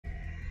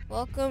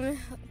Welcome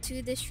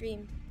to the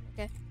stream.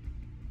 Okay.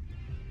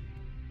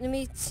 Let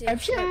me see.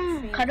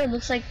 RPM kind of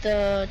looks like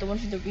the one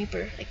from the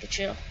Reaper, like the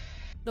trail.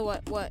 The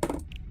what? What?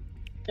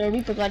 The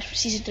Reaper God for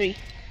season 3.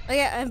 Oh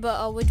yeah,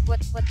 but what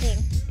thing? What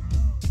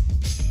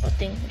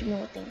thing? What do you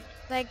mean what thing?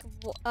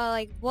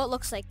 Like what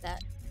looks like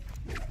that?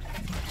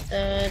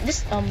 The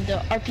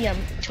RPM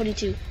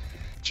 22.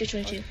 Tier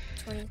 22.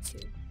 22.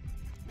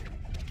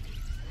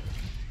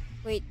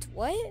 Wait,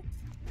 what?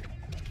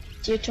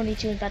 Tier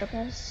 22 in Battle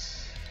Pass.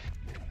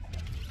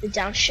 The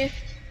downshift.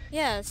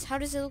 Yes. How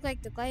does it look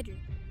like the glider?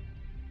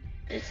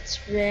 It's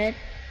red,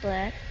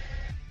 black.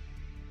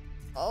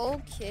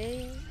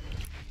 Okay.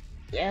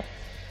 Yep.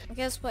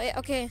 Okay, let's play.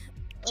 Okay.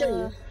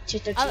 Tier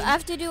 13. I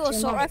have to do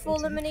assault rifle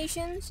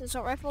eliminations,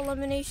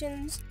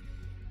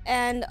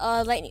 and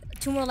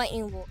 2 more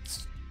lightning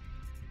bolts.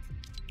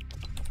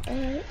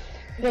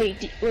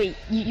 Wait.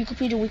 You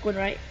completed week 1,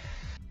 right?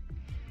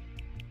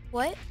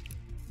 What?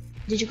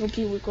 Did you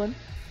complete week 1?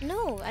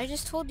 No, I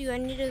just told you I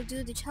need to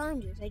do the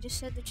challenges. I just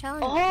said the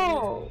challenges.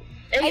 Oh,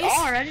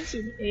 AR. I didn't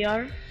see the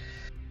AR.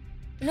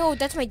 No,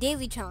 that's my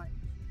daily challenge.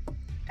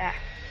 Ah.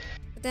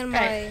 But then my.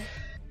 Right.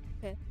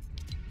 Okay.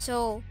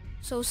 So.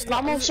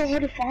 Llama's so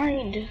hard to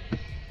find.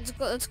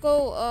 Let's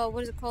go.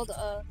 What is it called?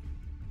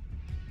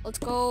 Let's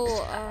go.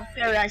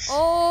 Paradise.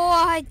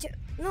 Oh,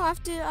 no. I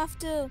have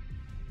to.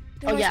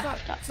 Oh yeah.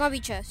 Snobby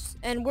chest.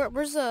 And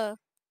where's the?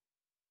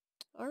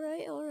 All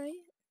right.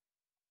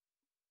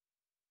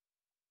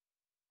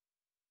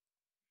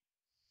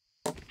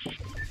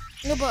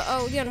 No, but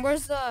Leon,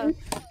 where's the?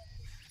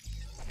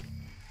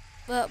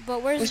 But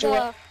where's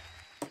the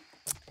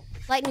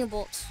lightning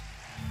bolts?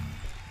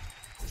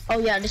 Oh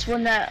yeah, this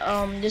one that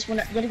you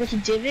gotta go to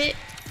Divot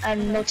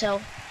and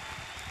Motel.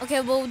 Okay,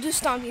 well we'll do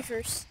Stompy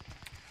first.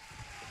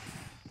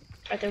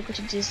 Right there, go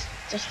to just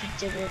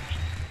Divot.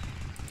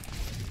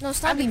 No,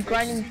 Stompy. I've been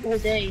grinding all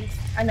day.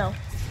 I know.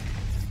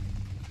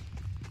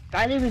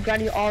 I've been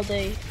grinding all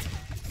day.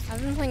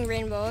 I've been playing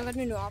Rainbow. I got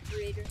a new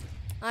operator.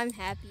 I'm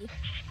happy.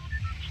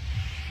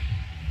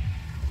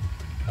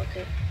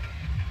 Okay.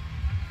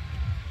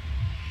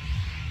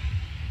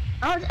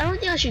 I don't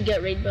think I should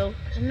get Rainbow,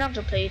 because I'm not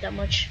gonna play it that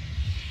much.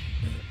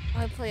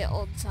 I play it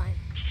all the time.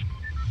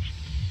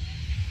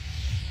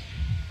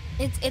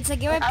 It's a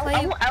game I play.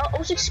 I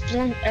was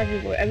exploring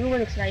everywhere. Everywhere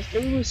looks nice. They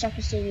removed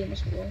soccer stadium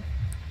as well.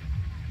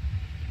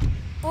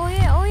 Oh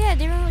yeah,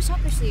 they removed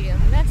soccer stadium.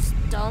 That's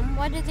dumb.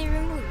 Why did they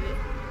remove it?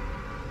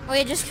 Oh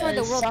yeah, just for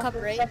the World Cup,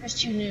 right? Soccer's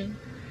too new.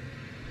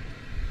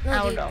 No,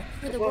 I don't know.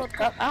 For the World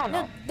Cup? I don't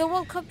know. The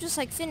World Cup just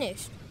like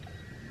finished.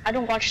 I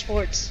don't watch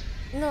sports.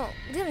 No,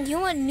 you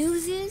know what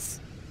news is?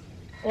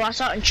 Well, I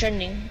saw it in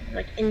trending,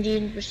 like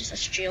Indian versus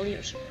Australia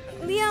or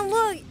something. Leon,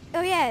 look!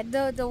 Oh yeah,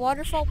 the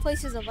waterfall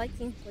place is a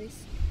Viking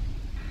place.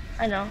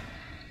 I know.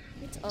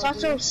 It's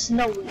also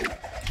snowy.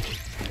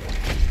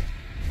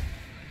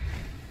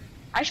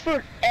 I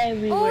sport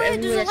everywhere. Oh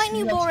wait, there's a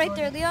lightning bolt right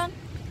there, Leon.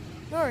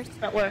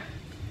 North. Not where?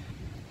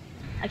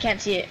 I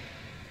can't see it.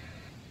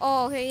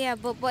 Oh, okay, yeah,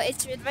 but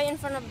it's right in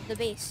front of the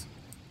base.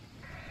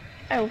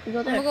 Oh, we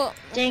go there.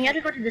 Dang, I had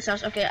to go to this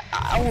house. Okay,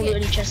 I won't do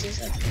any chests.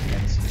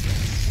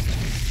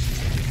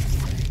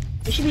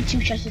 There should be 2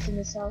 chests in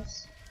this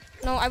house.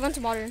 No, I went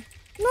to modern.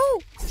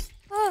 No!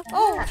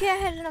 Okay, I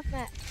had enough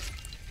mats.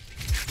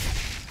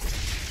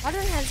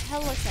 Modern has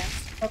hella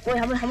chests. Oh, wait,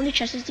 how many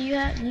chests do you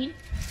need?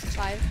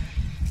 5.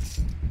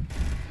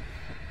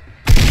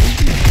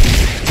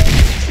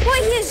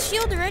 Wait, he has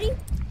shield already?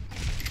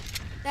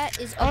 That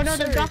is absurd. Oh no,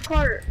 the drop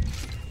cart.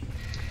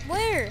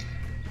 Where?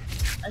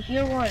 I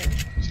hear one.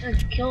 It's gonna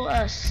kill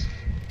us.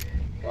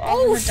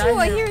 Oh shoot,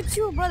 I hear it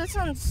too, bro. That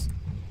sounds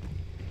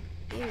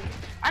weird.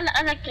 I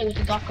like playing with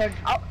the drop cart.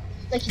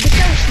 Like this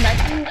guy was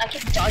sniping, I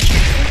kept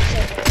dodging.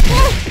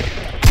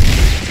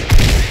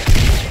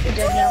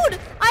 Dude,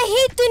 I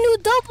hate the new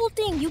double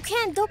thing. You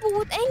can't double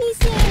with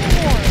anything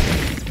anymore.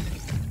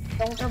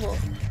 Don't double.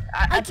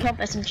 I pump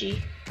SMG.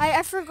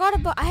 I forgot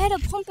about. I had a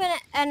pump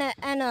and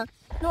a.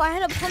 No, I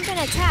had a pump and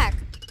attack.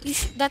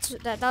 That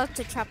was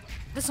the trap.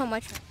 That's not my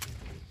trap.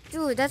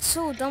 Dude, that's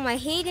so dumb. I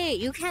hate it.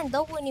 You can't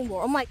double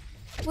anymore. I'm like,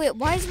 wait,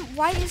 why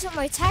isn't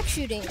my attack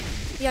shooting?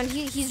 Yeah,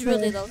 he's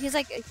really low. He's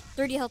like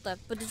 30 health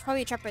left, but there's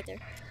probably a trap right there.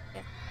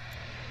 Yeah,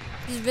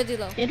 he's really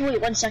low. You have to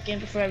wait 1 second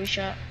before every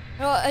shot.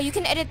 No, you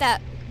can edit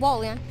that wall,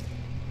 Leon.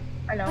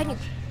 I know.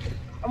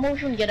 I'm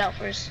always gonna get out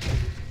first.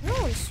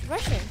 No, it's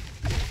rushing.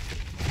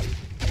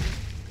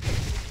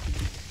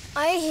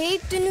 I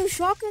hate the new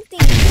shotgun thing.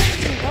 You can't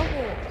even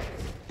double.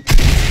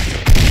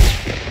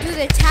 Dude,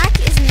 the attack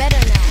is meta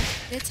now.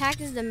 The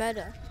attack is the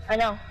meta. I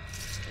know.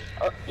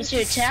 It's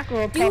your attack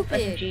or a pump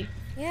SMG?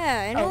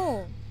 Yeah, I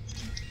know.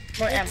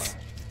 More ammo.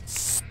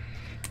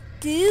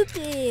 Stupid.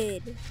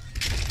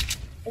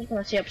 I was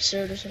gonna say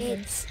absurd or something.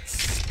 It's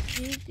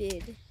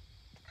stupid.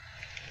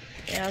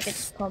 Yeah, I'll get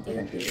this pump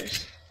and do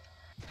this.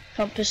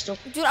 Pump pistol.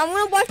 Dude, I'm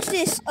gonna watch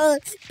this.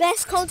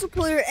 Best console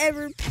player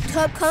ever.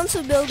 Top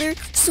console builder.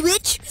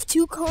 Switch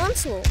to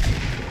console.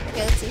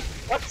 Okay, let's see.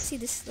 Let's see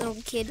this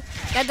little kid.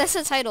 That's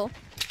the title.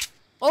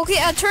 Okay,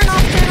 turn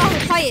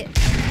off, quiet.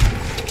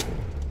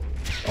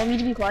 Want me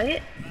to be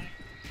quiet?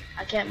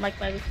 I can't mic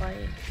be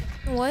quiet.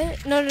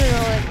 What? No.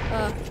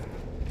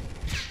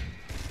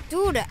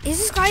 Dude, is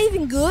this guy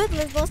even good?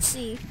 Let's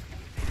see.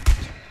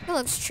 He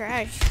looks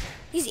trash.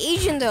 He's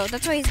Asian though.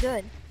 That's why he's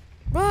good.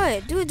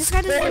 Bro, dude, this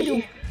guy doesn't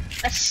do.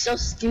 That's so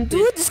stupid.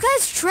 Dude, this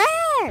guy's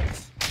trash.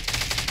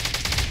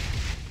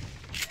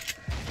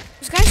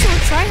 This guy's so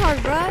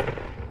tryhard, bro.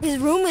 His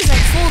room is like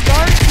full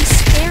dark. He's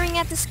staring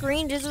at the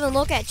screen, doesn't even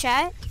look at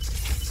chat.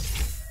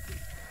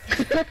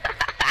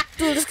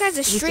 Dude, this guy's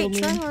a straight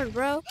tryhard,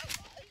 bro.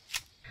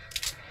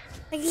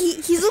 Like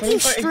he's looking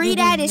straight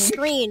at his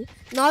screen,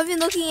 not even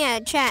looking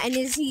at chat, and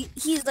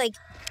he's like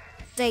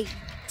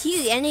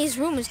and his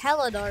room is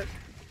hella dark.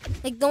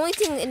 Like the only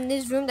thing in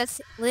this room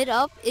that's lit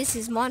up is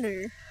his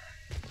monitor.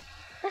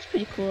 That's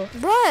pretty cool.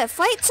 Bruh,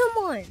 fight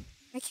someone!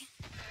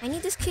 I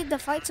need this kid to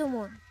fight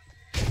someone.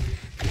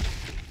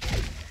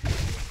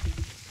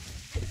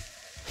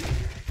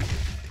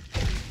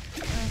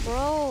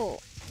 Bro,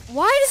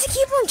 why does he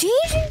keep on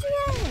changing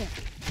again?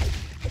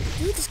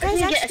 Dude, this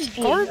guy's actually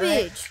garbage.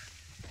 Right?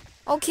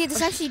 Okay, this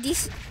is actually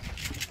decent.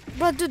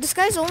 Bro, dude, this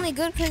guy's only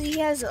good because he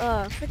has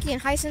freaking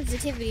high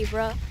sensitivity,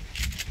 bro.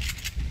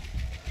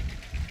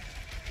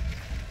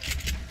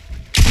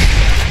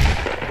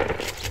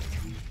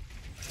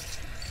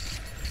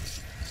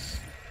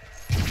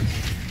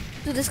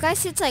 Dude, this guy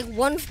sits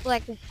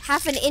like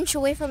half an inch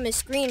away from his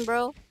screen,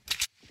 bro.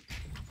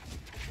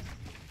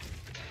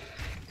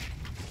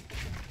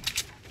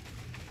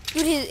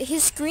 Dude,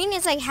 his screen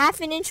is like half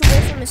an inch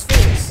away from his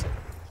face.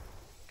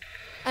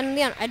 And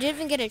Leon, I didn't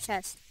even get a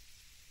chest.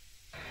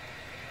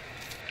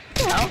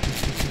 No.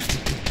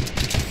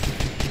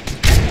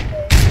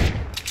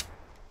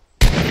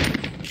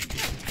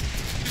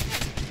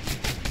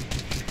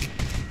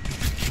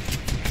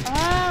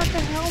 Oh, what the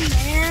hell,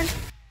 man?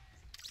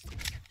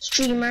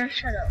 Streamer,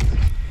 shut up.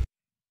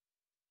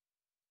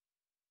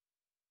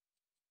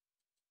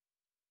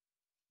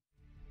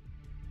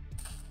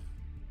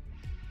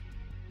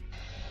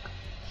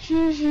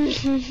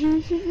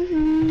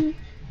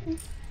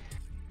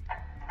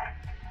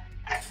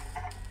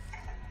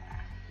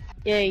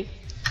 Yay.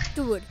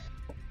 Dude,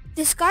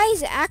 this guy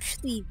is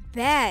actually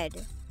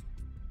bad.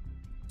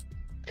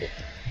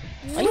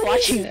 Are you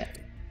watching it?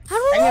 I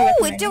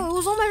don't know. It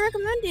was on my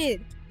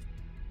recommended.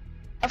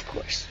 Of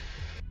course.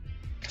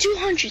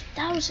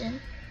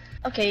 200,000.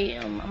 Okay,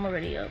 I'm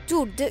already up.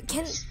 Dude, the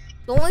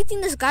only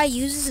thing this guy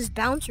uses is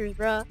bouncers,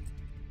 bruh.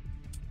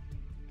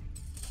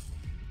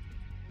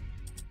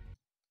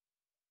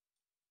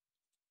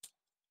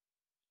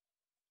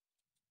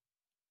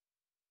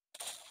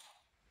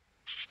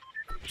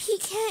 He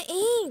can't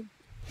aim.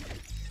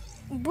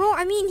 Bro,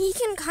 I mean, he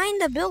can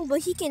kind of build,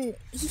 but he can't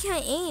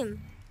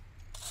aim.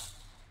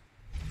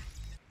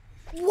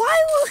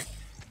 Why would...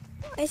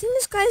 I think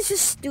this guy's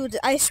just... Dude,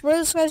 I swear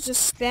this guy's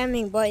just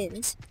spamming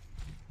buttons.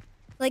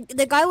 Like,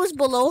 the guy was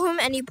below him,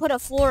 and he put a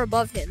floor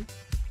above him.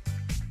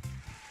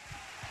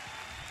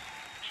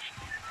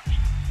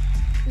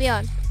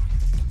 Leon.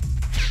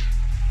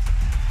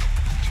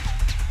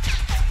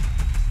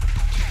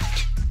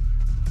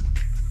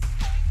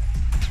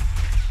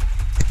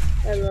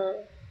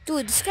 Hello.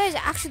 Dude, this guy's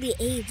actually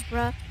AIDS,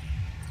 bruh.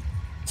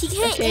 He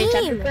can't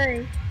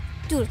aim.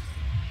 Dude,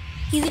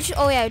 he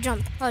literally... Oh yeah,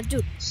 jump. Oh,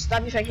 dude.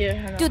 Stop me right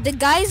here. Dude, the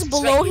guy's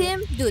below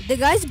him. Dude, the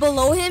guy's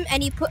below him,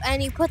 and he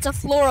puts a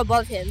floor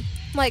above him.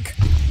 I'm like,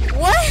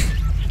 what?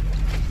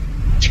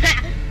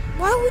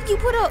 Why would you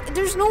put a...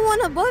 There's no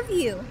one above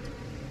you.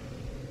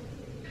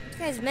 This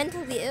guy's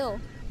mentally ill.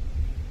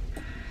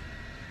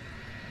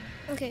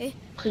 Okay.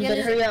 You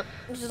better hurry up.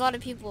 There's a lot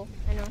of people.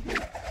 I know.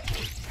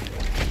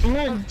 I'm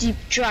gonna deep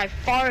dive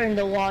far in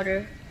the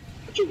water.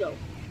 Where'd you go?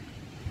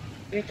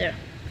 Right there.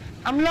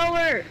 I'm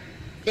lower.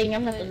 Dang,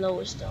 I'm not the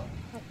lowest though.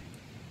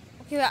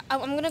 Okay,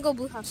 I'm gonna go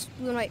blue house.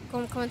 Blue and white.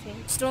 Come with me.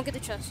 Just don't get the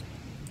chest.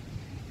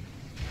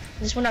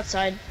 This one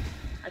outside.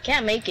 I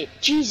can't make it.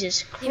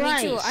 Jesus Christ. Yeah,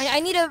 me too. I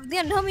need a...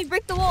 Leon, help me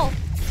break the wall.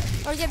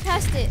 Or get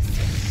past it.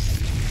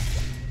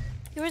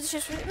 Where's the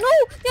chest? No!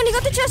 Leon, he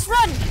got the chest.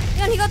 Run!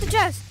 Leon, he got the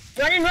chest.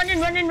 Run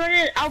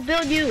in. I'll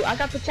build you. I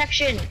got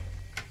protection.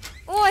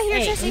 Oh, I hear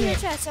a chest. I hear a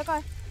chest. I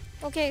got...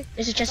 Okay.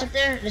 There's a chest up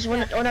there. There's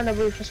one on the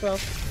roof as well.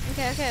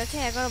 Okay.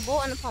 I got a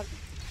bolt and a pump.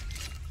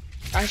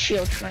 Our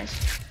shield. Nice.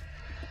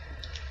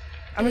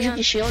 I'm gonna shoot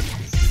the shield.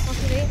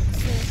 Okay.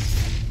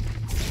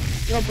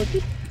 You want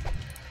Bookie?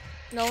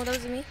 No, that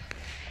wasn't me.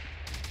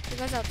 The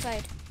guy's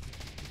outside.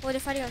 Oh, they're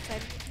fighting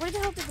outside. Where the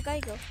hell did the guy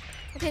go?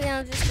 Okay, then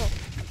I'll just go.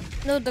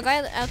 No, the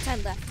guy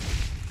outside left.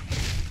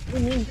 What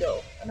do you mean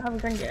go? I don't have a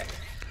gun yet.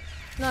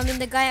 No, I mean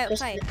the guy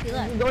outside. He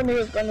left. Go on the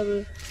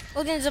roof.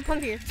 Oh, there's a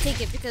pump here.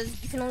 Take it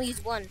because you can only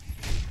use one.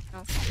 No.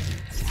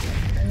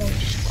 I know,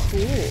 it's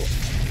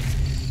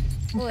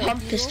cool. Oh,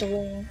 Pump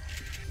pistol.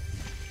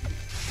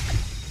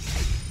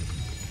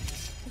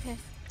 Okay.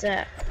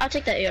 That. I'll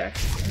take that AR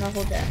and I'll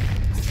hold that.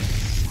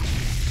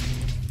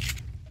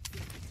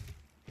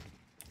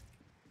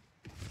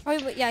 Oh,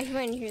 yeah, he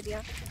went in here,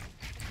 Leon.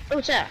 Oh,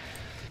 what's that?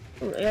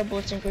 Oh, air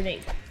bullets and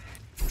grenade.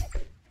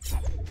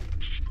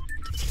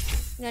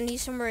 Yeah,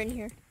 he's somewhere in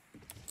here.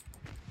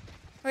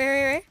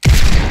 Right.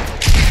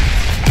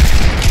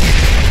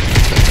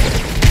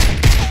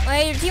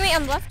 Wait, your teammate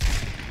on the left.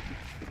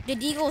 The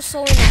deagle's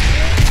so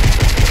inaccurate.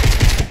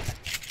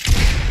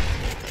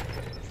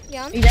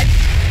 Yeah. Are you dead?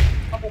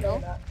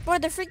 No. Bro,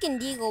 the freaking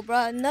deagle,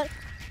 bro. Not,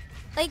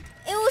 like,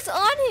 it was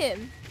on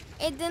him.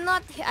 It did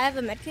not. I have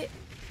a medkit.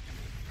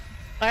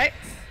 Alright.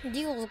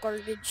 Deagle's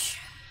garbage.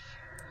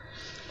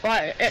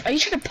 Why? Are you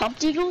trying to pump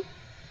Deagle?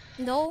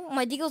 No,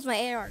 my deagle's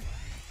my AR.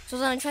 So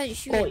then I tried to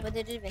shoot it, but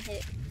it didn't even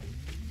hit.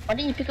 Why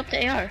didn't you pick up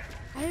the AR?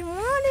 I didn't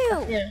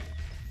want to. Yeah.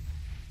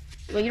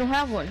 Well, you don't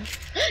have one.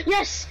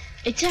 Yes!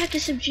 Attack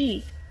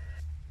SMG.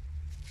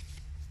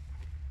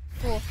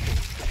 Cool.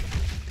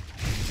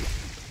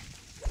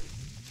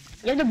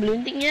 You have the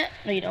balloon thing yet?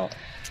 No, you don't.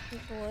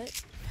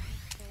 What?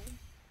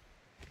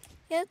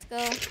 Yeah, let's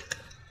go.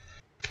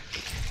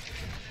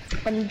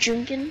 I'm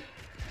drinking.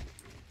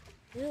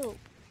 Ew.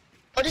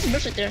 Oh, there's a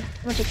burst right there.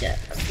 I'm gonna take that.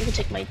 You can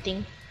take my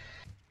thing.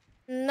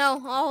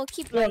 No, I'll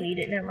keep You my don't need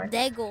it, never mind.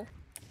 bagel.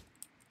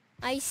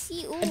 I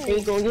see. Ooh. A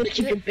bagel, you wanna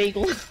keep your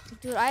bagel.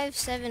 Dude, I have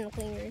 7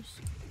 clingers.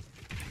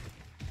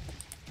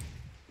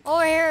 Oh,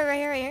 right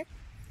here.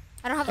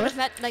 I don't have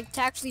enough like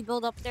to actually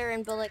build up there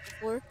and build like a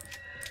floor.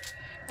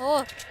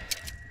 Oh.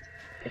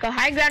 They got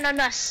high ground on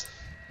us.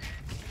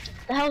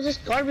 The hell is this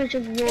garbage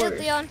of yours?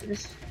 Leon.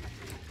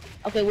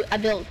 Okay, I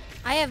built.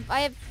 I have.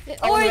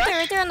 Oh,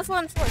 right there on the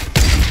floor,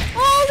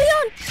 Oh,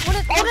 Leon! One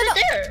of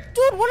there.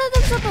 Dude, one of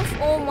them's on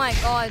the. Oh my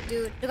god,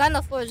 dude. The guy on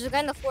the floor. There's a guy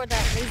on the floor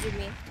that lasered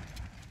me.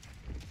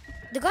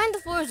 The guy on the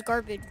floor is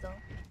garbage, though.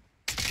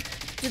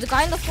 Dude, the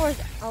guy on the floor is.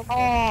 Okay.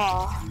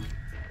 Oh.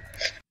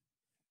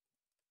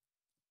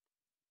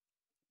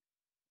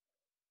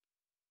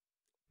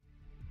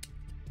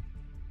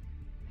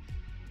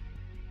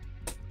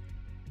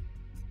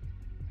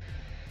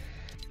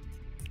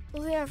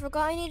 Oh yeah, I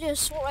forgot I needed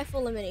assault rifle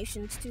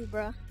eliminations too,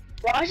 bruh.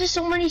 Why is there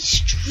so many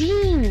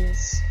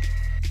streams?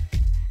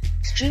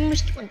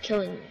 Streamers keep on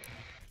killing me.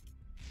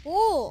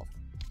 Oh.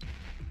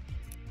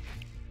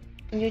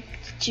 And you're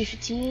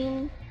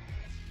 215.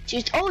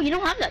 Oh, you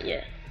don't have that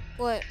yet.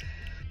 What?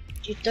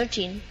 You're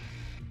 13.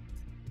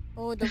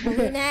 Oh, the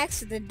balloon axe,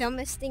 the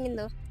dumbest thing in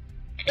the.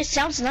 It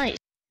sounds nice.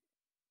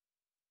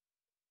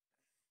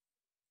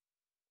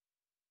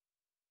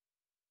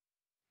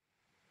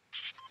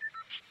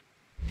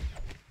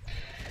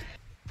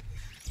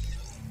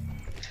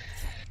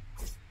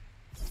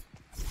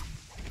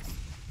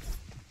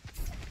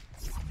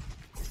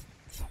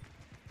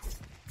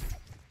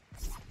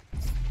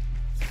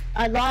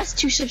 I lost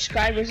 2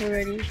 subscribers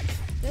already.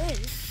 Good.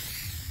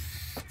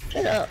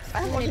 Shut up.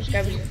 I have more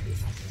subscribers.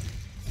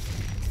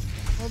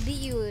 I'll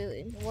beat you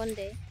in one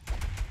day.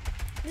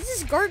 This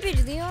is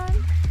garbage,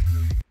 Leon.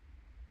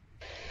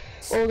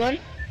 Hold on.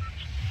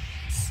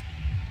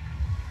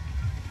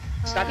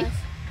 Stubby?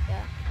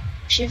 Yeah.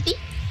 Shifty?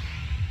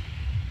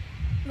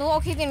 No,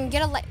 okay, then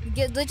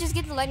let's just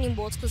get the lightning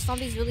bolts because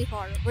zombie's really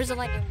hard. Where's the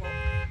lightning bolt?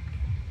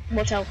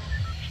 Watch out.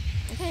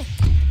 Okay.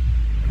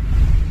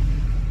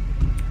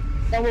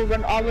 That will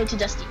run all the way to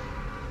Dusty.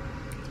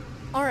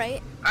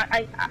 Alright.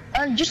 I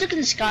just look in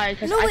the sky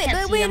because No, I wait,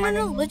 can't see wait, them.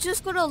 no. Let's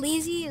just go to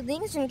Lazy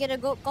Links and get a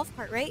golf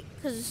cart, right?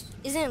 Because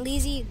isn't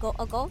Lazy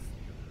a golf?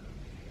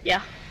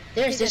 Yeah.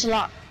 There's a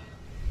lot.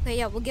 Okay,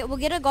 yeah, we'll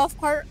get a golf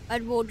cart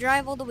and we'll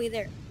drive all the way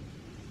there.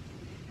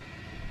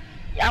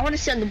 Yeah, I want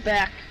to sit on the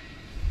back.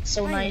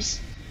 So Fine. nice.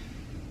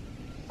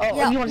 Oh,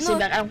 Yeah, you want to sit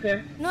back? I don't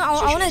care. No,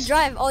 I want to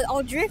drive.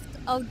 I'll drift.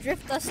 I'll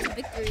drift us to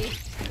victory.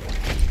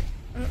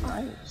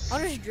 Nice. I'll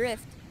just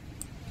drift.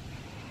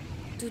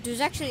 Dude,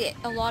 there's actually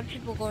a lot of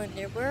people going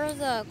there. Where are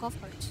the golf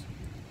carts?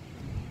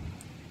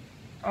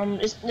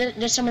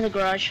 There's some in the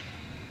garage.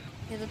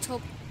 Yeah, let's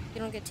hope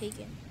you don't get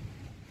taken.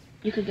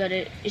 You could get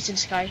it. It's in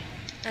the sky.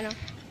 I know.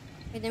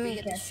 Wait, let me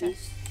get this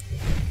chest.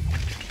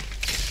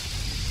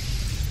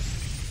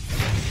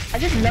 I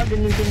just love the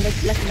new thing,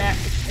 like that.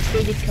 The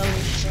faded colors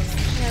is so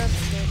nice. Yeah,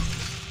 that's good.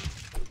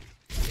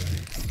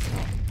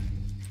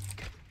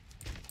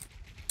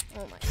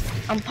 Oh my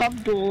god. I'm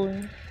pub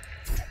dueling.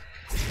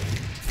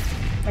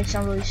 Might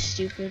sound really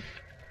stupid.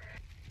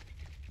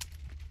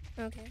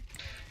 Okay.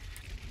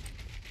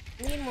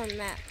 I need more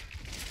map.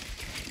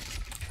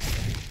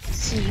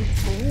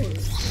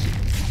 C4s.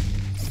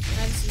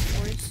 I have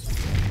C4s.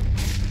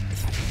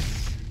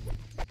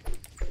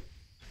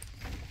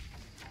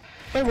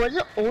 Wait, was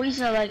it always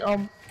like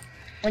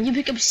when you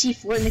pick up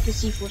C4 it makes a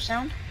C4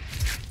 sound?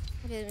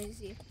 Okay, let me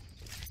see.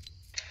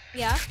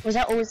 Yeah. Was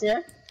that always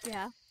there?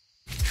 Yeah.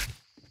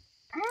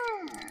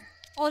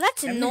 Oh,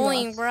 that's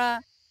annoying,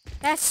 bruh.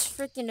 That's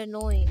freaking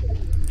annoying.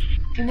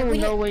 People will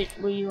know where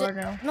you are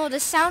now. No, the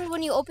sound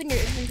when you open your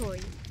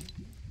inventory.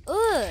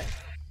 Ugh.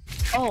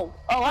 Oh,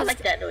 I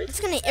like that noise. It's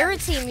gonna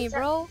irritate me,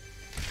 bro.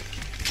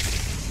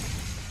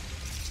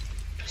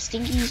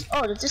 Stinkies.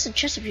 Oh, there's just a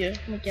chest up here.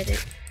 Let me get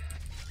it.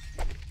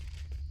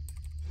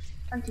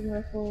 Hunting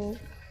rifle.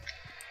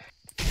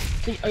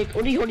 What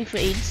are you holding for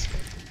AIDS?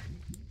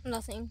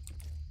 Nothing.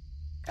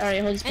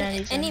 Alright, hold these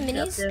bandages. Any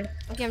minis?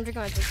 Okay, I'm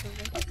drinking my drink.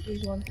 Oh,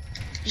 here's one.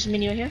 Just a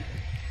mini right here.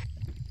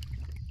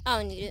 I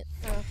don't need it.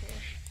 I don't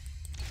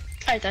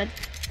care. Alright then.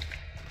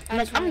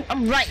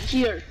 I'm right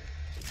here.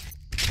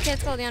 Okay,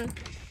 let's go, Leon.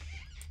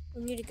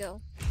 We need to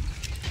go.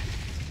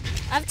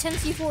 I have 10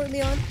 C4,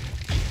 Leon.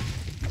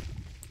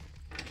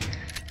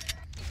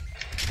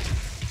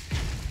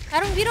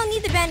 We don't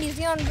need the bandies,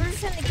 Leon. We're just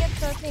trying to get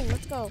the thing.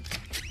 Let's go.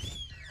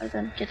 Alright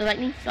then. Get the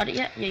lightning. Got it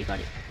yet? Yeah, you got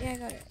it. Yeah, I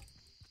got it.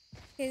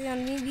 Okay,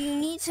 Leon, we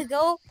need to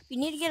go. We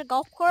need to get a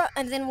golf cart,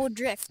 and then we'll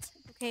drift.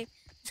 Okay?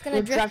 Just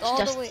gonna drift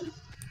all the way.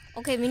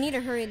 Okay, we need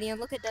to hurry, Leon.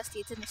 Look at Dusty.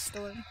 It's in the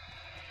storm.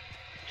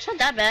 It's not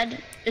that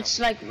bad. It's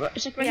like right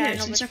here.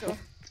 It's in circle.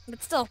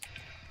 But still,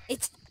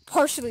 it's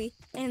partially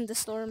in the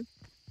storm.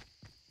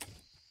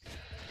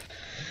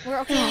 Where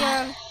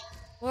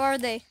are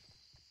they?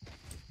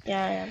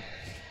 Yeah, I am.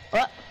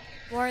 What?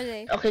 Where are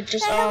they? Okay,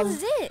 just What the hell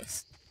is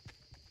this?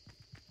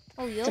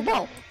 Oh, yo, it's a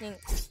ball. I think.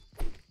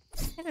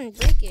 I didn't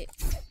break it.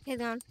 Okay,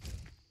 Leon.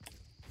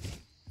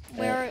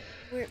 Where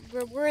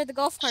are the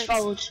golf carts?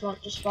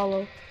 Just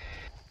follow.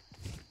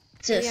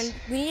 Leon,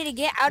 we need to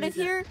get out of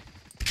here.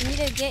 We need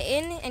to get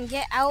in and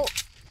get out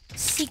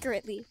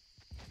secretly.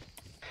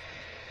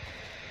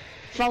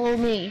 Follow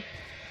me.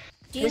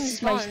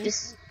 James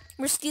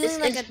we're stealing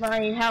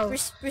my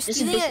house. We're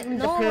stealing it.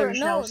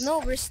 No,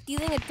 we're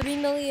stealing a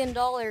 $3 million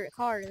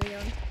car,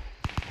 Leon.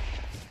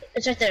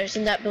 It's right there. It's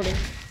in that building.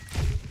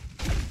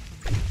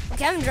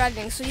 Okay, I'm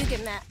driving, so you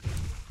get mad.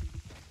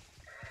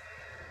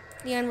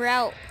 Leon, we're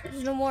out.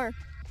 There's no more.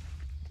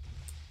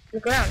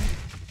 Look around.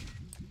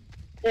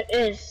 There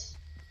is.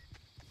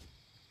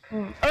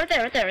 Oh, right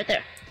there.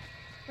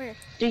 Where?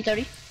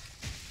 330.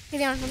 Hey,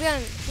 Leon,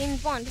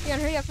 James Bond. Leon,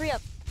 hurry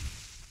up.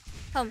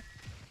 Come.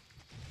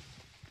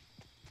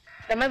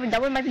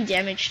 That one might be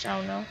damaged. I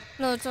don't know.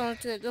 No, it's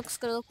not good. Looks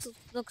good.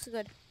 Looks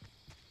good.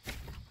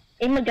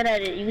 Aim a gun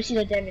at it. You can see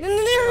the damage. No,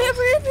 hurry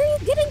up.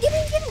 Get in.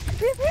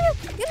 Hurry up.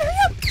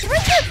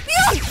 Right there.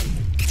 Leon!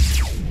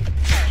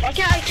 Why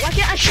can't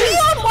I shoot?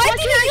 Leon, why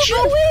didn't you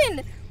go in?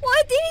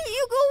 Why didn't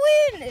you go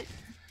in?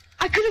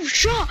 I could have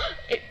shot.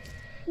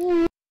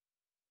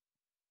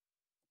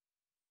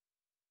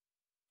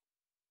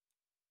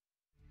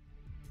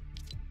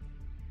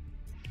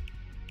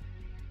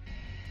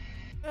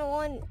 I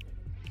won.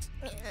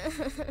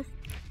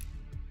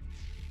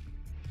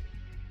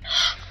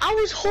 I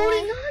was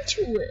holding on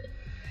to it.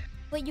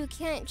 But you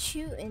can't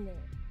shoot in it.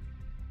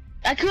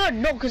 I could,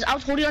 no, because I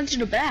was holding on to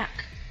the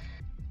back.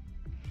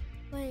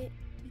 But you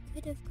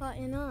could have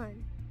gotten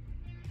on.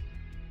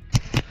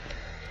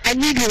 I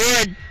need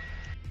wood.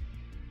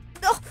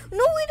 No,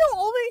 we don't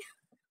always.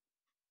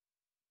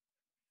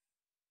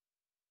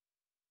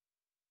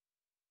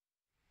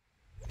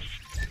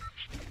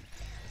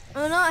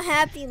 I'm not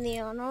happy,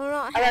 Leon. I'm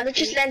not happy. Alright, let's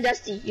just land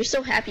Dusty. You're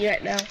so happy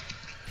right now.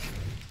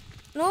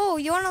 No,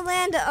 you wanna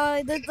land,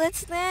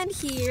 let's land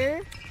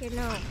here. Okay,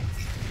 no.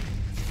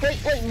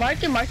 Wait,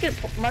 mark it. Mark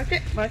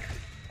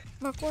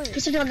what?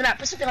 Put something on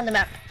the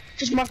map.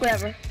 Just mark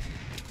whatever.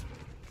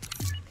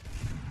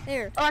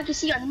 There. Oh, I can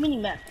see it on the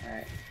mini-map.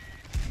 Alright.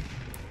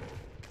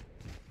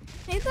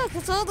 Hey, look,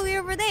 it's all the way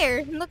over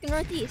there. Look,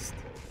 northeast.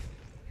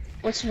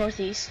 What's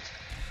northeast?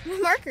 My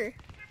marker.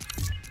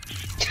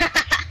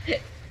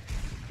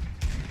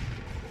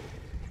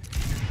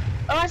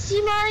 Oh, I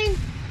see mine.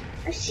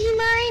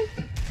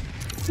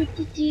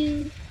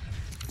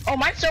 Oh,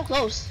 mine's so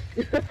close.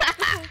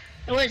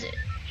 Where is it?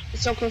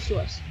 It's so close to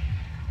us.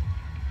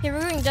 Here,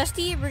 we're going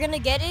Dusty. We're gonna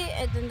get it,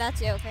 and then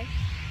that's it, okay?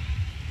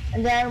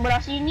 And then what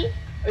else do you need?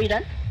 Are you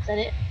done? Is that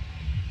it?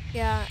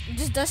 Yeah,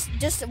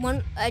 just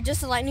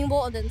a lightning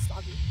bolt, and then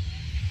stop you.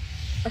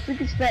 I think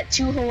we spent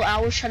 2 whole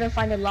hours trying to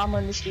find a llama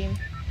in this game.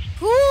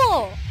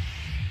 Cool.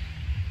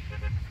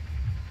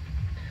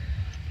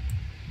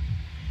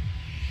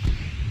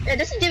 Yeah,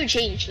 this didn't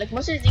change. Like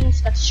most of the things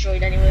got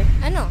destroyed anyway.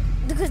 I know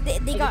because they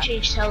got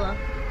changed hella.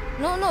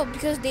 No,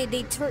 because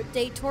they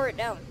tore it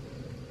down.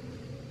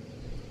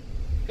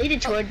 They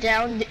didn't tore it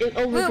down. It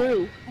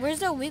overgrew. Where's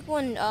the weak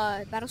one?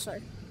 Battle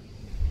sword.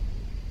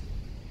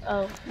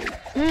 Oh.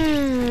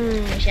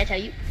 Should I tell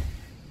you?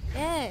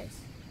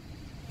 Yes.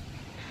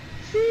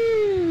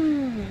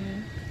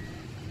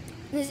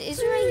 Is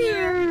it right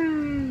here?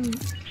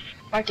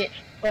 Mark it.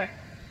 Where?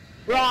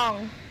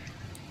 Wrong.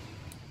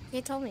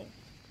 Okay, tell me.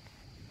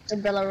 It's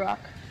Umbrella Rock.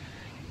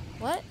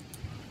 What?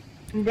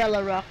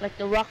 Umbrella Rock, like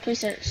the rock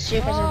piece that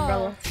shape as an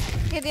umbrella.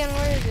 Okay, then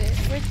where is it?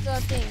 Where's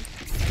the thing?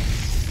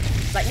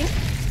 Lightning?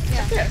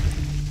 Yeah. Up there.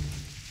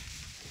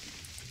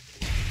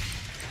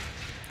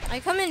 I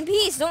come in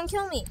peace. Don't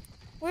kill me.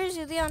 Where is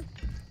it, Leon?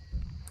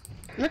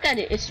 Look at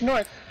it. It's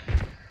north.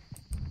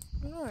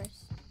 North.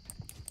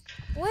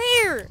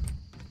 Where?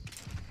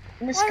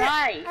 In the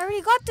sky. I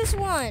already got this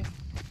one.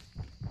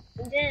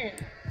 You did.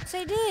 Yes,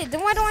 I did. Then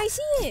why don't I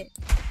see it?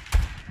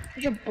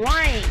 Because you're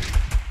blind.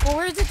 Well,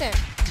 where is it then?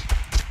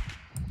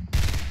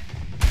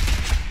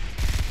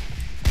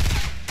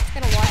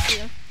 I'm gonna watch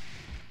you.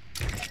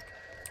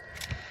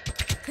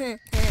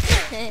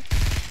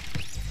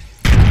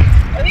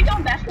 Are we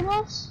doing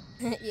basketballs?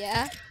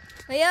 Yeah.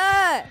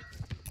 Yeah.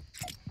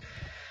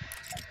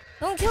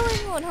 Don't kill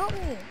everyone. Help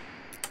me.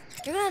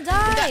 You're gonna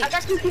die. I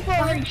got 2 people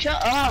already. Shut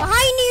up.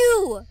 Behind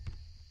you.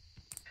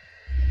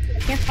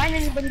 find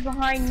anybody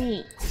behind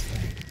me.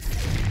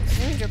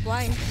 You're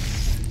blind.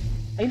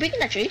 Are you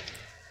breaking that tree?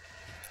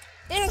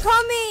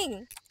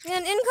 Incoming!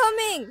 Man,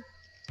 incoming!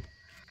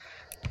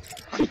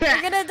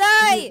 You're gonna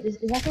die! Is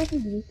that supposed to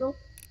be lethal?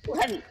 Oh,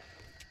 heavy.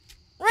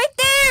 Right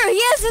there!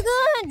 He has a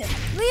gun!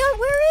 Leon,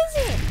 where is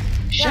it?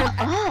 Shut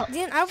up!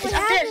 Leon, I would It's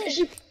up have there.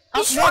 it.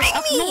 Up He's north, shooting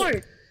up me!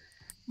 north.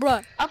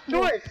 Bruh. Up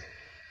north.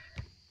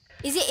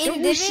 Is it in Don't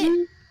you divot?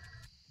 see?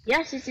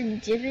 Yes, it's in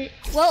divot.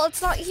 Well,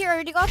 it's not here. I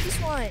already got this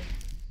one.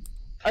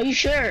 Are you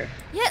sure?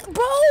 Yeah,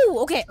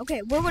 bro! Okay,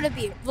 where would it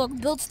be? Look,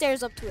 build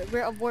stairs up to it.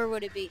 Where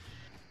would it be?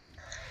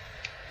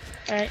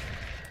 Alright.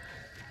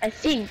 I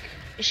think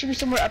it should be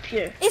somewhere up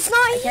here. It's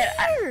not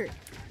here!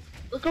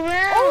 Look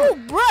around! Oh,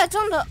 bruh, it's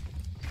on the...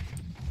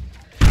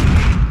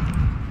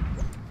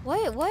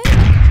 What?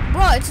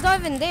 Bro, it's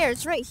not even there.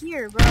 It's right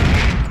here, bro.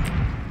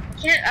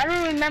 I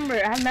don't remember.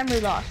 I have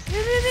memory loss.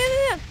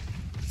 Yeah.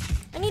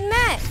 I need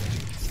Matt.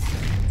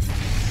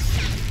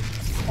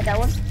 Got that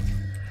one?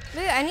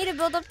 Wait, I need to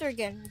build up there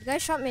again. The guy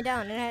shot me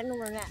down and I had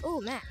nowhere Matt.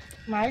 Oh, Matt.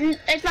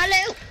 It's my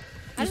loot!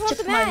 I just want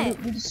the Matt. Loot.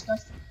 You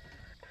disgusting.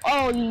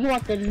 Oh, you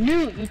want the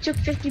loot? You took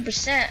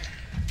 50%.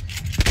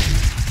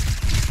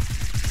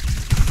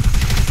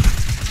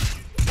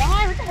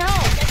 Why? What the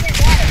hell?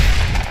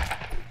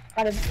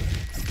 Got him.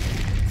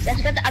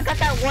 I got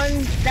that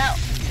one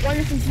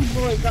from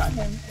people that got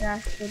him. Yeah,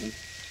 really.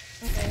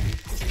 Okay.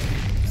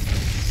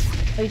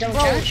 Oh, you don't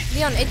Bro, damage?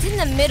 Leon, it's in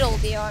the middle,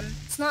 Leon.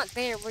 It's not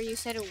there where you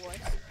said it was.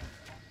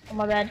 Oh,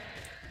 my bad.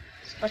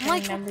 Oh my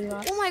god,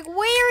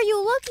 where are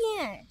you looking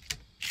at?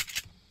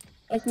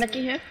 Let's make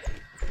it here.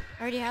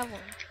 I already have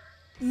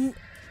one.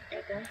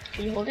 Okay.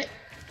 Can you hold it?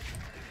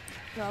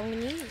 No, I'm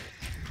gonna use it.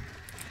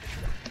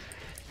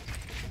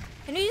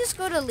 Can you just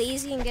go to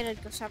Lazy and get a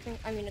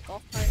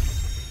golf cart?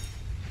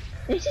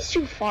 This is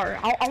too far.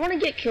 I want to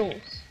get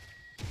kills.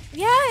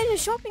 Yeah, in a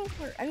shopping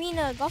cart.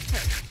 A golf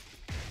cart.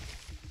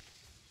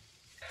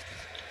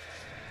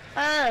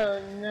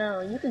 Oh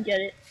no, you can get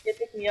it. You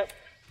pick me up.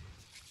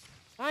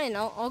 Fine,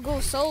 I'll go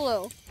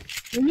solo.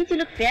 You need to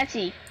look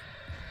fancy.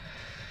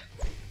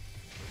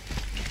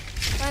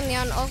 Fine,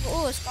 Leon, I'll go.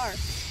 Oh, a scar.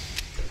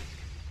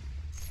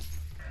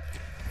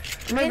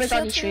 I'm gonna break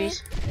all these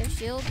trees. Their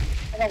shield.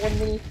 I got one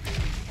mini.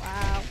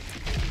 Wow.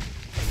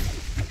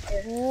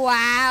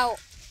 Wow.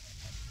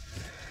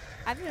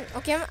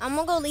 Okay, I'm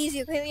gonna go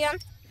Lazy, okay, Leon?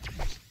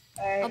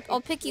 Alright.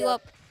 I'll pick you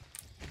up.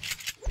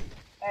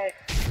 Alright.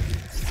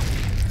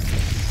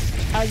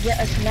 I'll get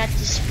us Matt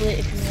to split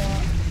if you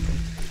want.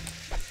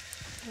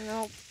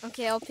 No.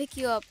 Okay, I'll pick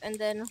you up and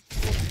then.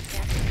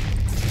 Yeah.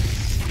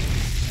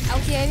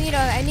 Okay, I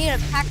need a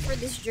pack for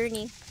this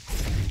journey.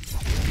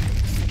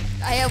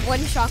 I have one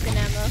shotgun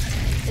ammo.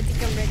 I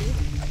think I'm ready.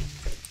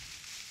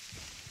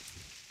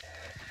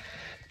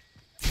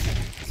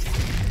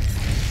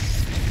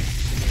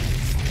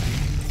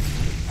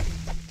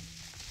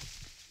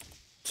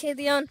 Okay,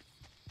 Leon,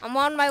 I'm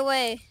on my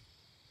way.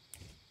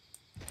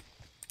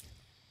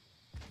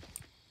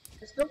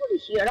 There's nobody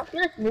here. I don't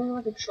feel like moving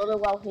my controller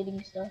while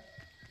hitting stuff.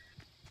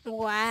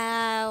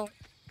 Wow.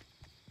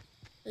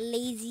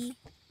 Lazy.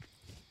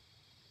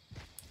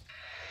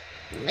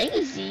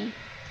 Lazy?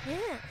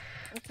 Yeah.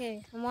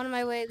 Okay, I'm on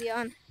my way,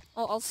 Leon.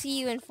 I'll see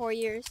you in 4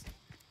 years.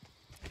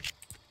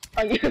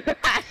 Oh, yeah.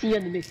 I see you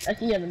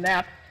on the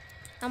map.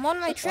 I'm on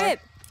my trip.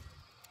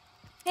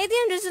 Hey,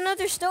 Leon, there's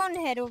another stone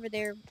head over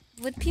there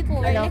with people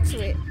right next to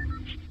it.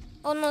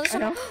 Oh no, there's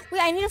not.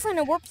 Wait, I need to find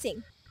a warp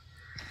thing.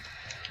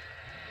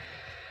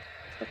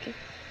 Okay.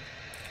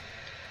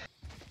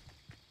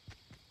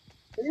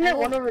 Isn't there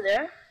one over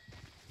there?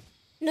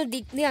 No,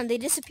 Leon, they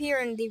disappear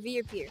and they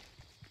reappear.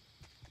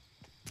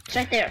 It's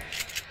right there.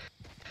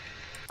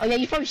 Oh yeah,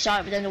 you probably saw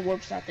it, but then the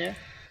warp's not there.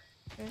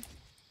 Hmm.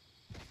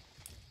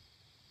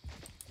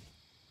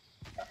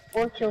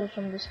 4 kills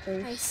from this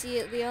place. I see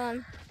it,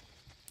 Leon.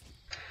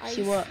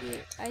 See what?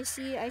 I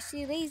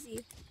see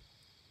Lazy.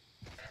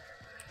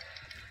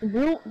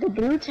 The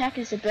blue tack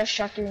is the best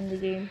shotgun in the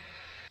game.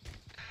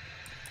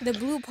 The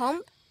blue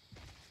pump?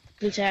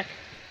 Blue tack.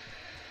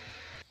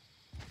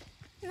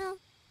 No.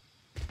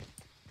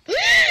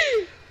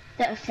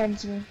 That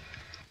offends me.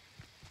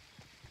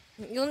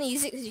 You only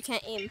use it because you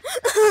can't aim.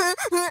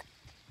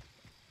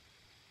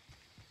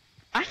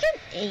 I can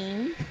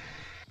aim.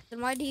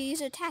 Then why do you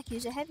use attack?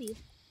 Use a heavy.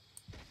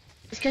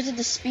 It's because of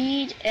the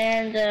speed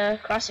and the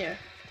crosshair.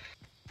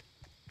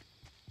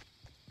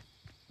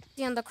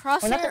 See, on the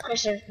crosshair. Oh, not the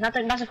crosshair. Not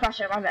the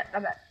crosshair. My bad.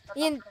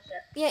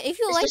 Yeah, if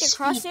you like the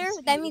crosshair,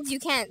 speed. that means you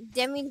can't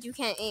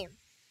aim.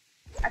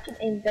 I can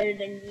aim better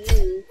than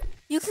you.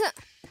 You can.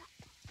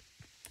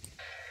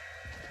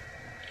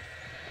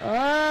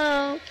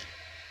 Oh.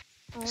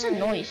 What's a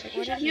noise? I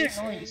usually hear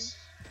a noise.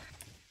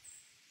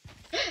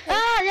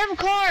 Ah, they have a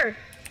car!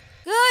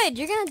 Good,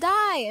 you're gonna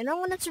die, and I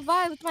want to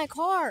survive with my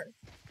car.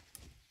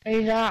 No,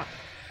 you're not.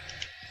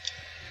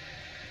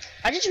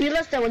 I just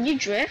realized that when you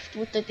drift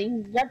with the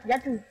thing, you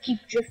have to keep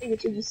drifting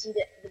until you see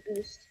the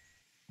boost.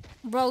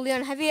 Bro,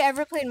 Leon, have you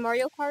ever played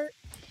Mario Kart?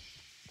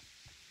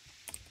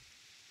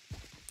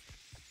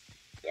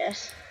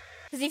 Yes.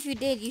 Because if you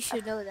did, you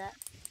should know that.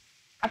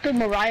 I put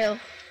Mario. What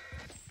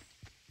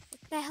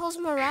the hell's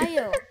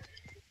Mario?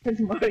 It's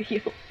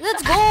Mario.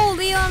 Let's go,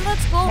 Leon.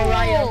 Let's go.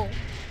 Mario.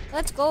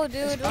 Let's go,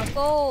 dude. Let's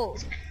go.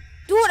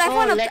 Dude, I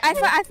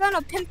found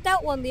a pimped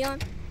out one, Leon.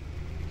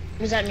 What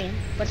does that mean?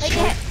 What's Like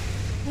short?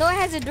 no, it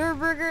has a Dur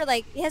burger.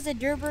 Like it has a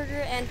Dur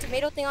burger and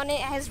tomato thing on it.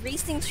 It has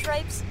racing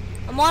stripes.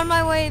 I'm on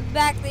my way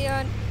back,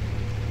 Leon.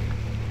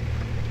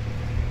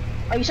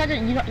 Oh, you saw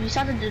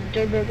the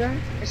Dur burger?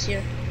 It's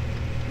here.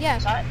 Yeah.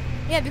 Saw it?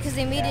 Yeah, because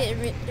they made it.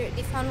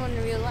 They found one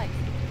in real life.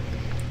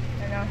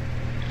 I know.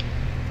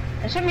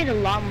 I saw me the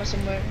llama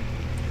somewhere.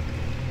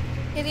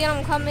 Hey, Leon,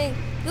 I'm coming.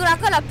 Dude, I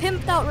got a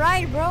pimped out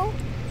ride, bro.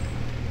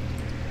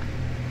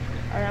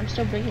 Alright, I'm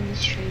still breaking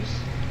these trees.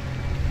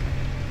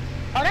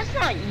 Oh, that's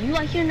not you.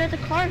 I hear another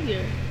car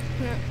here.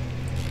 Yeah.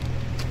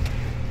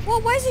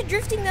 Well, why is it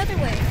drifting the other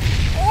way?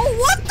 Oh,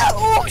 what the?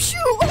 Oh, shoot.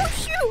 Oh,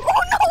 shoot.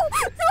 Oh, no.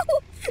 No.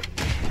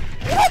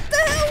 What the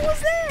hell was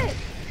that?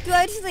 Dude,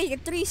 I just like a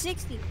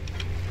 360.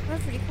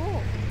 That's pretty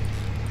cool.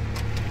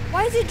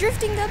 Why is it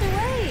drifting the other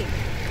way?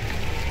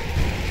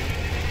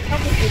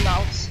 Help with your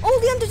mouse. Oh,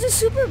 Leon, there's a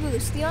super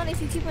boost, Leon, if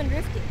you keep on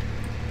drifting.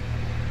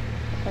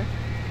 Okay.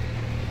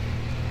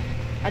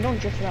 I don't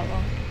drift that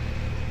long.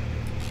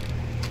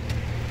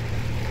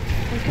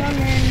 I'm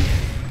coming.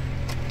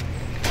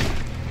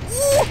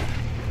 Ooh,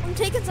 I'm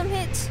taking some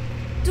hits.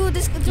 Dude,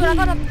 I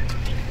got a...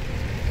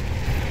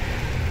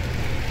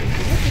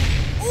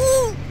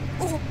 Ooh.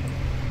 Oh.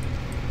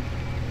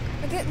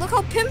 Okay, look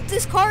how pimped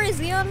this car is,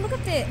 Leon. Look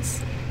at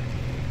this.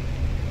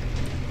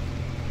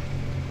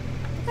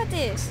 Look at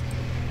this.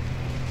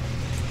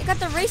 It got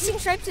the racing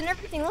stripes and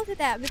everything. Look at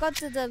that. We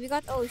got,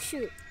 oh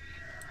shoot.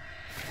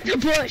 The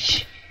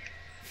bush.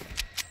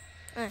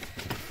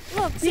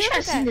 Look, see, You should look have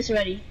at seen that. this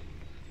already.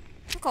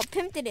 Look how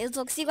pimped it is.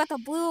 Look, see, we got the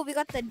blue, we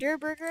got the Dur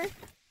burger.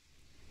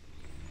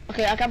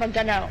 Okay, I got my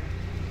gun out.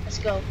 Let's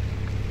go.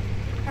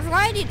 I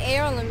forgot I did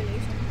air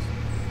eliminations.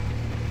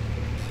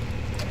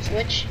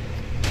 Switch.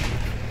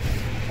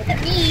 Look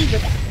at me.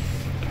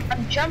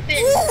 I'm jumping.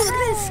 Ooh, look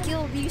at this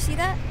skill. Do you see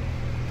that?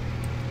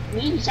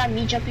 Me? You saw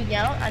me jumping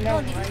out? I know,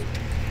 No, did you- right?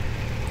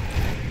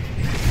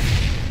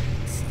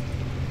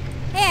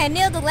 Hey, I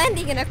nailed the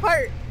landing in a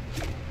cart.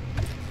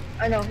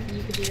 I know,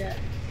 you could do that.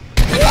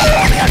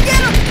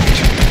 Get him!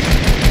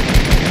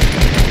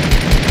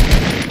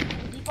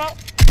 Default?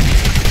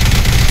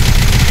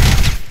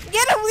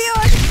 Get him,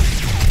 Leon!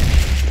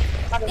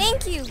 Got him.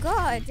 Thank you,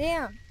 god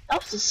damn. That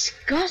was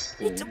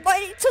disgusting. Why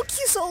it took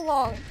you so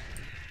long?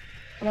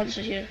 I'm not just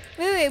here.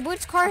 Wait,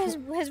 which car has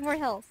more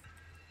health?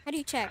 How do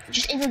you check?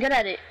 Just ain't even good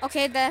at it.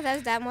 Okay,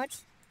 that's that much.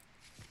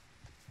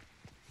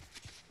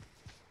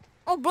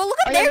 Oh, bro, look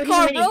at Oh, yeah, their he's a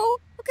car, mini. bro.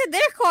 Look at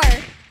their car.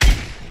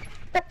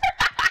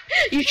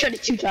 You tried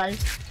it 2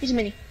 times. He's a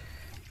mini.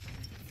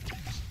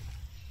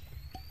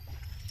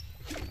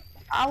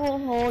 I will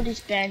hold these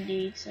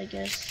band-aids, I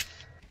guess.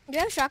 Do you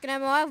have shotgun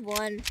ammo? I have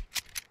one.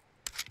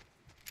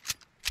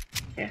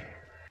 Yeah.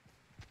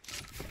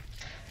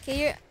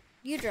 Okay,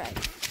 you drive.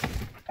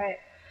 Alright.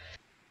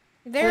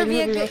 You better Oh, be you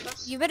a want me to good. go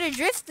first? You better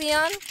drift,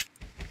 Leon.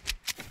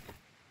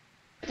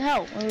 What the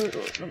hell?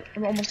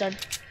 I'm almost done.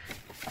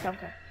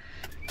 Okay.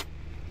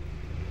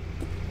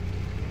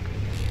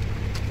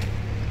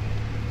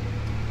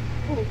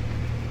 Ooh.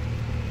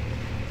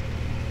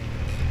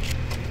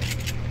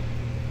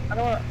 I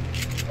don't want.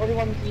 Only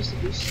want me to use the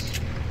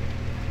boost.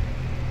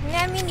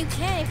 Yeah, I mean you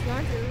can if you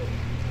want to.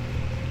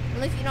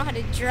 Unless you know how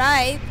to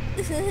drive.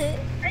 I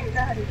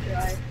know how to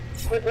drive.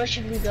 Where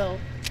should we go?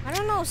 I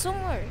don't know,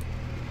 somewhere.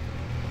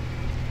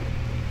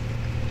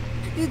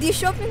 Dude, these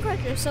shopping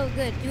carts are so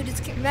good. Dude,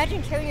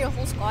 imagine carrying your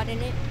whole squad in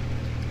it.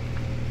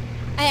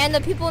 And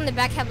the people in the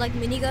back have like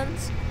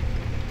miniguns.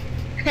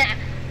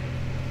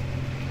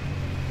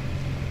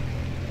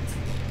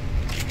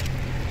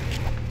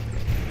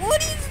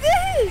 What is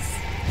this?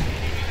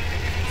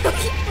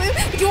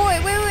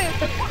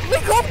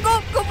 Wait, go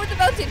for the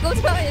mountain, go to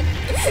the mountain.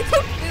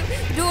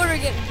 Do it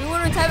again, do it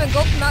one time and go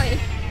up the mountain.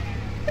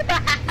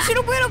 You should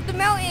have went up the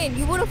mountain.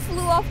 You would have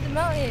flew off the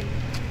mountain.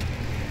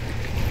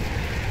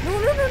 No,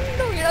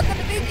 you're not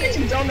gonna make It's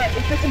it. a donut.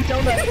 It's a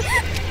donut.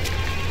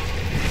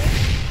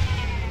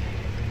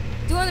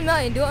 Do it on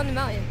the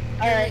mountain,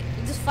 Alright.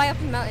 Just fly up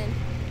the mountain.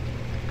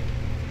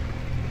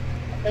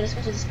 Let's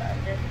go to this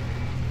mountain.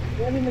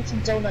 Let me make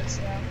some donuts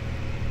now.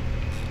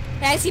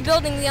 Hey, I see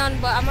building, Leon,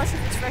 but I'm not sure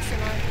if it's fresh or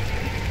not.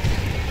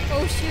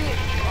 Oh shoot.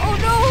 Oh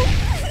no!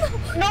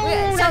 No,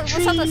 Wait, that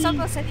tree.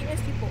 Stop setting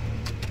these people.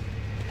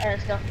 Alright,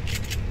 let's go.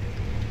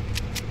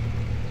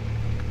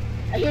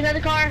 I hear another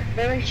car.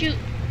 They're gonna shoot.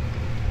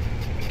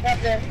 They're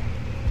up there.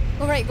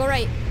 Go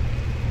right.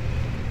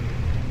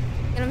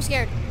 And I'm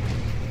scared.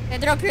 Yeah,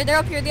 they're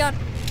up here, Leon.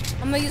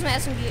 I'm gonna use my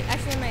SMG,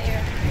 actually in my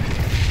air.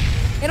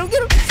 Get him!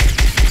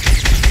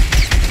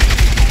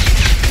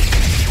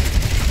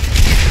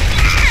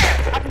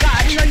 I forgot,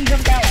 I didn't know you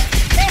jumped out.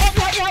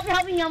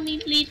 Oh, help me,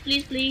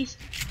 please.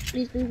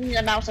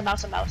 A mouse. I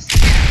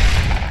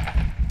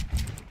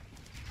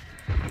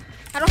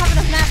don't have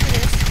enough map for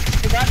this.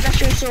 God bless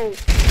your soul.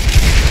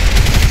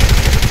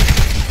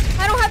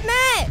 I don't have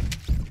map!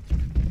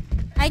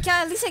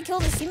 At least I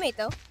killed his teammate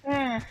though.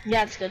 Yeah,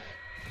 that's good.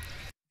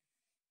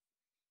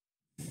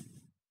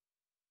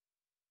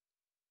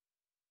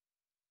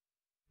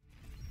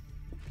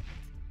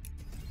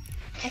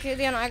 Okay,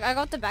 Leon, I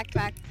got the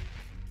backpack.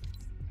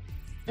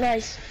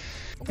 Nice.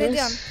 Okay,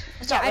 Leon.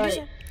 It's Yeah,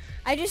 alright.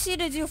 I just need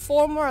to do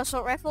 4 more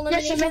assault rifle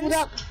Yes, eliminations. I leveled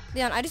up.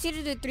 Leon, I just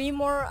need to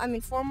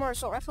do 4 more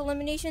assault rifle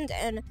eliminations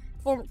and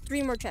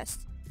 3 more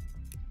chests.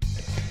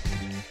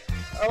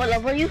 What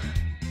level are you?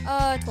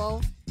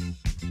 12.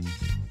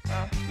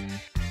 Oh.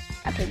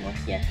 I played more.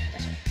 Yeah,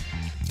 that's right.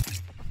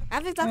 I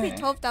have exactly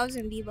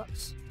 12,000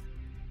 V-Bucks.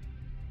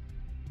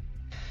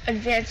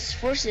 Advanced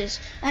forces.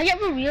 Have you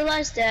ever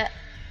realized that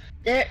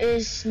there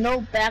is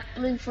no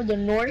backbling for the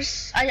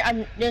Norse?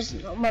 There's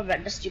my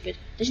bad. That's stupid.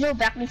 There's no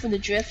backbling for the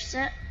drift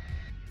set.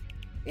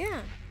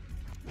 Yeah.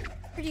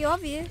 Pretty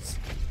obvious.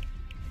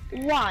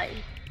 Why?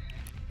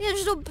 Yeah,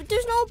 there's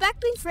no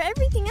backbling for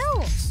everything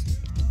else.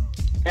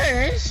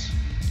 There is.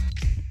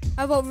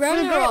 How about For the girl,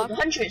 Ragnarok? the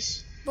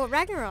Huntress. About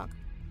Ragnarok?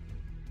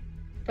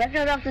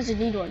 Ragnarok doesn't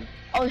need one.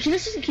 Oh, he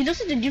looks like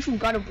the dude from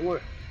God of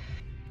War.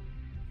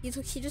 He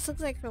just looks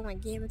like from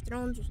like Game of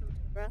Thrones or something,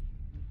 bro.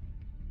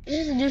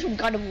 This is the dude from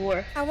God of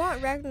War. I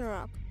want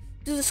Ragnarok.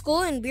 Dude, the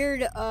skull and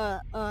beard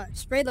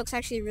spray looks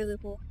actually really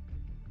cool.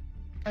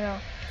 I know.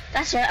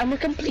 That's right. I'm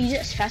gonna complete it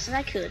as fast as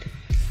I could.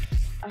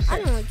 I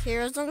don't really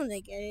care as long as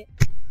they get it.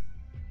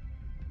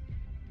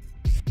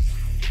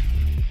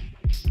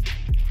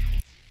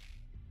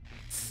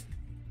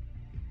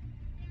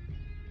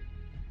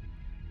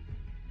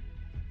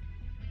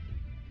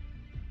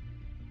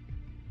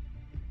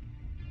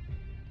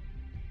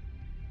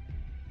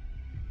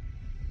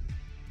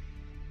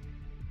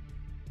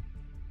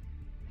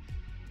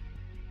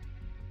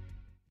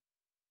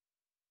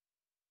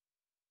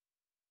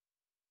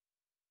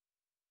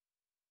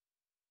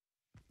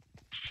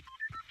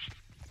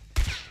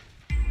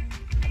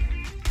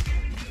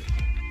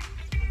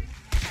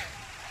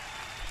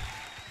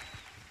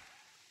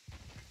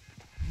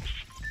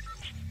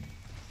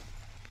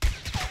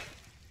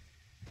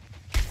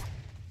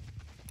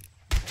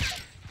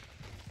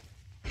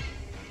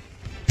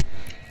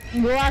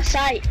 Go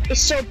outside.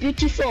 It's so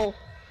beautiful.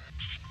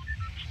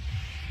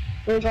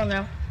 Where we go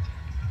now?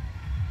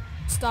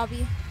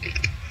 Stobby.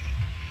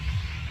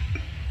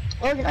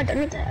 Oh, I done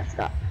with that. I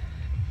forgot.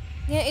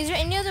 Yeah, is there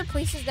any other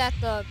places that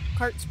the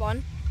cart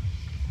spawn?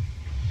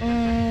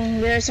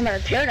 There's some other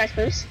paradise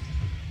place.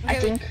 I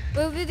think.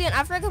 Wait, Vivian,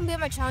 after I complete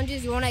my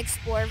challenges, you wanna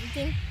explore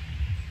everything?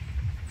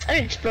 I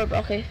didn't explore,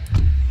 but okay.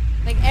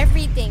 Like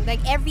everything, like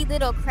every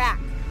little crack.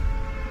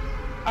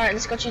 Alright,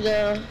 let's go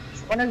to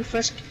one of the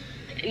first.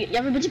 You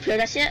ever been to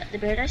paradise yet? The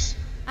paradise?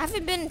 I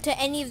haven't been to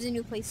any of the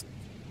new places.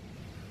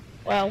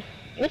 Wow.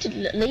 You went to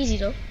Lazy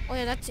though. Oh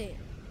yeah, that's it.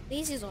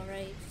 Lazy's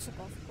alright. It's a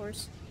golf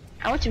course.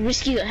 I went to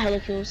Risky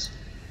Helicals.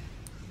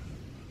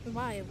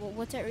 Why?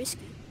 What's that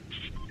risky?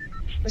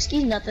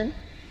 Risky's nothing.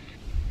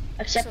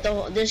 Except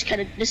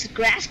there's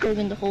grass growing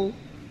in the hole.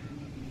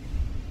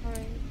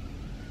 Alright.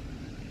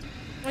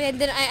 Oh yeah,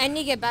 then I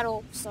need to get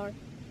battle star.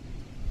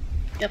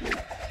 Yep.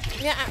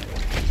 Yeah.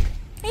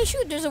 Hey,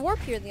 shoot! There's a warp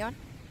here, Leon.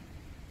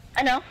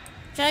 I know.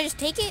 Should I just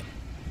take it?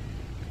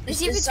 Let's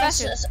see if it's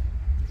faster.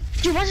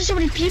 Dude, why are there so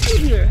many people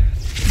here?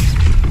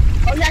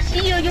 Oh yeah,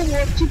 see you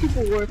warp. 2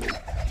 people warp.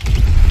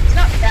 It's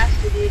not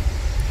faster, dude.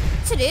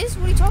 Yes, it is.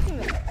 What are you talking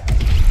about?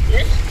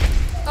 It is?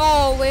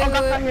 Oh wait, Oh,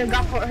 wait.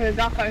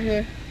 golf cart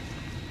here.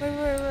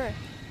 Wait.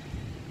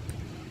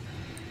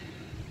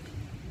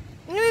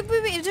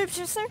 Wait. Is there a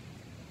chest there?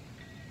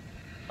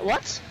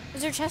 What?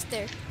 Is there a chest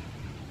there?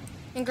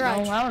 In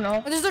garage. No, I don't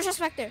know. Oh, there's no chest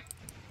back there.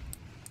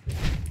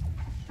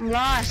 I'm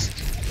lost.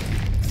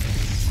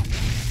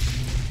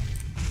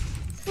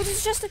 Oh, there's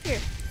a chest up here.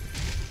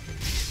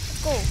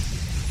 Let's go.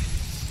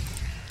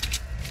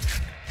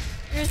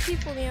 There's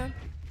people, Leon.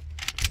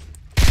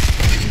 I'm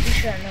pretty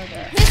sure I know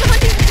that. He has a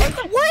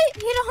hunting. What?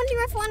 He had a hunting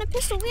rifle and a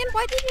pistol. Leon,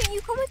 why didn't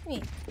you come with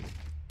me?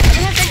 I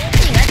didn't have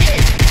anything. I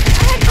did.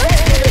 I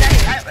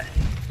had guns.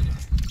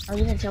 Oh,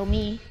 you didn't tell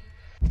me.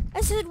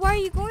 I said, why are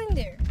you going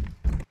there?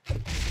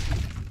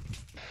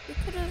 You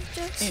could have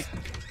just.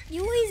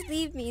 You always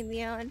leave me,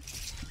 Leon.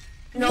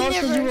 No, it's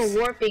because you were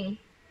warping.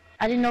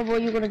 I didn't know where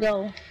you were gonna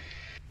go.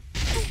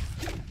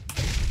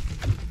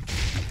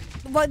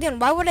 But then,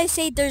 why would I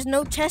say there's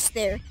no chest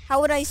there? How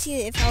would I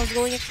see it if I was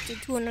going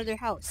to another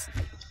house?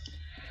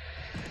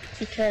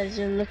 Because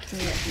you're looking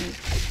at me.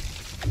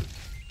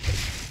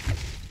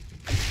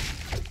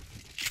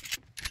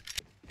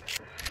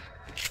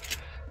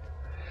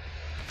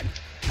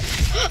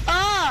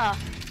 Ah!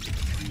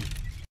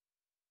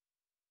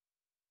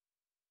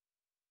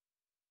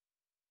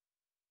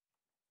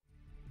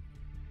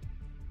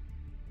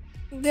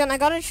 Then I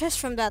got a chest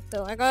from that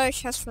though. I got a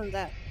chest from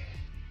that.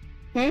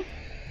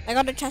 I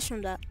got a chest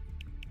from that.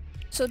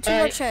 So 2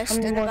 more chests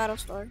and a battle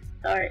star.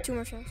 Alright. 2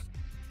 more chests.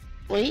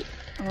 Wait,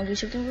 I'm gonna do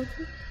something real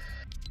quick.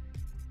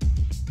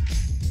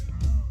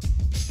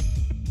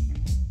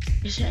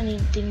 Is there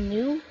anything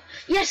new?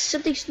 Yes,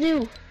 something's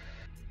new.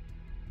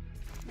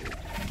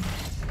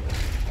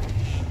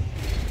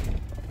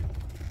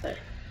 Okay.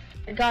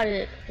 I got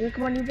it. Look at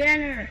my new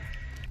banner.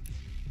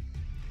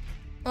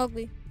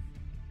 Ugly.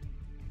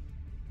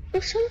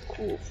 Looks so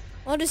cool.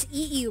 I'll just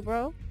eat you,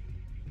 bro.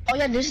 Oh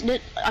yeah, this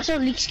I saw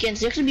leak skins.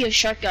 There could be a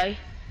shark guy.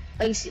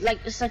 Like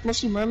it's like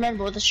mostly merman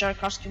but with a shark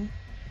costume.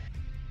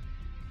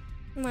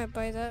 I might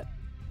buy that.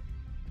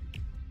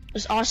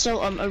 There's also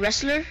a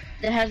wrestler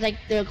that has like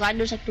the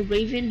gliders like the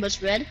raven but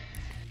it's red.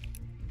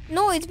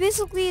 No, it's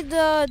basically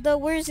the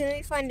where is it? Let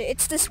me find it.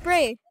 It's the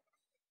spray.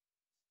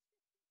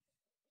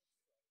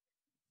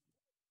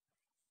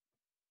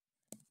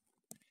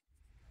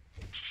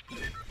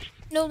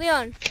 No,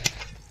 Leon.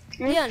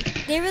 Leon,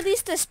 they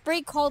released a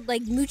spray called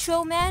like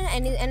Mucho Man,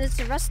 and it's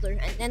a wrestler,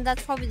 and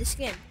that's probably the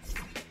skin.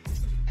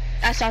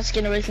 That's not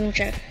skin original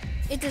check.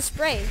 It's a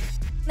spray,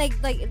 like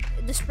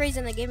the spray's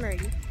in the game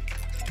already.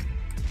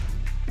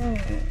 And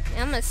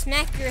I'm gonna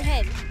smack your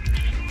head.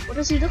 What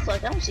does he look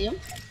like? I don't see him.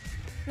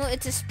 No,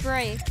 it's a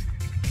spray.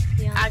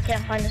 Yeah. I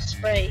can't find the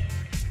spray.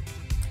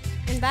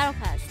 In Battle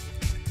Pass.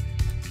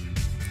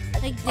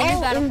 Like the new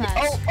Battle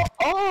Pass.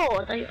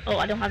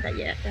 I don't have that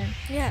yet. Then.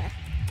 Yeah.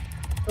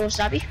 Oh,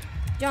 Sabi.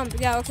 Jump.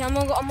 Yeah. Okay. I'm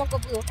gonna go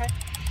blue. Okay.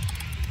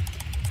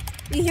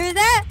 You hear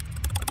that?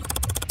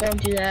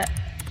 Don't do that.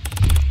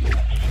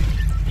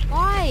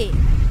 Why?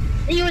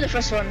 You were the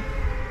first one.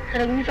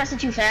 Cause when you press it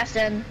too fast,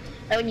 then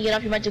when you get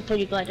up, you might deploy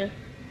your glider.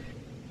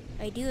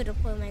 I do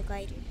deploy my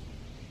glider.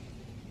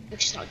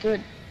 Which is not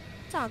good.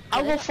 It's not good.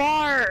 I'll go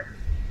far.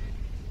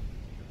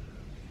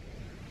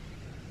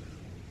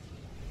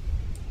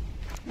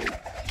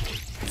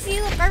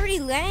 See, look, I already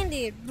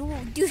landed.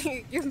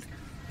 Dude, you're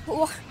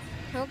oh,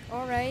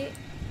 all right.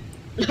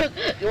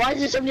 Why is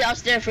there somebody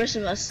else there first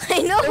of us?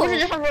 I know. We're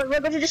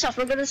going to this house.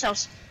 We're going to this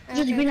house. Go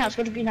to the greenhouse.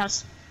 Go to the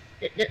greenhouse.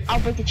 I'll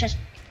break the chest.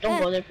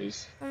 Don't go there,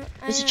 please.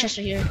 There's a chest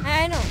right here.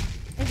 I know.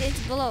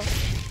 It's below.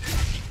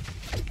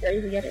 Yeah,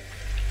 you can get it.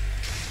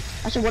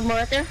 I saw one more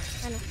right there.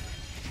 I know.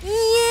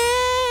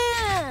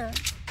 Yeah.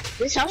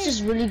 This house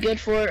is really good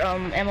for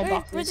ammo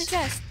boxes. Where's the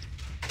chest?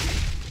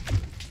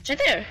 It's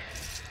right there.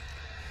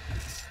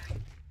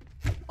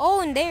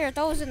 Oh, in there.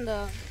 That was in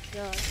the.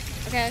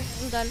 Okay,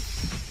 I'm done.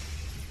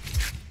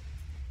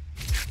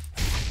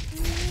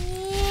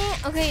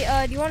 Yeah.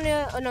 Okay. Do you want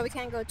to? Oh no, we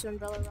can't go to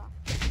Umbrella Rock.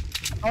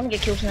 I want to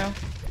get kills now.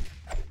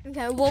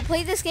 Okay, we'll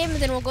play this game and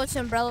then we'll go to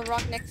Umbrella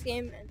Rock next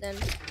game and then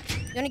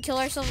you wanna kill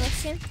ourselves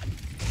next game?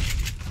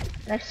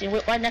 Next game?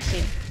 Wait, why next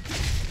game?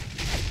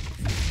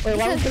 Wait,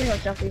 why are we killing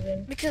ourselves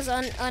even? Because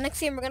on next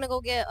game we're gonna go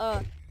get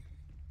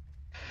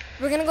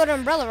we're gonna go to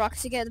Umbrella Rock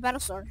to get the battle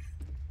sword.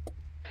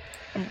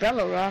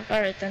 Umbrella Rock,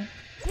 alright then.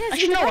 Yeah,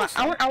 actually no,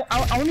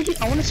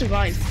 I wanna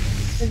survive.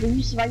 Because when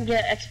you survive you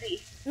get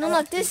XP. No,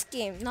 not this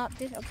game. Not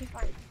this. Okay,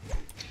 fine.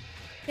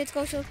 Let's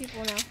go show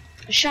people now.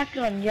 A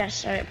shotgun,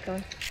 yes, alright, I'm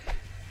going.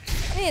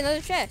 Hey,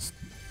 another chest.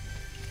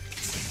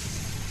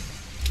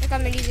 I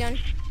got my on.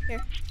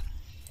 Here.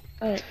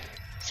 Alright.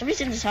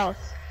 Somebody's in this house.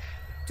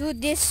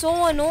 Dude, this is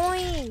so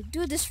annoying.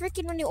 Dude, this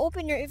freaking when you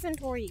open your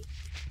inventory.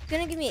 It's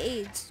gonna give me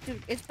AIDS.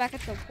 Dude, it's back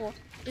at the pool.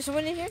 There's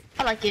someone in here?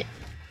 I like it.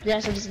 Yeah,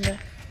 somebody's in there.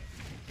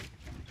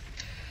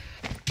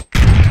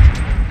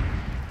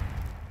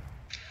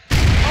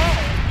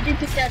 Oh, you didn't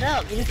pick that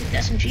up. You didn't pick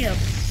that SMG up.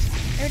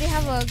 I already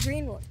have a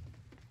green one.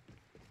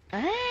 Ah.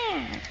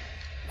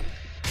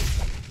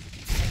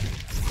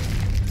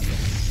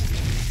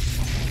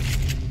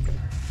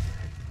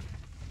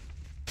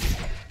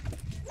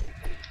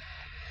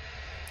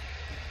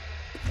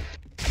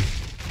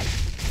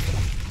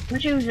 I'm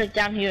sure he was like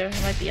down here.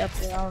 He might be up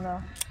there. I don't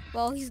know.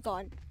 Well, he's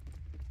gone.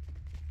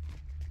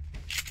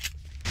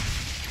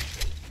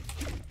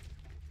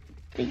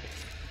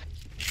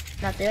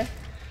 Not there.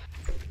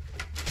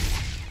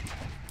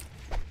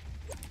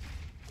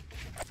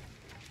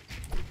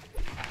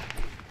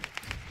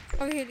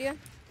 Over here, Leon.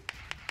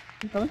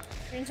 I'm coming.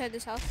 You're inside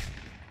this house.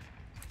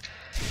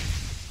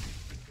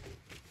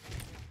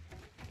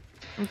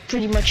 I'm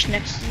pretty much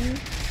next to you.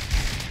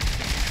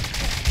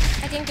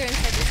 I think they're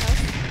inside this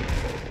house.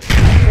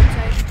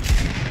 Outside.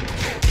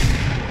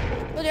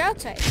 Oh, they're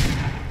outside.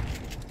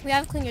 We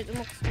have clingers.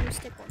 Let me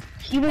stick one.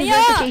 Human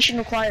verification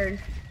required.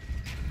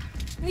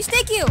 Let me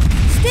stick you.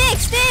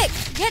 Stick.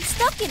 Get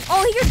stuck in.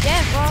 Oh, you're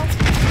dead, bro.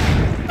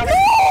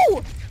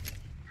 No!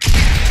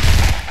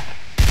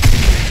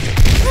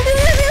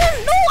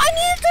 No, I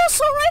needed the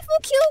assault rifle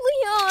kill,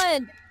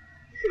 Leon.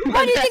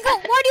 Why do you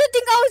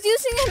think I was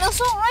using an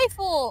assault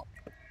rifle?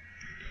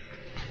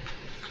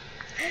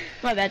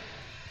 My bad.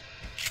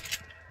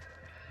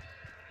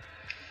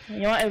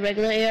 You want a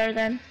regular AR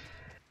then?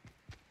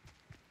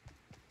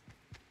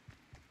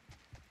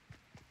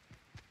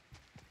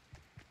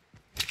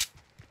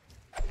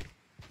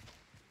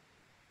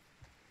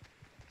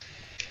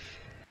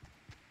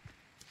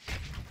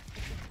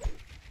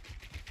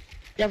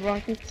 You have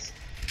rockets?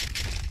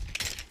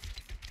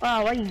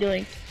 Wow, what are you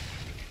doing?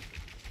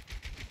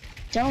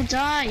 Don't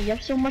die, you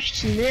have so much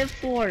to live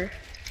for.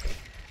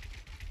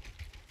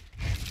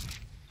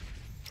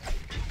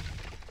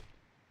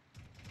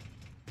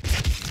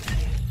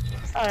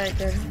 Alright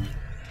then.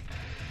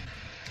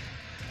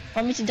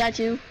 Want me to die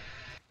too?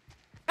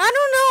 I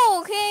don't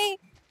know, okay?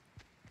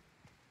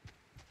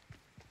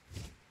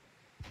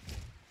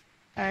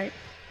 Alright.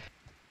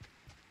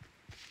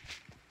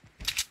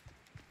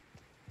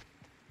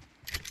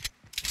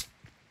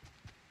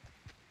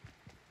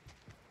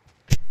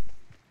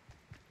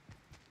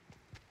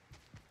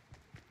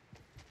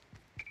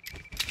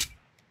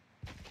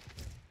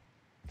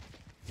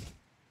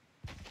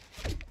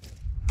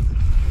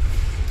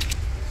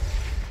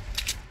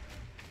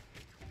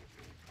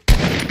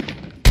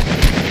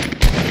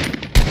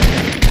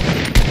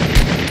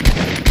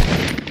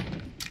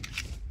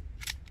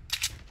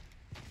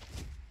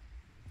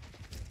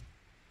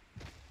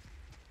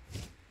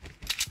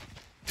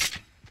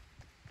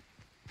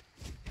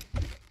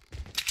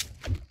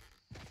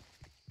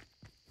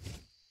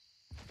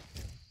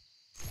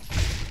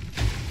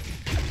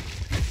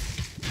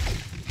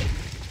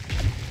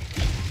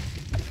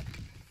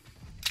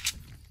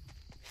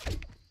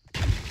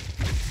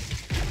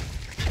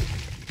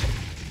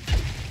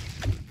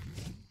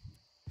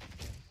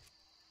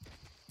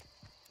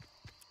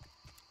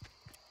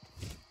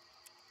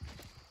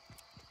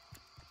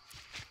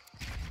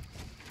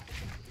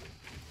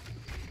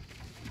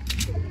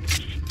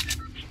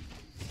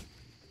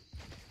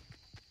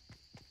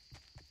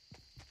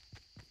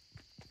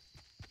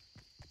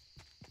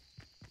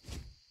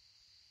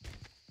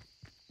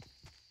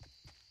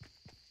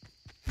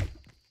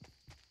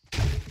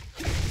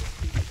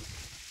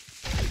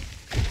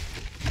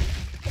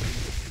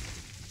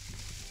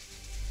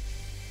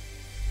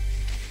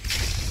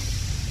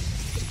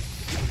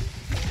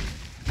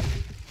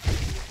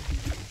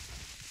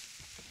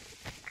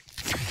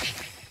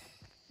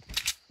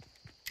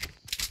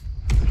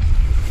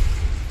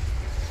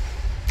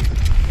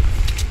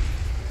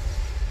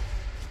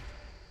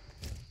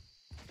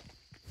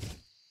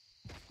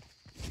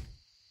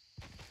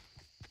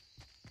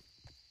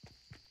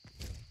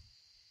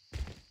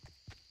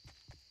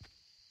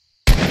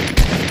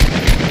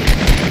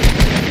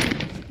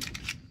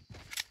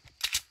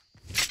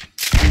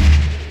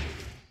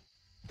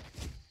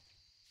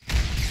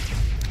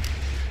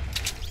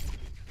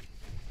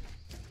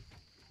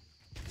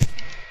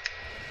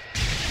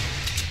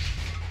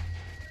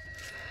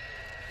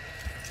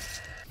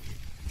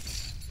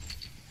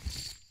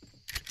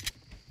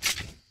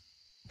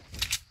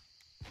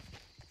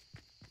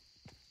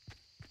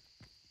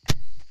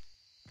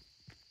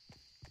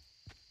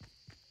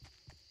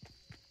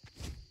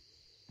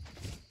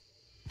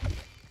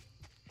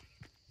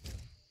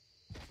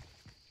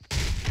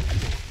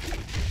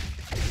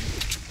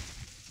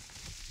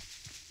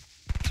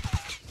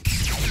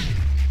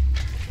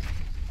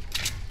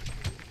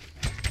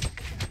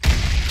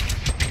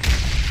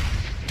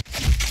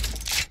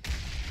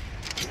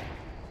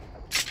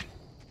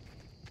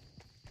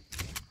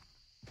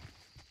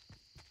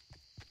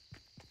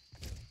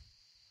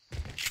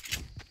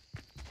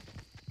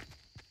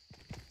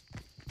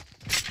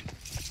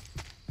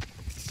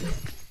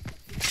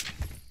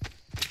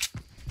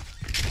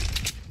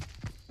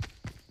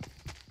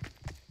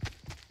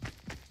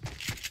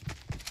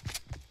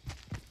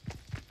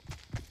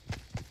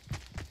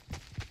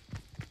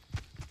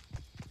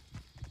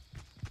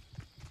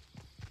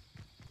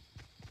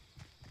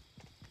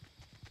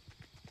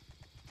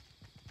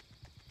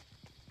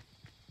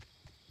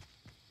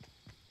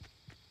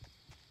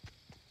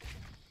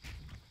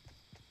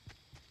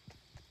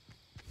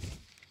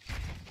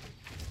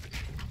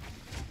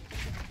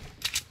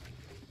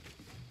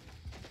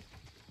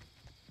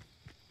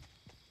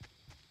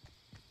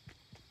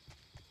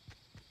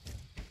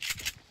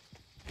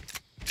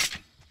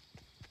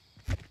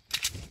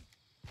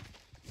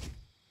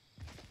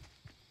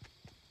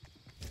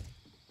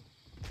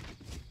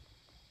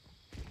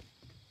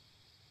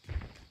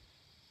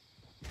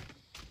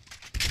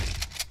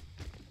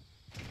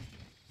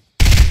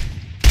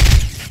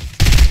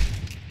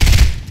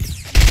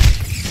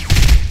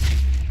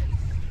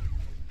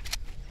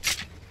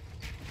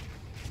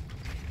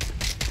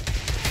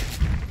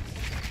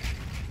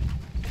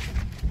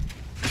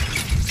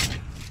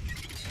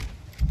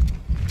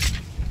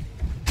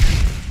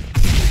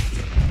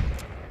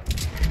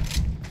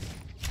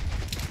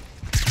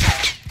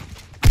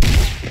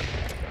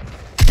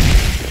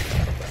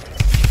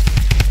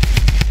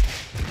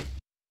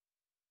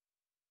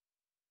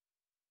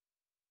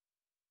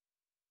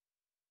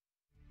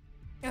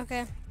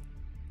 Okay.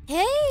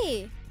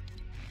 Hey!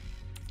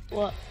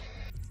 What?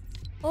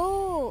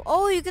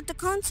 Oh, you get the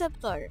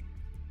concept art.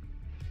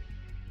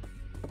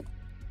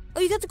 Oh,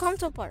 you got the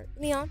concept art,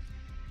 Leon.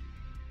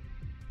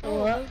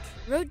 Oh, What?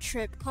 road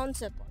trip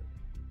concept art.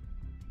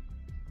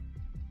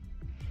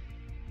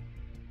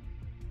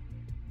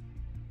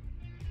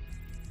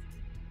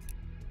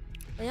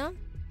 Leon,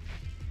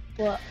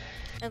 What?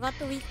 I got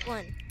the week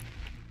one.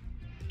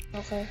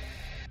 Okay.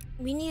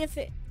 We need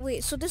to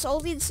wait. So this all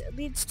leads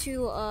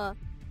to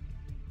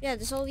yeah,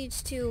 this all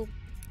leads to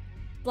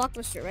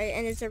Blockbuster, right?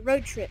 And it's a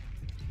road trip.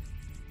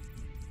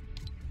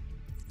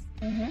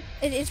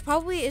 It's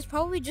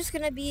probably just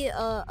gonna be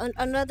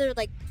another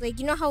like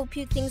you know how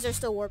things are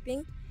still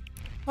warping.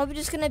 Probably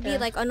just gonna be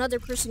like another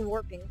person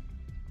warping.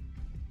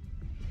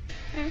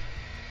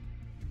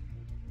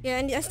 Yeah,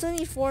 and I still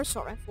need 4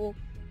 assault rifle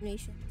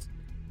nations.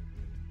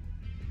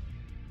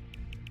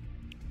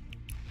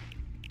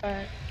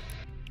 Alright.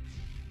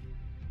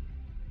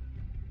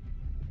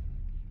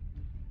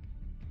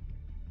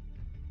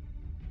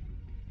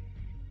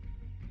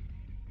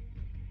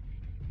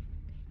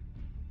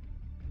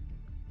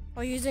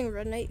 Are you using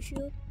red knight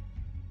shield?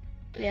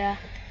 Yeah.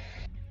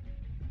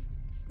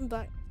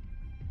 Black.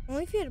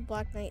 Only if you had a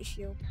black knight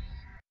shield.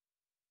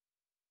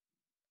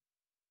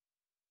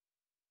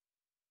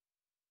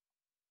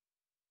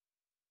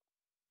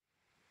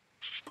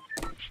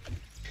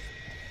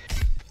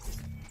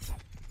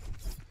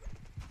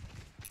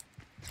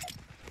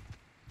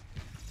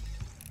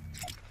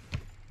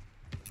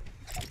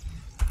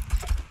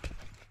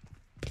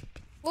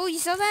 Oh, you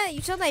saw that?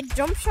 You saw that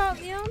jump shot,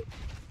 Leon?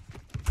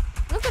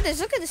 Look at this.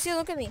 Look at this.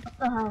 Look at me.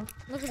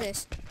 Look at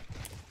this.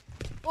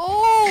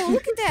 Oh,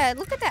 look at that.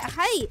 Look at that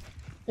height.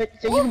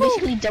 So you can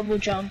basically double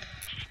jump.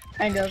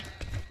 Kind of.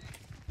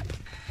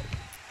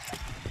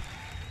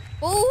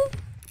 Oh.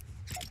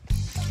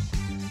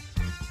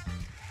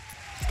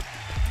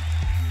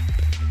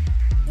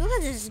 Look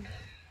at this.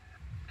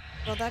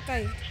 Oh, that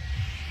guy.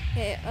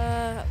 Okay,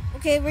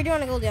 okay, where do you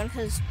want to go, Leon?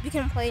 Because we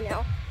can play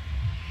now.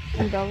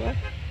 Umbrella?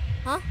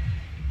 Huh?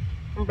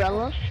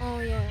 Umbrella? Oh,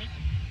 yeah.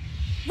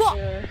 What?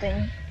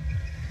 Thing.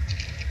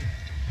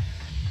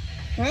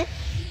 Hmm?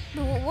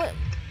 What?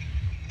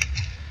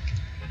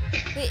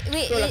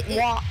 Wait, So like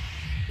what?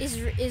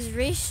 is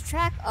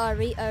racetrack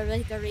like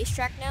a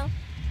racetrack now?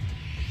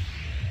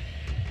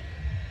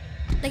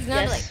 Like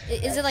not Yes, like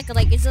is yes. it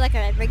like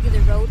a regular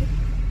road?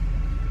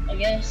 I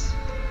guess.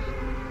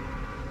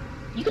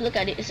 You can look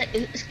at it. It's like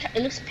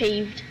it looks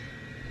paved.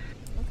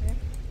 Okay.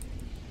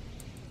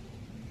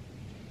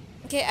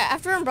 Okay,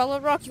 after Umbrella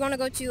Rock, you want to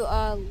go to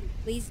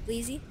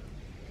Lazy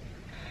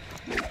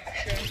Sure.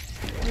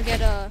 and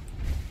get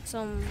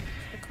some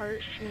a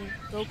cart and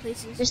go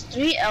places. There's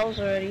 3 L's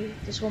already.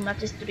 This whole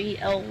map is 3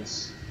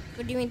 L's.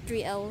 What do you mean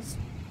 3 L's?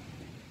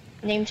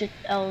 Named it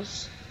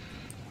L's.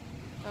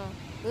 Oh,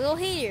 little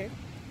hater.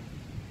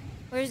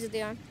 Where is it,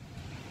 Leon?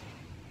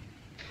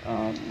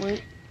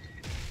 Wait.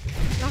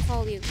 Not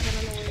follow you, 'cause I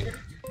don't know where it is.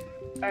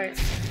 Alright.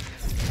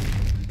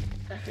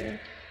 Back there.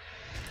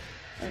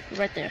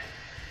 Right there.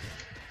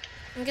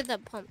 And get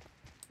that pump.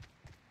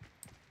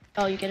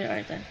 Oh, you get it?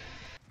 Alright then.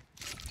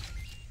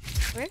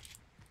 Where?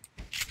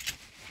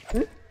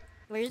 Hmm?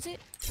 Where is it?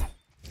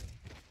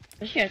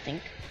 Right here, I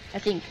think. I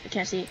can't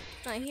see it.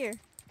 It's not here.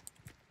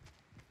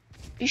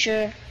 You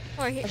sure?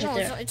 Or here? What's No,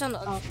 it there? it's on the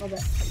other. Oh, my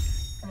bad.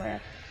 Oh my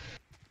bad.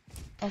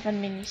 I'll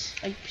find minis.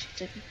 Oh,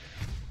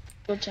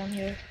 go down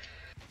here.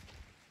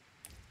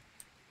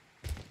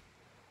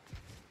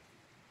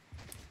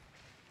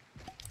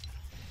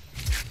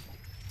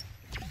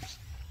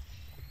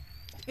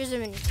 Here's a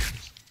mini.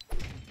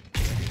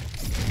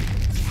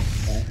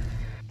 Yeah.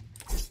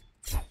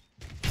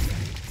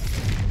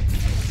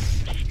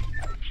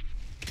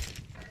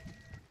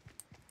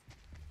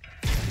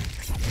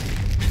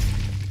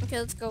 Okay,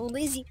 let's go.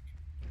 Lazy.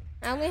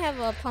 I only have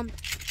a pump.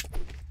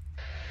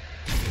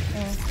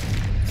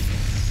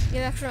 You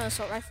have extra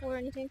assault rifle or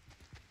anything?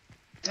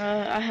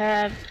 I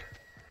have.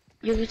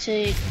 You could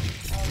take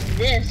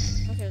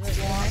this. Okay,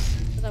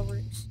 that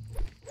works.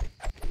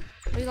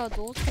 We got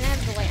duels. Can I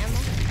have the light ammo?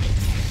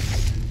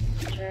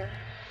 Sure.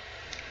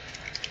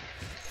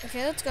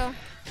 Okay, let's go.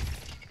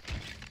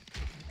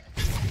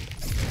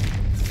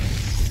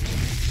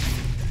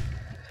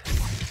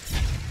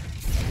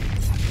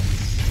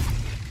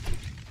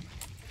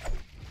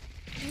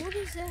 What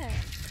is that?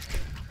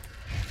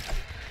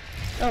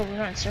 Oh, we're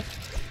not sir.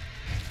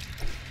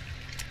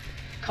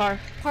 Car.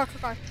 Car.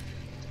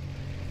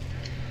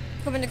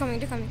 They're coming.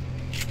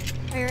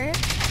 Are you right here?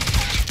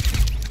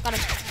 Got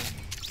him.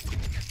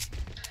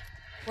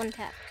 One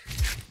tap.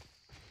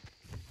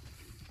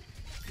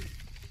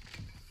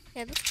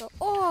 Okay, let's go.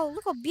 Oh,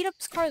 look how beat up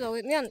this car though.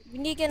 Leon, we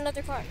need to get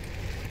another car.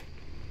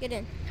 Get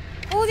in.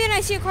 Oh, Leon,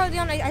 I see a car.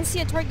 Leon, I see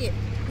a target.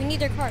 We need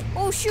their car.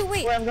 Oh shoot,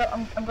 wait. Wait,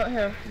 I'm going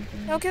here.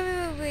 Okay,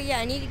 wait. Yeah,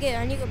 I need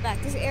to go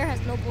back. This air has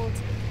no bullets.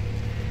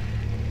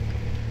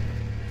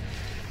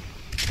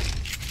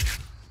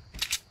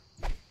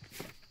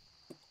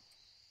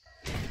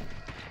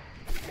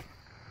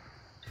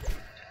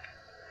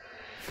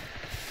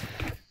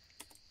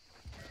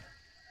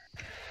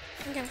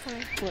 Okay, I'm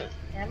coming. Wait,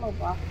 ammo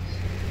box.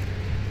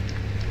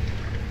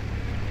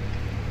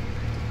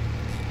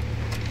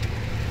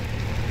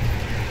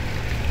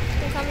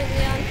 I'm coming,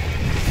 Leon.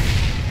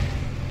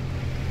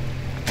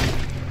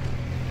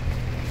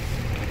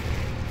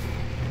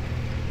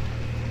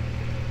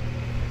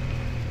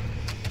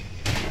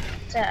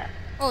 What's that?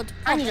 Oh, the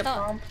I pump, need a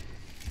thought. pump.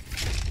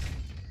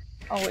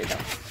 Oh wait, no.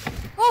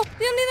 Oh,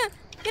 Leon.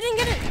 Get in.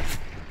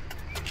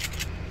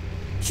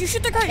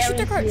 Shoot the cart. Shoot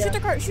the cart. Oh,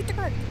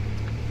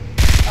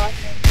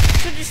 Okay.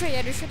 Just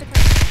shoot the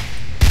cart.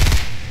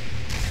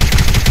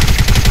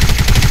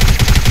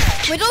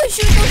 Wait, don't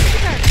shoot the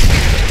cart.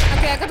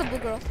 Okay, I got the blue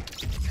girl.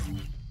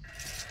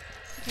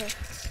 Okay.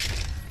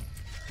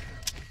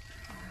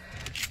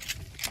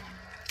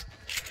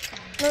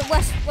 No,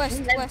 west.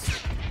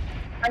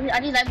 I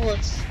need light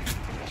bullets.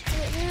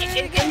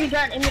 Enemy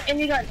gun.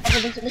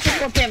 Okay, let's just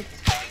go pimp.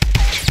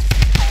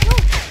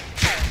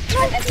 No,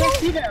 I can't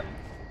see them.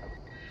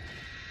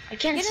 I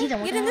can't see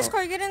them. Get in this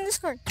car. Get in this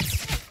car.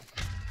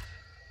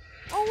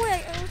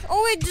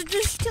 Oh wait,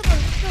 just kill them.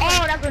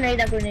 Oh, that grenade.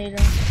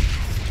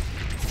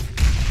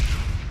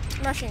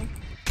 I'm rushing.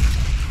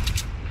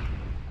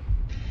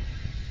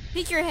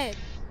 Peek your head.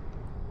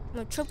 I'm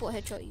gonna triple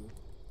headshot you.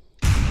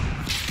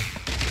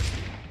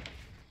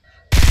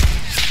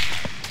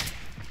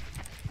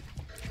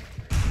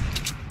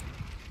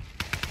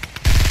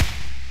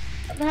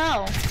 What the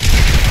hell?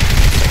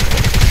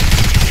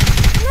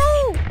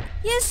 No!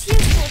 Yes,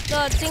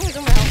 the thing is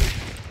on my health.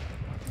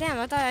 Damn,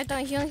 I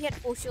thought he only had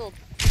full shield.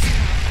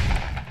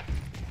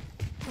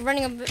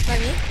 Running a bit by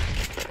me.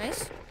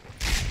 Nice.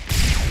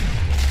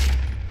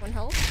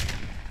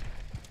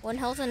 One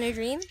health in a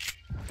dream.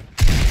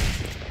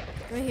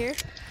 Right here.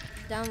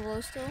 Down below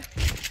still.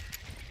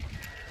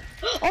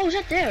 Oh, is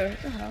that there?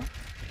 What the hell?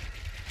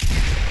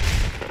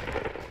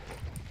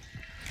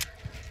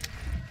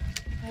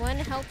 One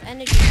health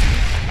energy.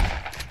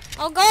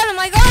 Oh, got him!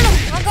 I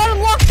got him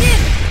locked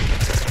in!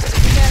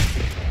 Okay.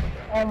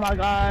 Oh my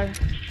god.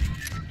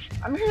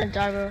 I'm gonna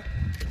die, bro.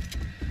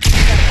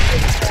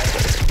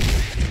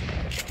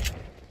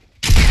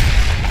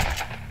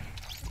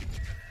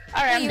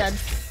 Alright, I'm done.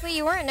 Wait,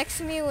 you weren't next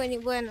to me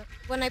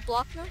when I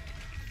blocked them?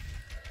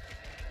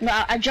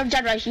 No, I jumped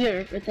out right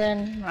here, but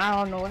then I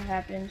don't know what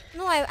happened.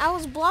 No, I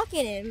was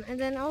blocking him, and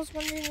then I was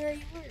wondering where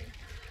you were.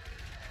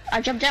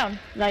 I jumped down.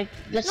 Like,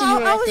 let's see No,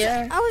 you right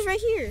there. I was right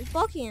here,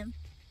 blocking him.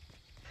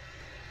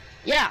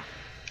 Yeah.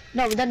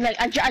 No, but then like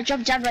I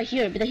jumped down right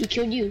here, but then he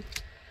killed you.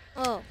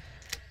 Oh.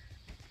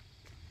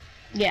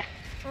 Yeah.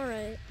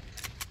 Alright.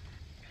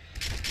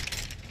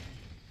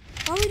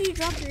 Why would you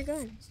drop your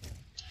guns?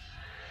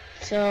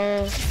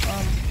 So,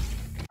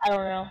 I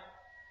don't know.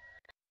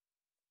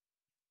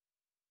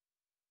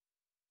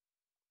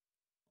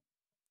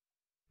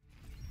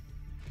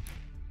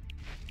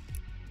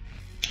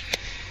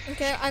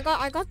 Okay, I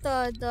got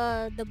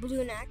the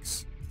balloon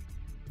axe.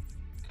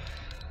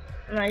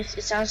 Nice.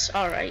 It sounds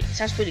alright. It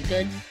sounds pretty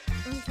good.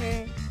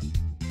 Okay.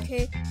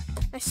 Okay.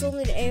 I still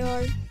need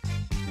AR.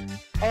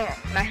 Oh,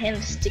 my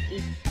hand's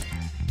sticky.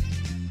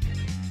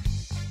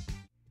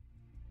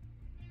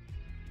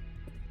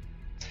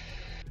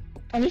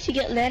 I need to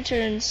get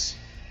lanterns.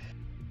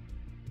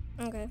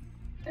 Okay.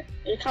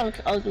 It kind of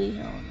looks ugly.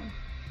 I don't know.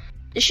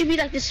 It should be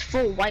like this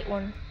full white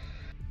one.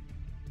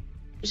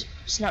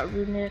 It's not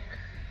runic.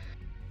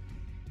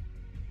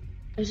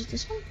 Is it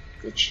this one?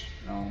 Glitch?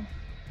 No.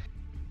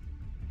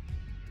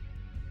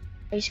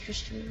 Ice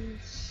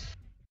crystals.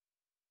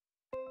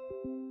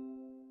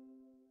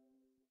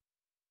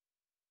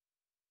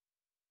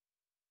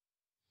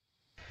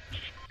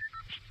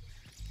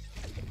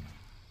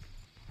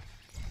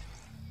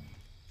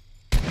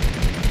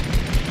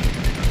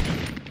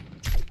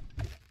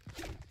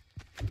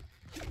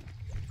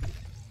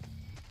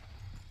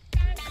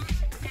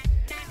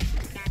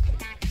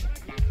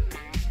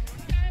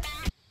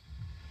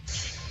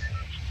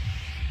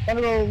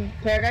 Wanna go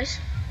paradise?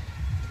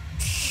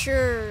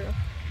 Sure.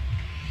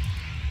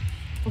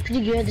 I'm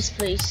pretty good at this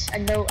place. I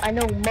know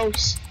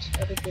most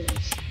of the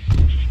things.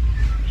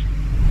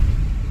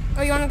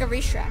 Oh, you wanna go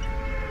racetrack?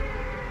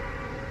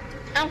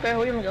 I don't care,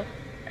 where do you wanna go?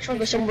 I just wanna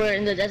go somewhere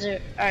in the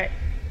desert. Alright.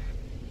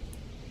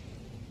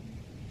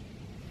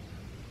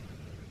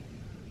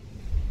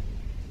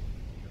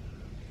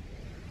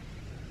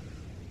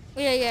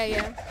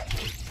 Yeah.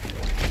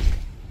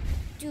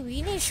 Dude,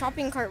 we need a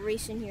shopping cart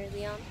race in here,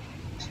 Leon.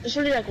 There's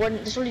only like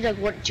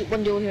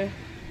one duel here.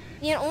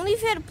 Yeah, only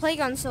if you had a play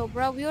gun, so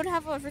bro, we would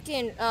have a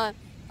freaking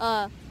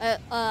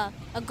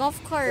a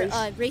golf cart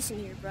race in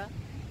here, bro. I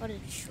would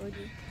have destroyed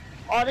you.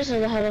 Oh, there's a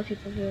lot of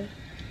people here.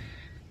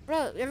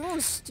 Bro,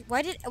 everyone's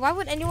why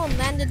would anyone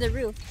land in the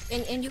roof?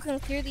 And you can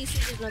clearly see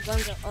there's no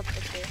guns up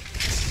there.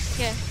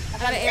 Okay, I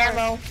got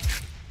ammo.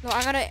 No,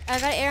 I got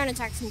air and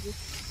attack you.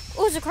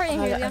 Oh, there's a cart in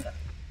here, Leon.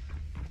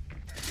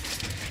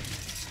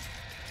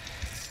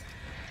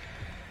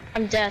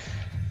 I'm death.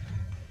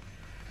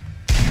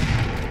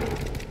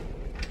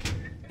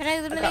 Can I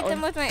eliminate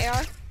them with my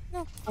AR?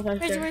 No.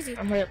 Okay, Where's he?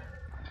 I'm right up.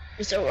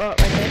 Just right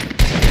there.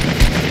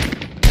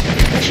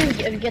 Make sure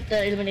you get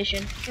the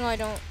elimination. No, I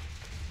don't.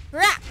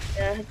 Rah!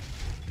 Yeah.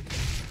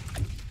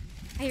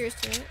 I hear his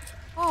teammate.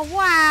 Oh,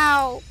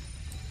 wow!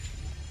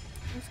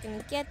 I'm just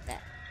gonna get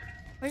that.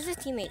 Where's his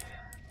teammate?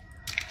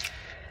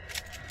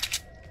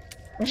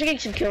 I'm just getting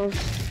some kills.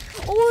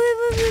 Oh,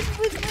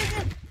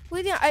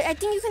 wait, I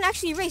think you can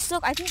actually race.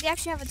 Look, I think they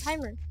actually have a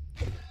timer.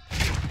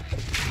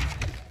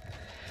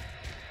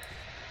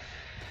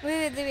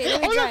 Wait, let me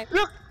drive.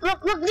 Look,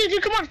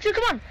 dude, come on.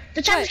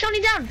 The time is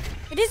counting down.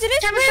 It is.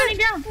 Time is counting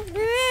down.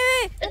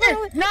 Wait.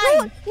 9,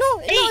 No,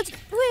 8, it's,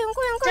 wait, I'm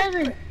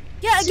going. 7.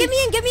 Yeah, 6,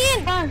 get me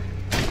in. 5,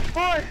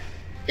 4,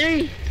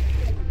 3.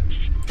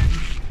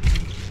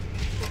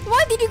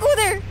 Why did you go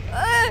there?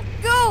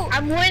 Go.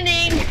 I'm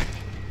winning.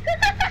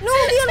 No,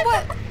 Leon,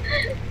 what?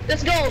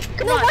 Let's go.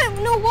 Come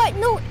on.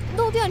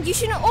 No, Leon, you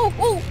shouldn't.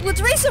 Oh,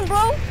 let's race him,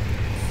 bro.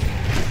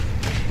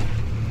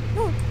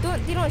 No,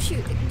 don't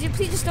shoot.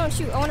 Please just don't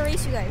shoot. I want to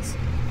race you guys.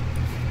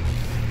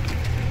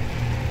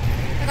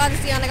 I got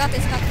this, Leon. I got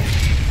this.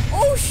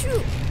 Oh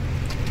shoot!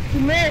 You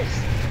missed.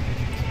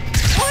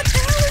 What the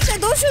hell is that?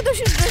 Don't shoot.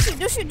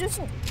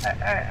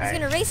 Alright. He's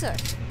gonna race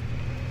us.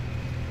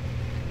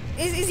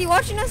 Is he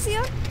watching us,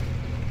 Leon?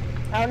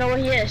 I don't know where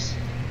he is.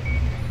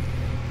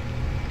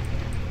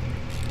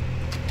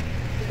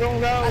 We're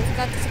going low.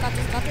 Got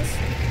this.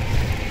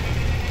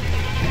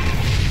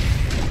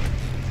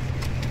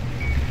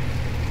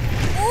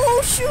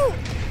 Oh shoot!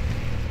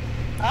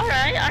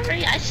 Alright.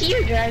 I see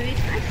you driving.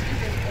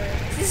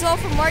 This is all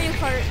from Mario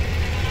Kart.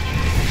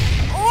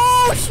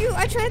 Oh shoot!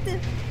 I tried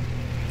this.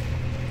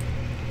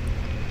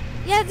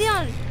 Yeah,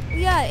 Leon.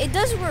 Yeah, it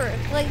does work.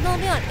 Like, no,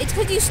 Leon. It's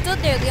because you stood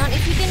there, Leon.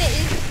 If you didn't,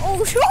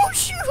 oh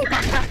shoot!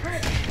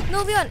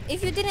 No, Leon.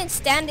 If you didn't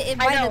stand it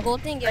by the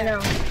gold thing, yeah. I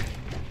know.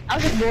 I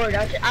was just bored.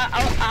 I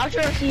was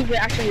trying to see if it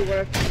actually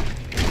worked.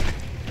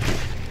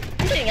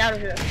 I'm getting out of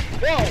here.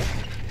 Whoa.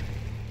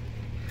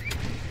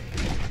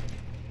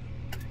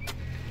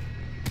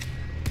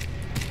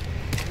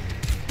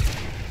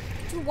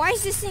 Dude, why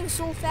is this thing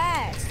so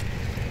fast?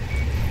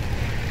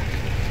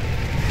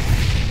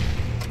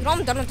 You know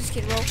I'm done with this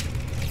kid, bro.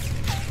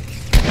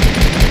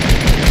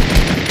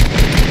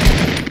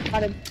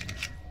 Got him.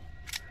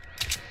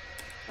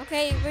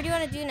 Okay, what do you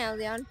want to do now,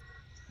 Leon?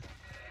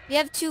 We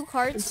have 2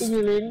 carts.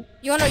 Continue leading.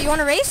 You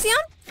wanna race, Leon?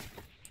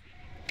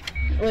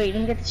 Wait,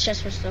 let me get this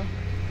chest first though.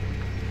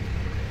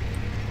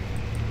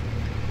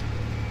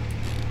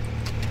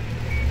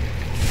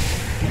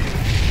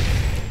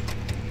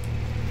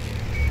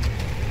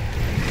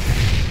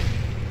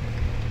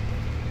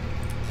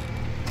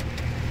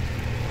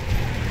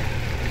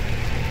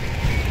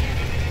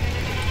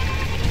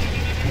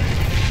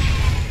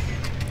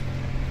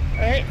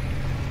 Alright.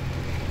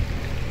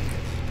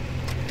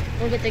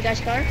 We'll get the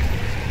guy's car.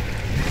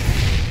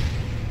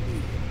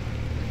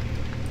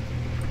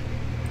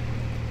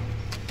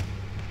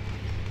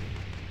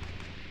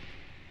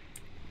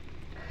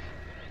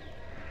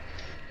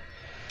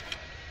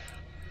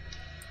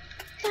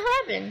 What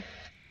happened?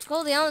 Let's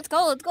go, Leon. Let's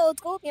go,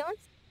 Leon.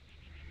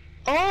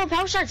 Oh,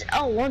 power shots.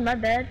 Oh, one, my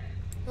bad.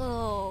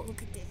 Oh,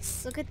 look at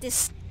this. Look at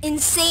this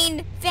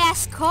insane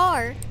fast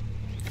car.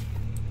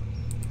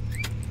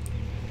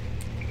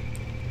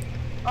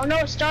 Oh no,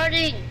 it's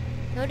starting.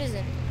 No, it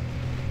isn't.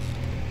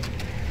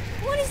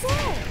 What is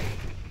that?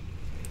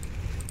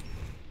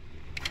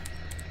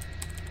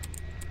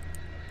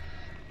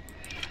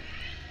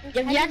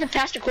 You have to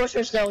pass the course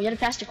first, though. You have to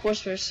pass the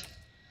course first.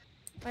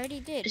 I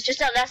already did. It's just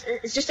that last.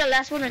 It's just that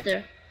last one right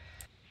there.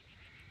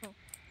 Oh.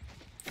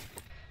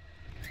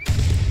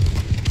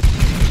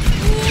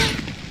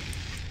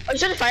 Oh, you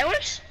saw the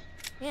fireworks?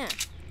 Yeah.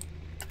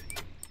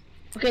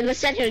 Okay, let's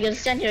stand here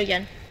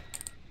again.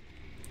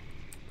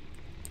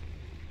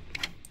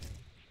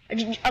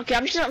 Okay,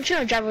 I'm trying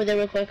to drive over there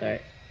real quick. Alright.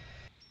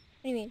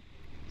 What do you mean?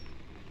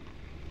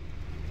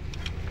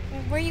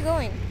 Where are you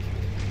going?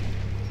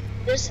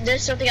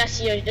 There's something I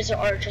see. There's an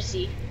arch I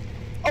see.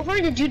 Oh,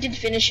 probably the dude did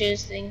finish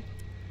his thing.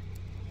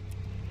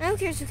 Who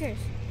cares?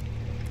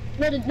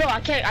 No, I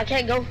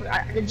can't go for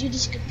the dude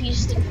just completed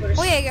his thing first.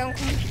 Oh yeah, I'm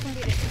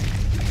completed.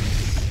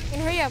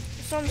 And hurry up,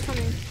 the storm's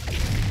coming.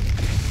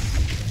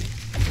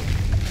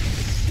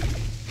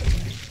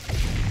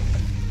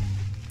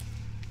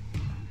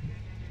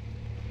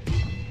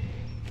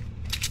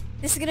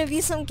 This is gonna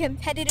be some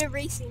competitive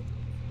racing.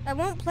 I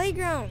want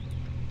playground.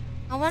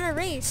 I want to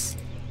race.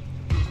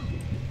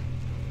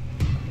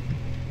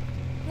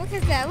 Look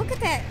at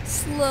that.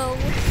 Slow.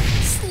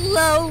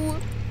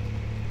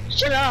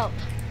 Shut up.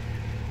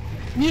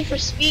 Need for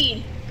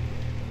speed.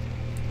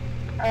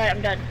 Alright,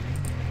 I'm done.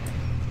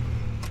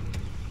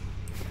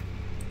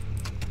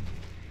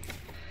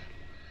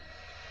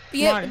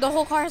 Yeah, the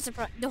whole car has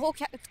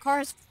car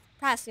has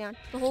passed, Leon.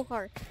 The whole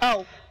car.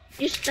 Oh,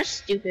 that's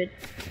stupid.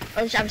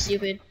 Oh, I'm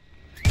stupid.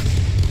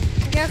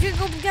 Okay,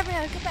 go get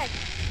back.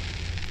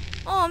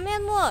 Oh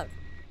man, look.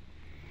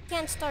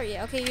 Can't start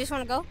yet. Okay, you just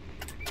wanna go?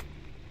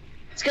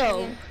 Let's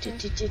go.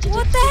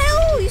 What the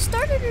hell? You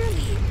started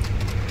early.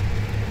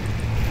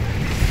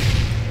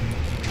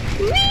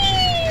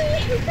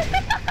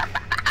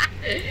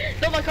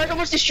 No, my car's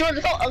almost destroyed.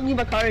 Look how ugly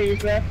my car is,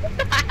 bro.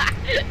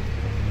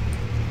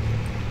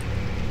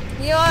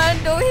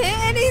 Leon, don't hit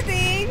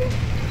anything.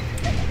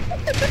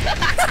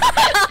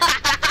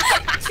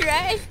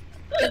 Trash.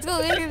 Let's go.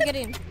 Let's get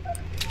in.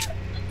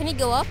 Can he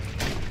go up?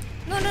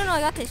 No. I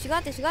got this. You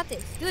got this.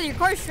 Dude, your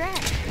car's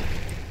trash.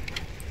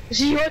 This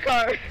is your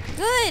car.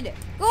 Good.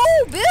 Go,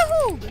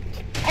 build.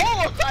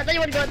 Oh, I thought you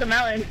wanted to go up the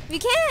mountain. We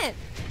can't.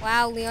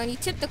 Wow, Leon, you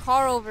tipped the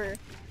car over.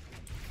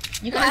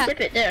 You can't tip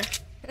it there.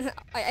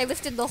 I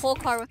lifted the whole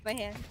car with my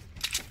hand.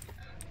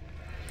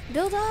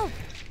 Build up.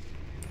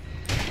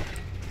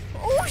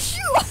 Oh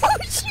shoot!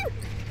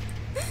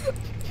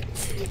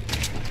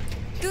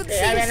 Dude,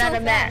 this I thing is ran so out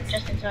of map fast.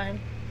 just in time.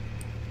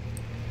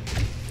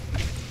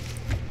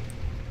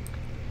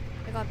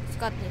 I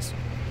got this.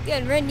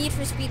 Good, we're in Need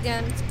for Speed,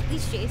 Leon.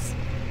 Please chase.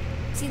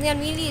 See, Leon,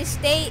 we need to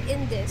stay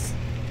in this.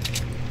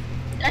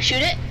 Did I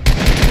shoot it?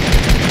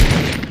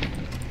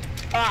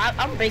 Oh,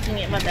 I'm breaking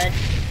it, my bad.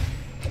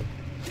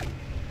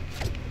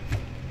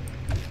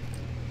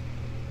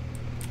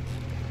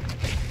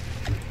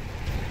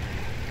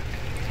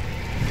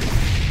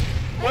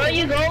 are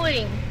you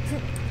going?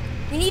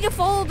 We need to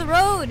follow the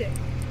road.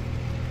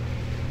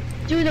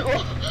 Dude,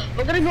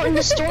 we're gonna go in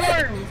the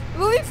storm.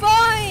 We'll be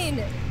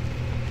fine.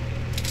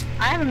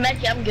 I have a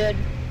medkit, I'm good.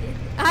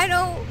 I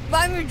know, but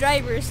I'm your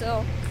driver,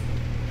 so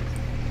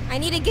I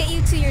need to get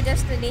you to your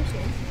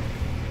destination.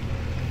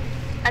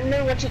 I'm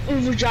gonna watch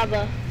Uvu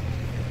Java.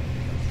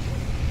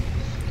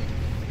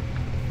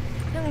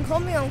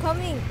 I'm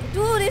coming.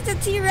 Dude, it's a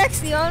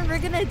T-Rex, Leon. We're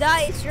gonna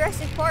die. It's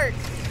Jurassic Park.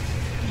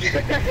 Dude,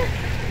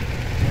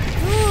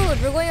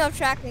 we're going off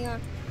track,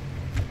 Leon.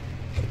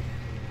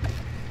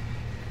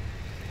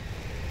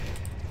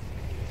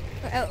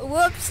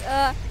 Whoops,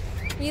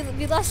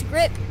 we lost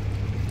grip.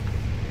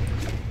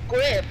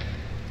 Grip?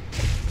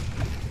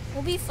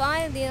 We'll be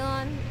fine,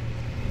 Leon.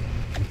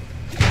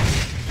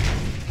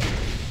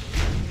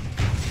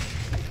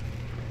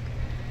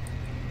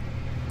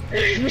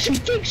 There's some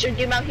things to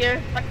do out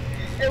here.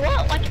 Hey,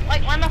 what?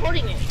 Like, why am I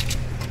holding it?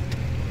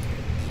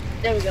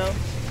 There we go.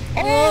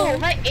 Oh,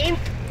 if I aim.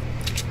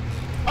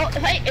 Oh,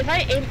 if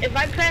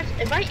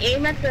I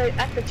aim at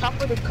the top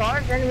of the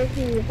car, then we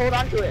can hold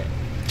on to it.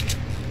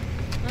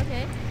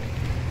 Okay.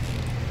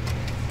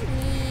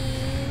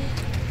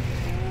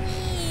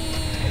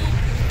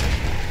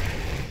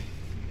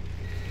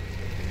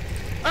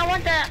 I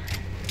want that.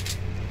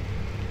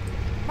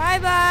 Bye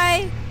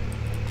bye.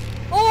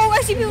 Oh,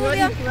 I see people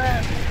down.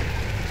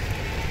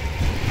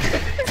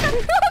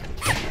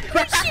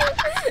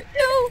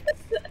 No.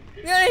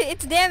 No,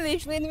 it's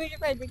damaged. Wait, let me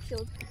try to get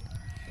killed.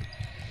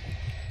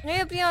 Hurry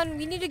up, Leon.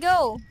 We need to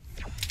go.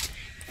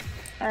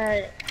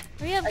 Alright.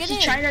 Hurry up, get in.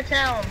 in.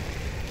 Chinatown.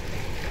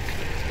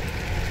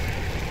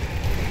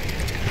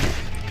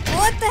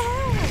 What the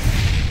hell?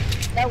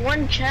 That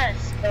one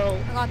chest, though.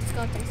 I got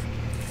this.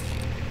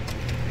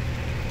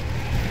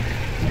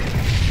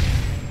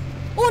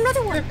 Oh,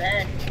 another one. Not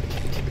bad.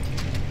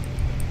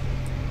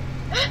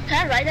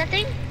 Can I ride that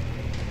thing?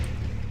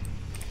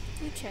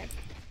 You check.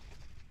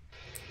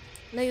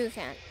 No, you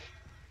can't.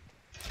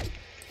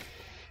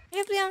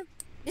 Yep, Leon.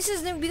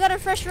 We got a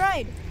fresh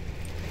ride.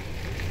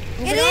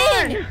 Get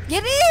in!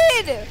 Get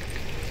in!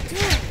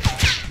 Dude.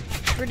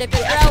 We're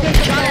dipping,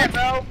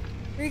 bro.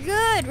 We're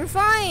good. We're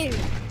fine.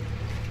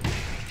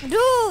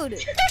 Dude!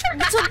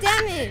 We took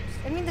damage.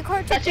 I mean, the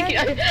car took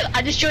damage.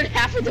 I just showed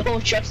half of the whole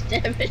truck's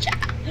damage.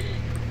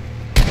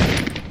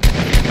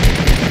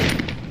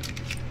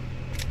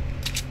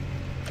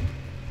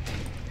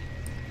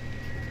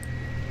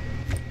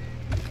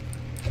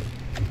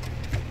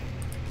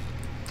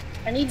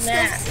 I need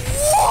that.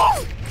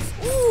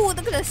 Ooh,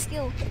 look at the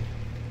skill.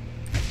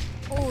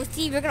 Oh,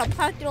 see, we're gonna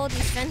plow through all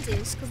these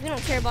fences because we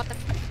don't care about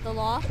the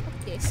law. Look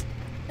at this.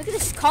 Look at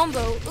this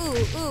combo. Ooh.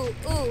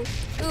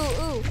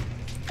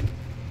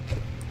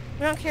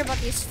 We don't care about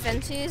these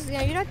fences. You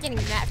know, you're not getting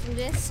that from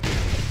this.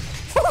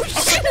 Oh,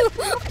 shoot!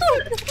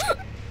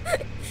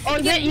 Oh,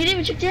 you didn't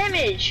even take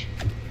damage.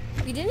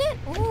 We didn't?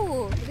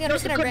 Oh,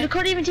 the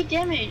car didn't even take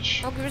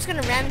damage. Okay, we're just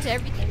gonna ram into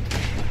everything.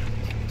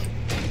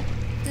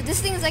 Dude, this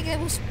thing is like the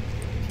most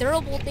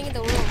durable thing in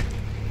the world.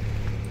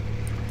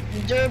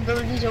 The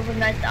durability is over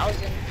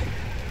 9,000.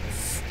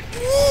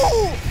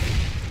 Ooh!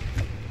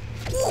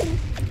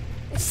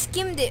 I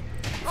skimmed it.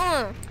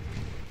 Why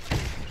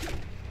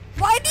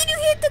did you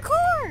hit the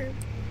car?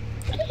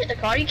 I didn't hit the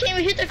car. You can't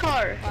even hit the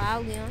car.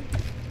 Wow, Leon.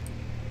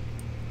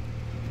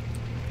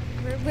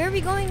 Where are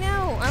we going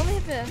now? I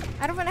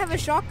don't want to have a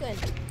shotgun.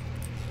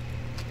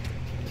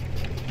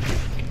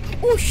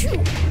 Oh shoot!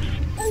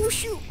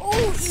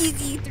 Oh,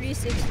 easy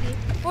 360.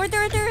 Oh,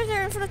 there,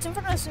 in front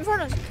of us.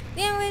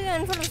 Yeah, wait,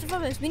 in front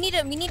of us. We need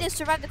to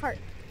survive the cart.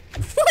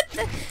 What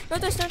the?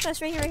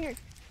 Northwest, right here.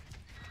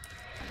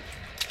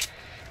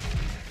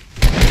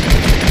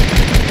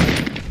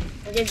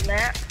 I did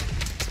that.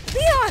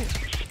 Leon!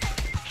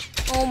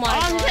 Oh my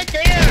god. I'm right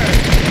there!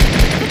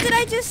 What did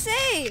I just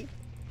say?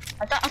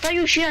 I thought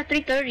you shoot at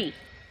 330.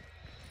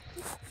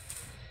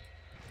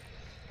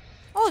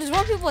 Oh, there's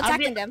more people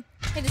attacking them.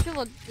 Hey, there's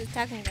people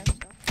attacking them. So.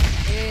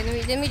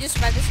 Hey, let me just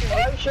survive this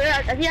one. I'm sure.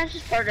 I think that's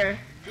just harder.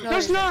 No,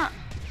 it's not.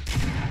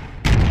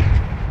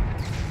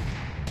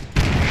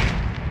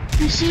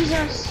 He sees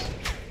us.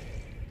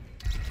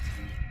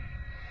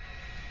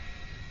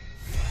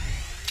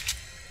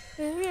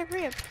 Hurry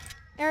up.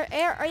 AR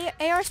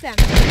spam.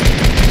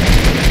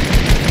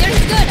 There's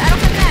good. I don't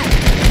have that.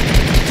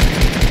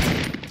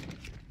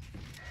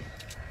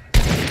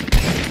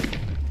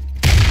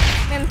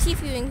 I'm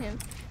T-fusing him.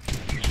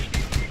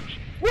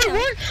 Wait,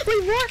 what?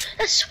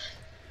 That's...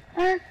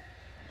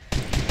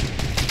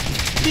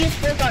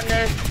 PS4 got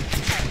nerfed.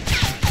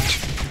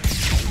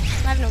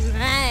 I have no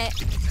mat.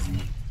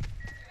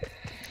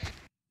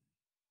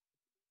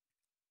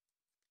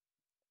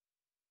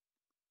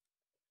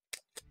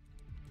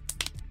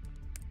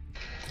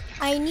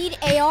 I need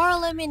AR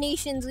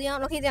eliminations,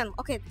 Leon. Okay, then.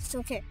 Okay, it's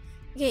okay.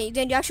 Okay,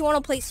 then you actually want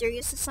to play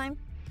serious this time?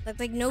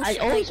 Like no. I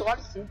always want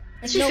to.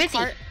 This is 50.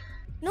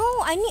 No,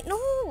 I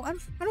don't want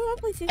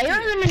to play 50. AR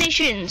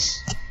eliminations.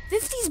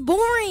 50's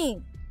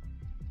boring.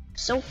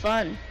 So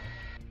fun.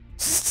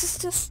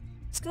 Just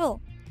let's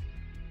go.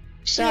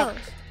 Suck.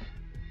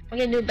 I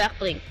get a new back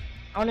bling.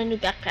 I want a new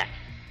backpack.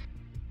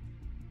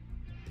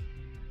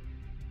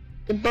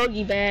 The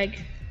bogey bag.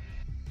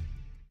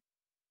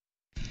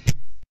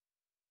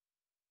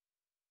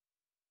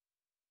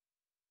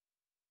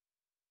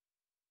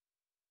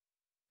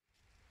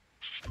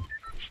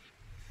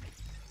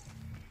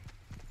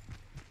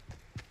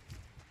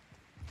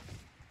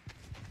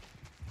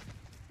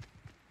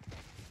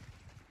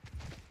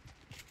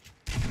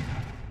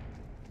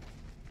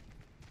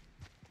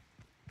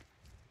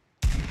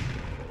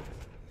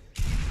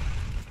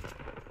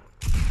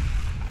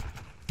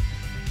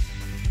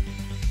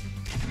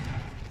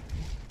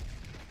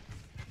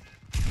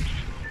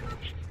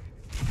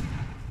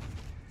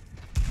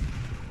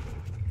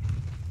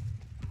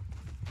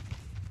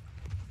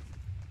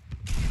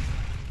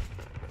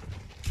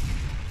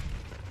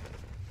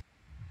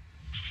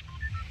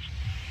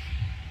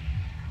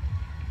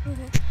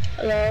 Okay.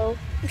 Hello.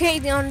 Okay,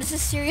 Leon, this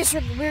is serious.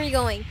 Where are you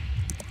going?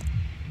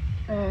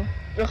 Oh,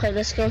 okay,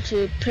 let's go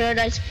to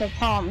Paradise for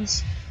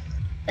Palms.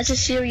 That's a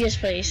serious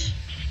place.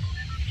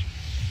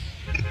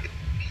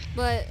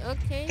 But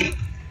okay,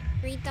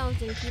 3,000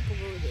 people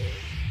go there.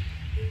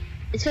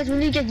 It's because we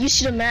need to get used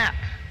to the map.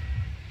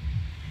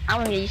 I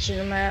want to get used to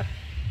the map.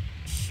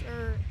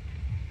 Sure.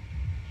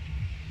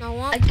 I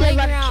want I can't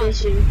playground.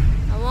 chase you.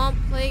 I want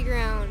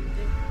playground.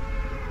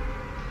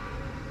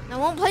 I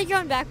want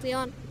playground back,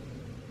 Leon.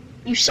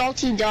 You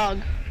salty dog.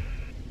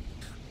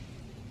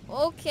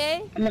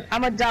 Okay.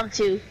 I'm a dog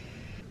too.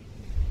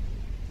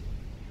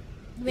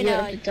 You mean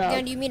You're a dog.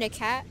 Leon, do you mean a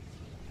cat?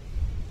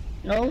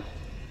 No,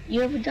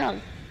 you have a dog.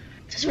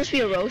 It's supposed to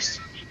be a roast.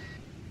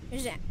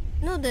 Is that?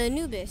 No, the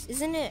Anubis,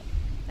 isn't it?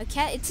 A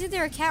cat? It's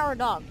either a cat or a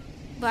dog,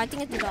 but I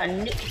think it's a dog.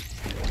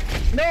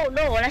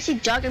 No. When I say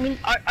dog, I mean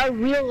our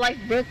real life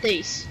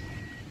birthdays.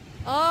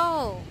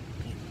 Oh,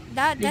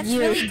 that's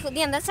year. really cool.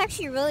 Damn, that's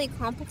actually really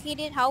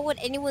complicated. How would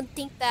anyone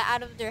think that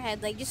out of their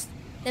head? Like just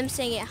them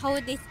saying it. How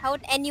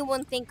would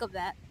anyone think of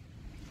that?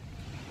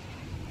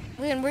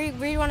 Leon, where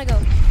do you want to go?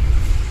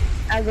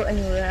 I go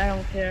anywhere. I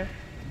don't care.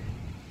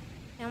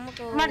 Yeah, I'm gonna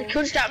go. I'm about to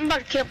kill this guy. I'm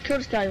about to kill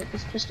this guy with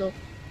this pistol.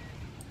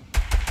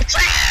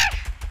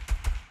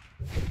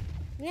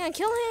 Leon,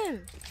 kill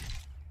him.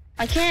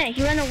 I can't.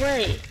 He ran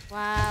away.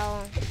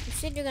 Wow. You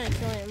said you're gonna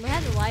kill him. We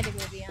had to lie to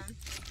me, Leon.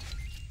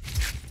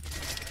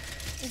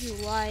 You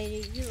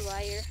lied. You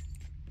liar.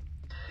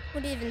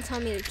 Wouldn't even tell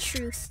me the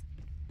truth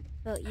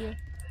about you.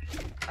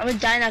 I'm gonna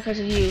die now because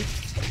of you.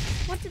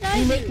 What did I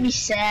You do? make me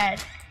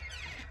sad.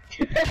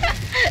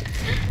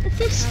 That's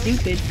so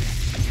stupid.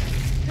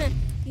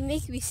 You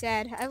make me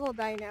sad. I will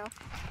die now.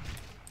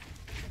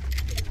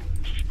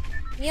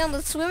 Leon,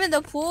 let's swim in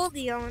the pool,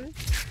 Leon.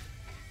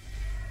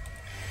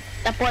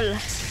 The pool.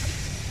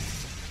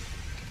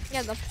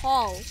 Yeah, the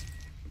pool.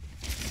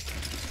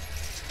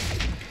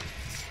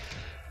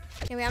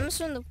 Anyway, I'm gonna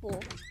swim in the pool.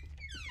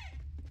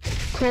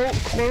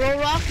 Coral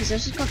rock? Is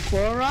this called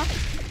coral rock?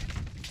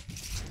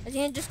 I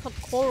think it's just called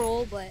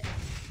coral, but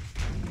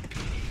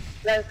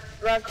Like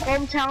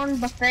hometown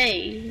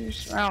buffet.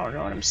 I don't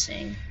know what I'm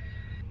saying.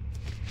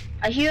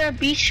 I hear a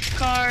beach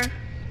car,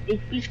 a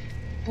beach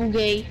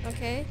boogie.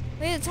 okay.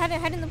 Wait, let's hide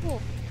in the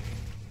pool.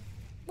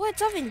 What?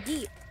 It's even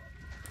deep.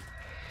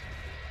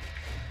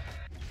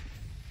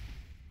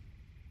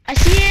 I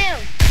see him.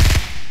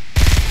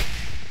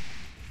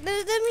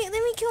 Let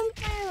me kill him.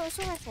 Oh,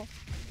 so rifle.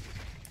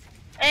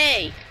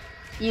 Hey,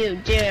 you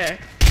dare.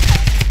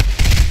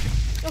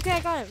 Okay, I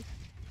got him.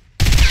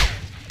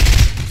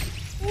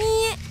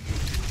 Yeah.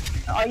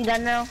 Are you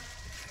done now?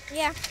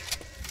 Yeah.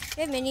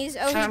 They have minis.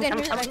 Oh, he's dead.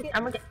 Here's a bucket.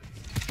 I'm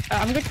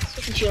gonna get the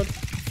second shield.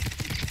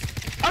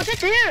 Oh, it's right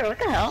there. What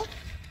the hell?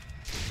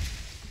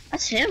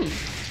 That's him.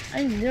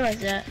 I didn't realize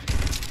that.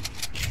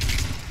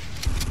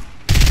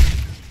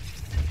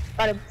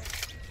 Got him.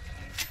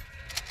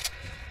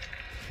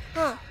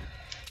 Huh.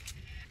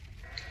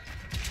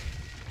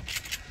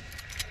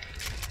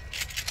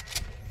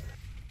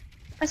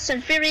 That's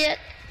infuriate.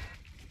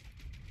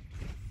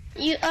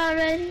 You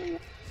already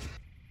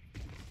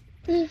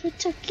leave it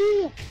to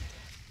kill.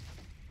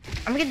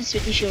 I'm gonna get this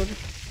 50 shield.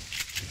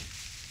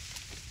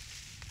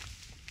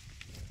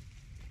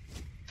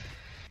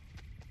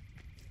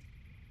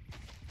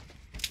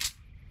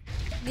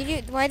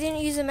 Why didn't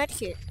you use a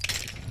medkit?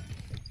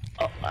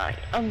 Oh,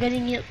 I'm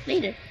getting it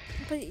later.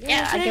 But Yeah,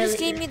 you I could've get just it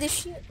gave later. me the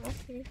shield.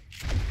 Okay.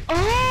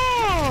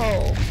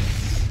 Oh!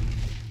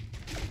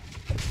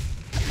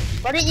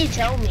 Why didn't you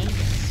tell me?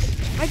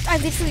 I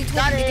literally told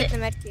Got you to it. get the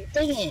medkit.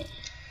 Dang it.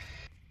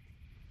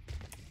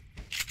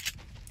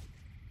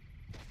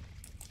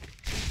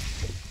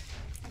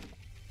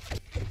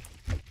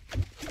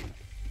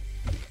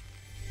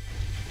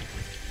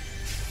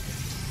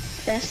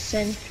 Fast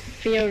and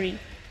Fury.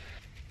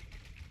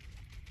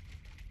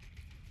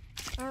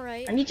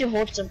 Alright. I need to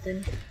hold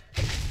something.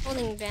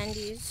 Holding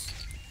bandies.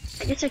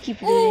 I guess I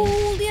keep looting.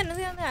 Oh, Leon,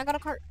 I got a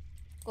cart.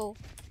 Go.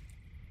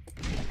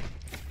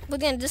 But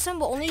then this one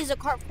will only use a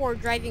cart for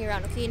driving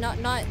around, okay? Not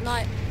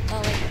like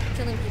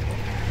killing people.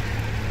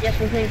 Yes,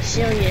 we're playing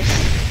serious.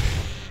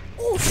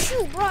 Oh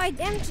shoot, bro! I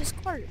damaged this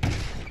cart.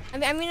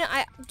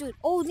 Dude.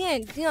 Oh,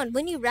 Leon,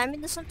 when you ram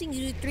into something,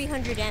 you do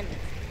 300 damage.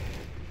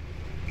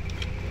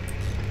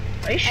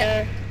 Are you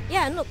sure?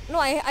 Yeah, no,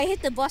 I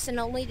hit the boss and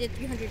I only did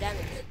 300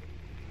 damage.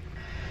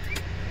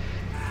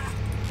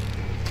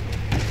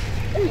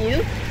 Oh,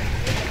 you?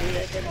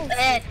 Oh,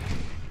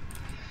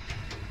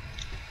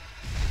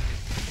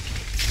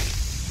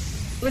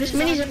 Well, there's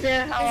minis up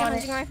there. there's I a want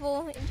hunting it.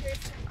 rifle in here.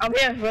 I'm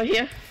here, right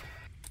here.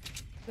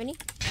 Mini?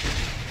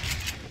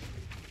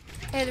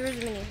 Hey, there is a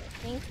mini.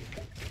 Thank you.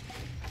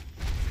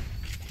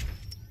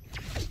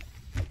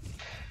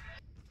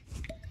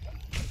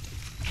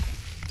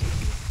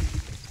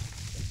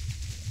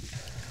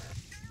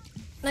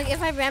 Like,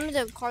 if I ram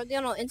into a car,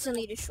 then I'll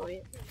instantly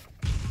destroy it.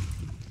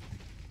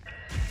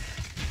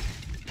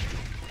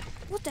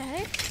 What the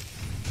heck?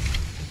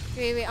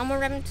 Wait, I'm gonna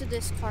ram into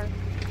this car.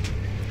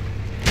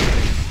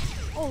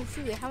 Oh,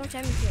 shoot, wait, how much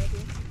damage did I do?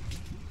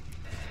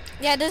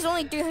 Yeah, there's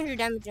only 300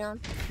 damage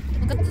on.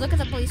 Look at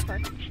the police car.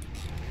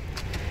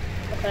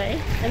 Okay,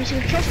 let me see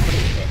what trophy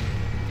police did.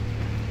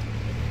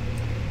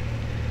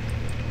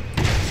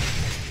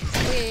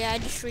 Oh, yeah, I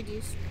destroyed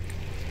these.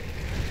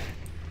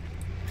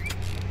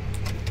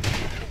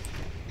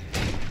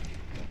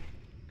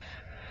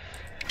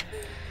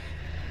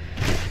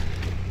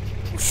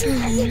 Oh,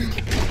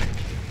 shoot.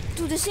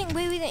 Dude, this thing,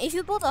 wait, if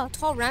you build a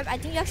tall ramp, I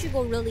think you actually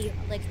go really,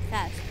 like,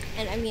 fast.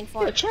 And I mean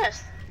far. Ooh, a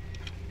chest.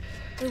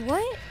 Wait,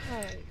 what?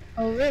 Oh.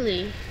 Oh,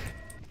 really?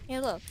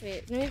 Yeah, look,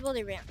 wait, let me build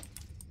a ramp.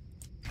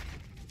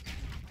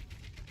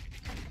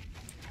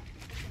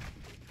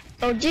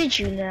 Oh, did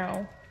you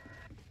now?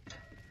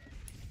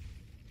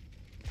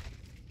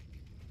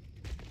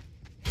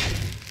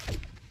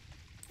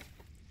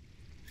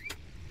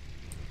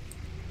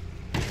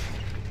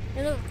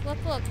 Hey, look.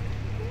 Whoa.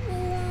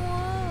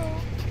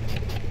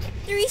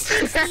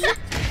 360.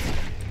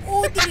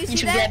 Oh, did you see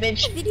You that?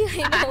 damage. Video,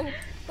 I know.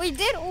 Wait,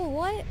 did? Oh,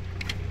 what?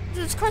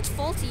 Dude, this cart's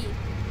faulty.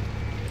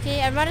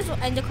 Okay, I might as well,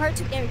 and the cart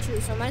took damage too,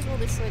 so I might as well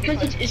destroy the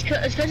cart. It's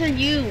because of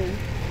you.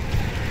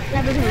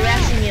 I've been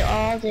harassing you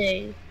all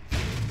day.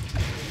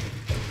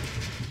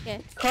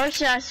 Okay. Cars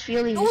has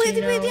feelings, Oh, wait,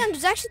 you know.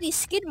 there's actually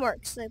skid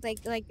marks,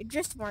 like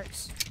drift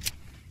marks.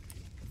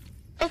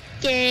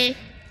 Okay.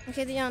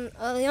 Okay, Leon,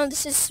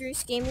 this is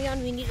serious game,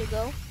 Leon. We need to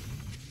go.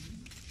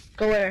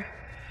 Go where?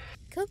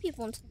 Kill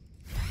people and stuff.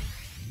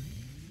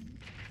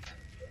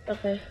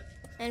 Okay.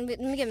 And let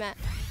me get Matt.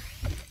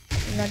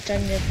 I'm not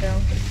done yet,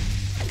 though.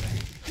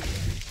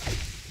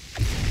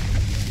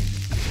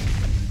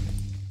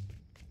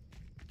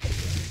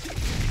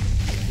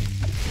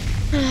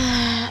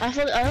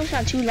 I almost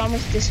got 2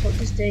 llamas this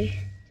day.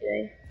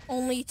 Today.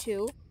 Only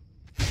 2.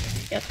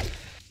 Yep.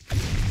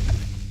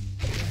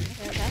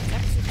 Okay, that's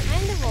actually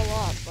kind of a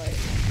lot, but it's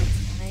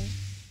fine.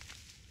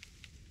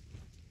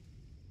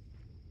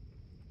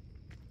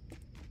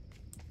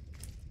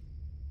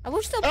 I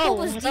wish the pool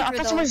was deeper I though.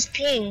 thought someone's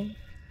ping.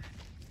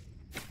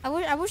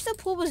 I wish the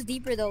pool was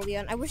deeper though,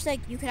 Leon. I wish like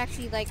you could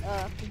actually like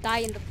die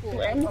in the pool,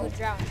 like you would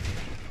drown.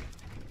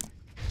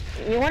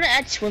 You want to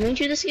add swimming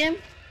to this game?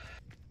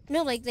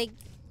 No,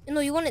 no,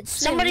 you want it.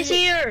 Somebody's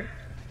here.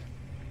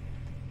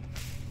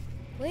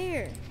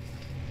 Where?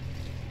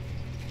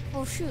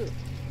 Oh shoot!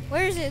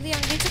 Where is it,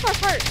 Leon? They took our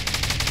cart.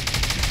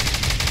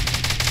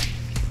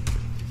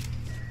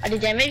 I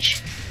did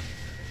damage.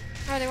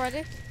 Where are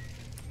they?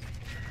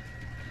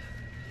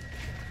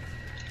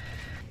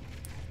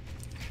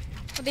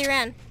 Oh, they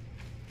ran.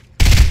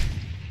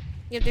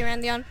 Yep, they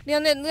ran, Leon.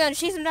 Leon,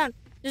 chase them down.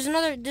 There's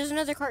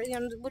another cart,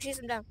 Leon. We'll chase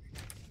them down.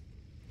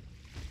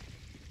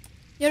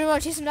 You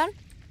want to chase them down?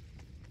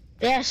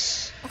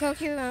 Yes. Okay,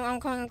 I'm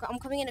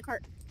coming in a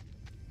cart.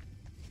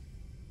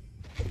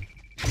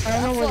 I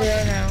don't know where they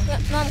are now.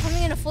 No, I'm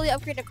coming in a fully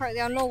upgraded cart,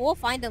 Leon. No, we'll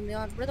find them,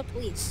 Leon. We're the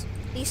police.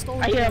 They stole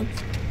them. I hear them.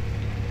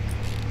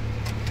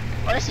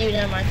 Oh, that's you,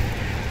 never mind.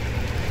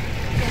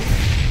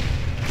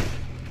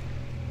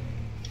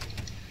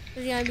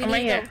 Leon,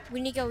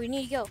 we need to go. We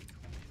need to go.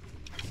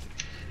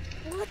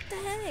 What the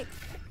heck?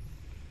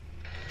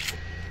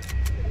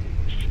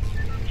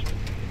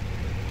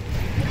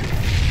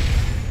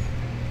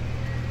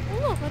 Oh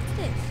look, what's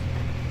this?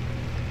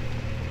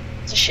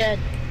 It's a shed.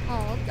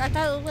 Oh, I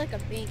thought it looked like a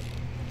bank.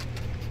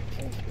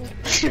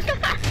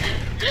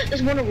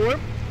 There's one to warp.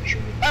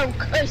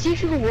 Oh, see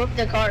if you can warp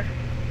the car.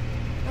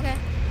 Okay.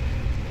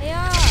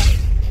 Yeah.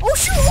 Oh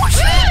shoot! Oh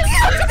shoot!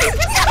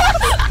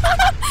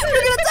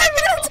 We're gonna die!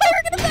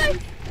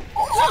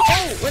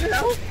 Oh, what the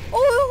hell?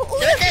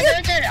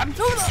 They're dead. I'm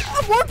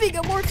warping.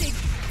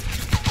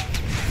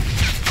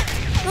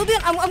 No,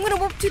 Dan, I'm gonna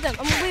warp to them.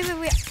 Wait.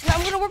 No,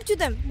 I'm gonna warp to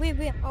them. Wait.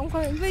 I'm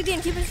coming. Wait,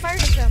 Dan, keep his fire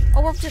against them.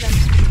 I'll warp to them.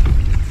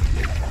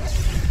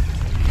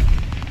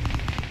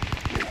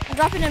 I'm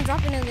dropping in,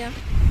 Dan.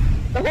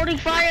 They're holding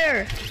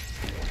fire.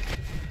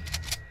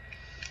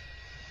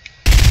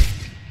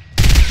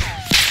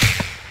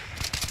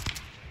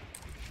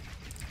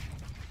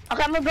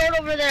 Okay, I'm gonna go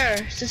over there.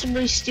 This is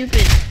really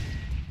stupid.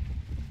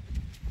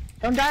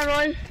 Don't die,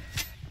 Roy.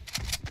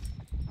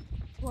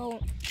 Whoa.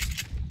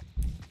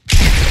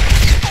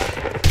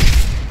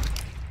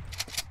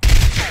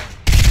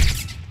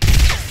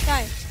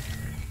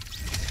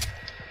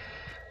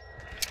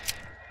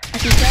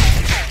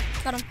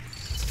 Got him.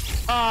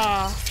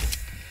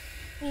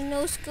 You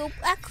no scope.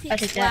 I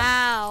take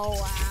that.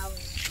 Wow.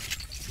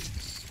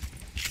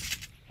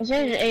 Is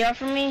there an AR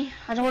for me?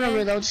 I don't want to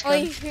reload this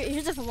gun.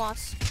 Here's a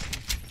FAMAS.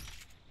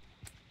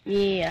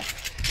 Yeah.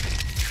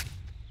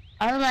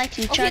 I would like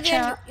to Okay,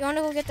 Dan, you want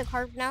to go get the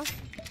car now?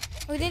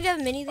 Oh, did you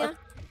have a mini, Leon?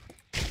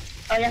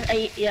 Oh,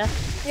 yeah.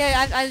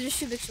 Yeah, I just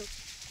shoot big shield.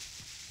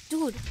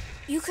 Dude,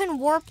 you can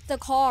warp the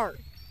car.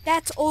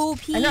 That's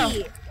OP. I know.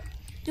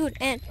 Dude,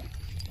 and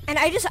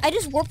I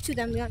just warped to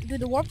them.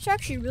 Dude, the warps are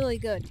actually really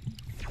good.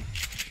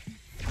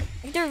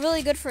 Like, they're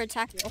really good for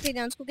attacking. Okay,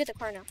 then let's go get the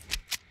car now.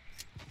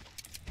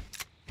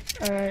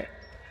 Alright.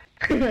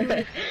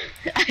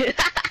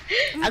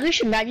 I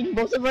wish imagine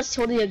both of us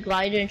holding a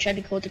glider and trying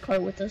to go with the car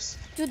with us.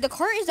 Dude, the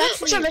car is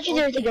actually. What's that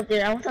legendary thing up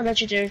there? I want that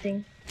legendary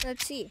thing.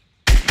 Let's see.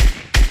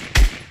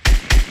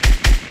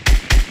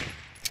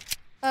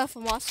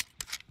 FAMAS.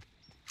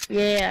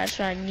 Yeah, that's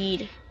what I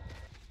need.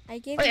 I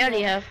gave What you. AR do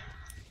you have?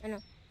 I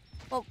know.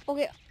 Oh,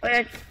 okay.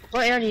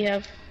 What AR do you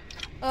have?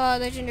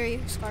 Legendary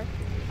scar.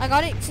 I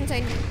got it since I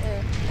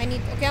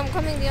need. Okay, I'm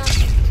coming, Leon.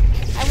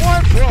 I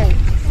warped. Whoa.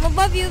 I'm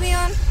above you,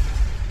 Leon.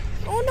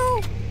 Oh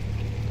no.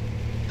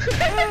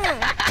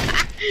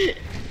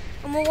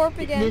 I'm gonna warp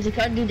again. Does the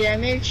car do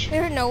damage?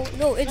 No,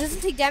 it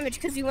doesn't take damage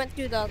because we went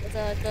through the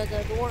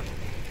warp.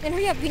 Then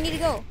hurry up, we need to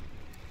go.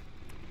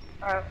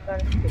 Alright,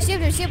 Stay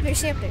up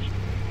there.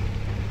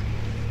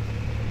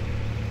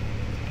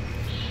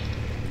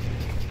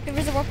 If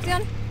there's a warp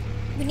down,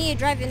 we need to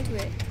drive into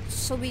it.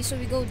 So we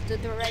go the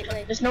right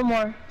way. There's no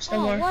more. There's no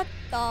more. What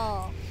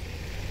the?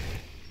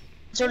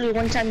 It's only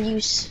one-time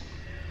use.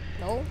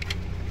 No.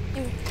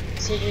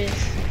 Yes, it is.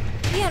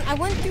 Leon, I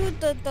went through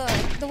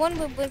the one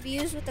we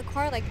used with the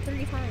car like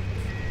 3 times.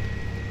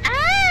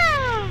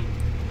 Ah!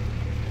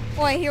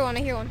 Oh, I hear one.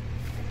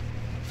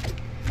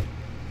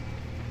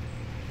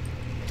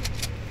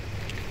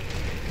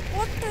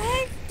 What the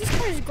heck? This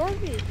car is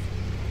garbage.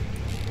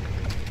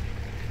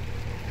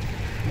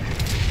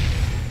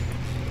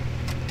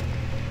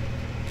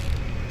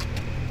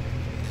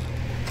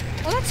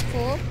 Oh, that's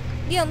cool.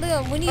 Leon,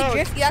 when you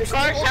drift, you actually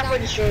hold down. The car is halfway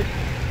destroyed.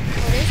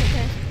 Oh, it is?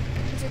 Okay.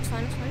 It's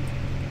fine.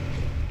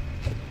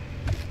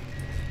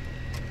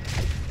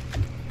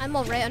 I'm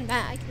alright on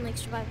that. I can like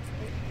survive.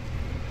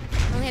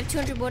 I only have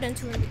 200 wood and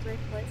 200 brick,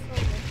 but it's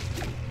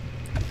okay.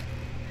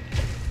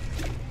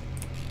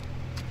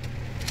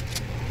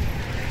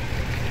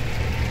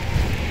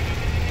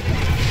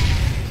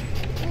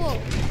 Whoa.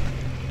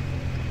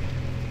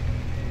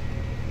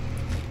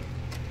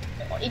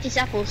 Oh, eat these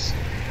apples.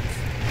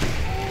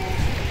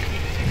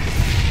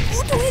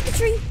 Oh, don't hit the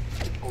tree!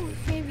 Oh,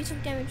 okay, we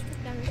took damage.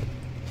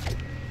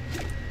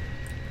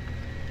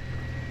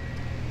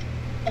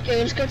 Okay,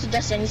 let's go to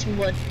Dusty. I need some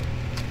wood.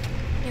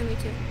 Yeah, me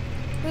too.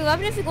 Wait, what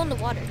happens if we go in the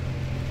water?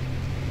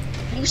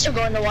 You can still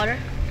go in the water.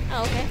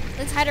 Oh, okay.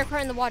 Let's hide our car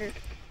in the water.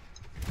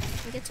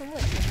 And get some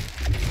wood.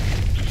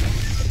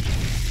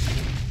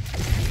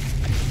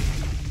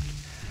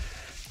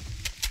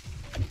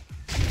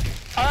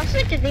 Oh, that's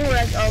like the thing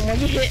where like,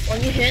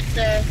 when you hit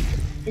the,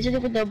 is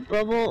it with the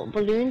bubble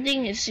balloon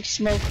thing? It's like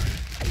smoke.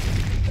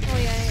 Oh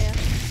yeah.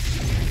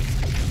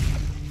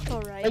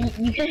 Alright. But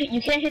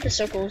you can't hit the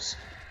circles.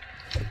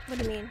 What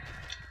do you mean?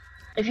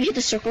 If you hit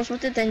the circles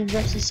with it, then you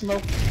won't see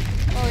smoke.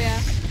 Oh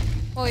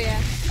yeah.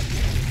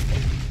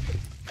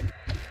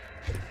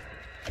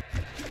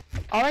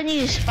 All I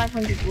need is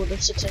 500 wood or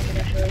 600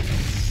 actually.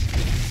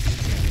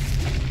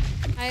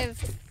 I have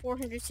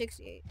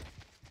 468.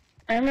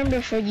 I remember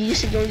for you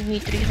used to go with me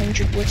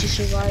 300 wood to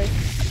survive.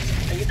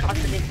 Are you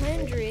confident?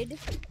 100?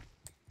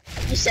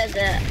 You said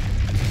that.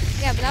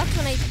 Yeah, but that's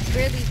when I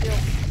barely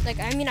built. Like,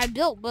 I mean, I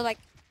built, but like,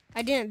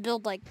 I didn't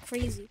build like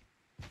crazy.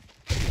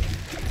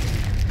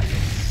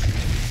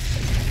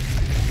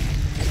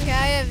 Okay,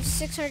 I have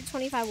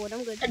 625 wood.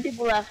 I'm good. 10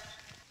 people left.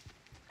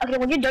 Okay,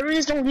 when you're done with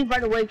this, don't leave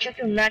right away. Check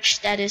your match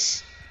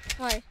status.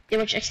 Why? See how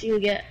much XP you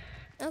get.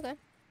 Okay.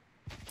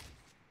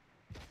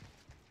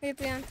 Wait,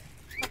 Brian.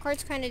 My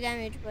card's kind of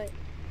damaged, but.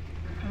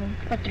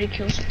 Got 3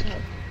 kills at the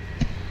top.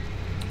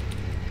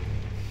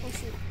 Oh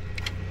shoot.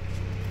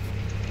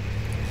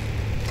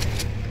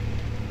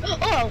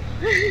 Oh!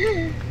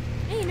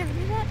 Hey, you never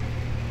do that?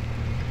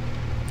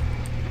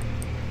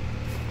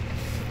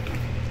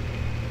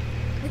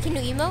 We can do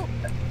emote?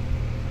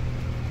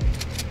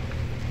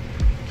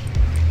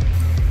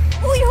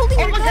 Oh, you're holding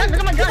your gun! Look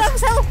at my gun!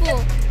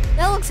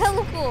 That looks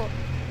hella cool!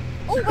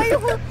 Oh, why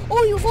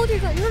are you hold your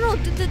gun? No,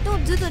 don't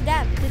do the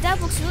dab. The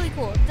dab looks really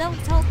cool. The dab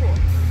looks hella cool.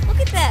 Look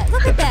at that!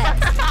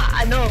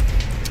 I know.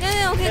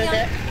 No, okay,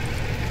 There.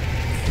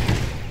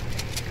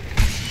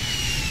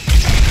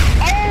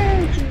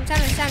 Oh!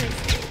 Salmon.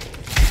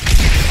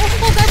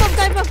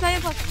 Oh, guy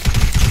above.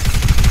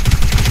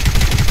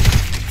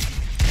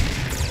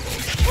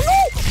 Oh no!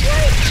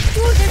 Why?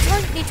 Dude, they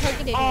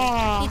targeted me.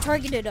 They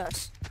targeted us.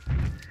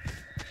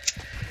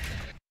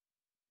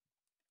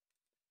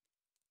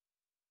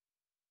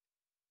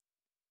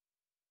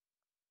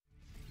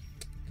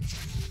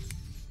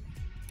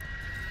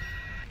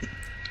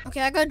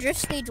 Okay, I got drift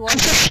stage 1. I'm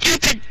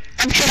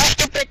so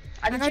stupid.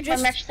 I didn't check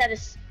my match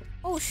status.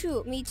 Oh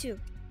shoot, me too.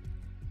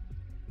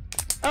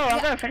 Oh, I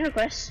got a friend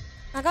request.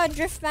 I got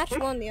drift match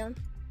 1, Leon.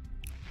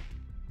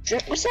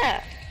 Drift? What's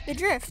that? The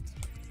drift.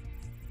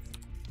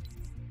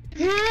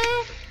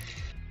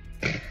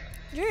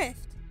 Drift.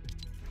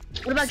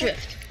 What about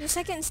drift? The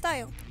second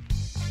style.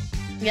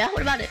 Yeah,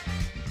 what about it?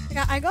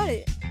 I got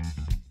it.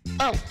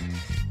 Oh.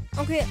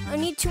 Okay, I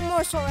need 2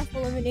 more assault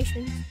rifle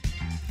eliminations.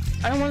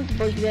 I don't want the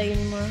boogie bag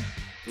anymore.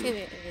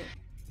 Wait.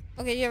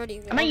 Okay, you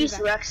already. I might use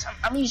Rex.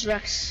 I'm gonna use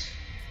Rex.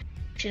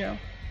 You know.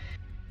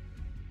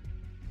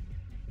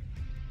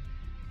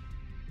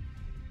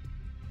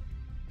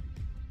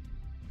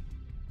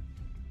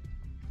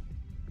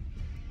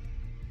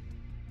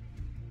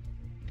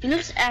 He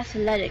looks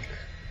athletic.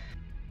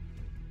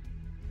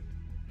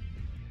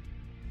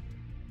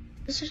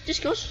 This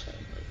goes.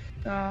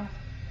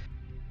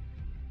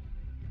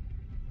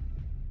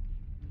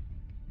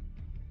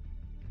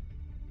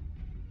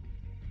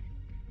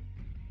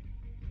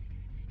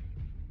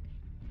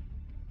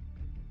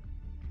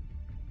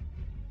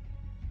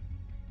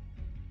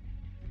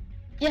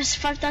 Yes,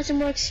 5,000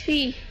 more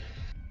XP.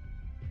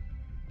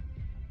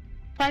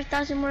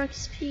 5,000 more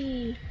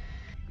XP.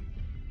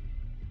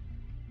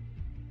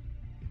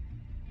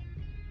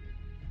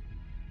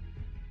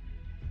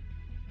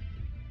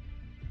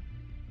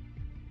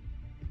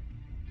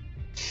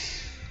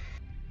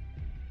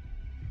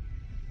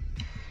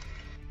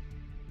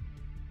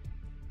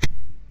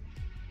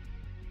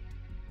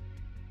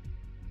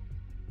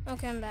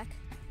 Okay, I'm back.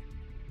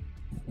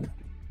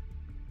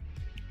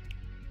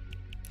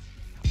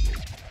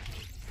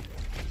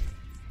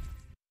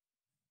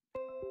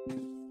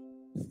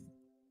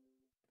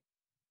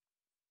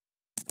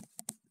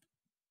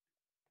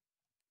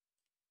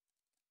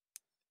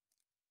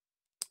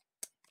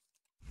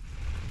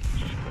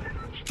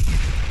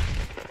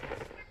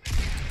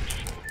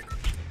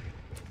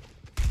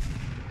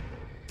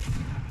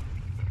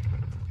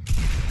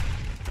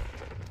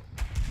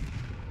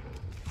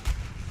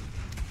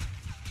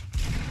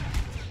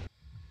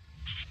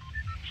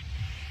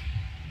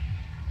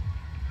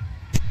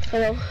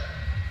 Hello.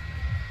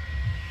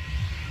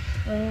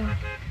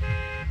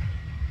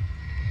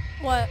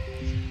 What?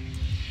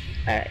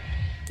 Alright.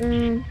 Where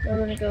do I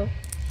wanna go?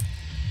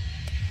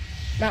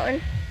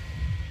 Mountain?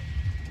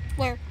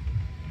 Where?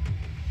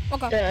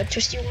 Okay. The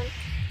twisty one?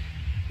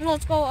 No,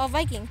 let's go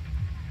Viking.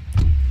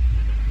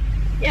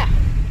 Yeah.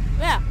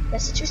 Yeah.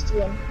 That's the twisty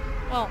one.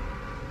 Oh.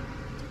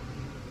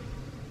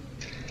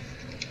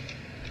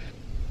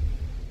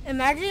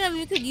 Imagine if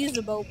you could use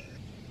the boat.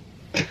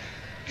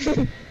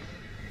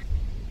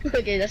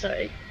 Okay, that's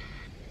alright.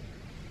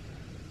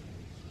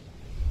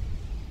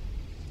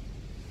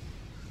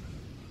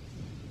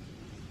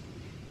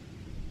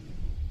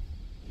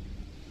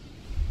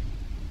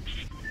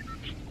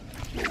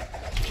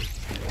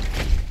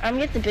 I'm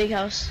gonna get the big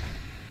house.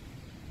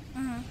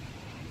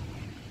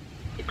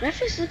 The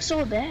graphics look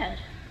so bad.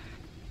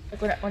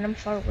 Like when I'm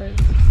far away.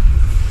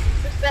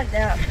 Looks bad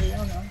there actually, I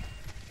don't know.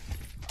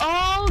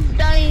 Oh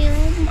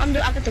damn! I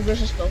got the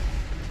versus bow.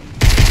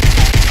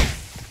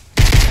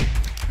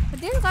 But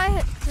this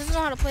guy doesn't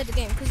know how to play the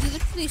game because he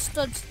literally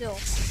stood still.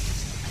 Stop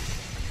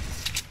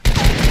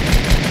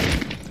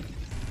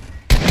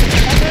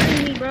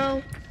hurting me,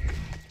 bro.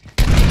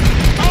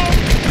 Oh!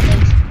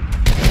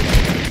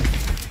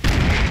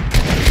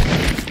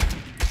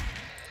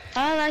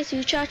 I like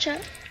you, cha-cha.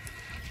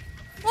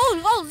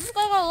 Oh, this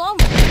guy got a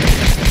llama.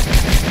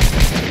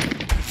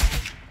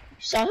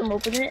 You saw him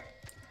open it?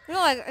 No,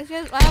 I have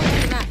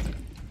one map.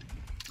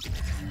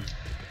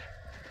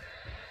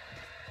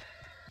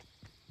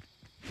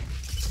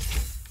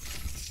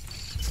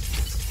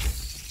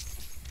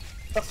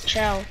 Fuck,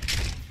 chow.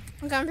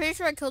 Okay, I'm pretty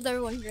sure I killed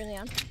everyone here,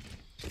 Leon.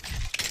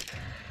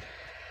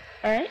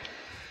 Alright.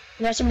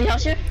 You got somebody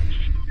else here?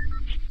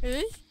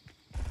 Really?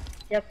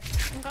 Yep.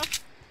 Okay.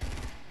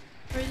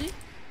 Where is he?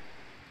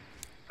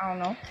 I don't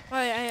know. Oh,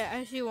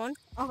 I see one.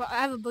 Okay,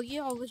 I have a boogie.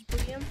 I'll just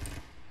boogie him.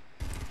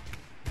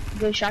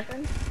 Good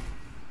shotgun?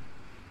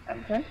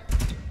 Okay.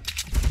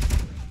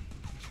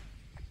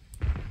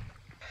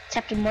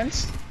 Tapped him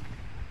once.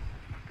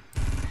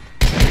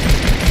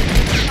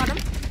 Got him.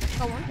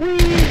 Got one.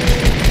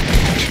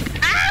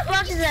 Ah! Who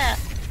else is that?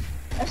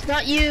 That's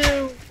not you!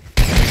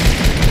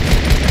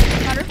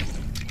 Got her.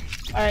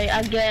 Alright,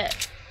 I'll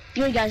get...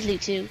 You guys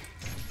lead too.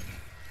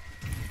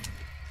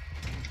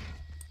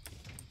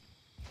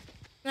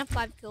 I have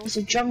 5 kills. It's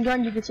a drum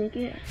gun, you can take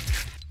it.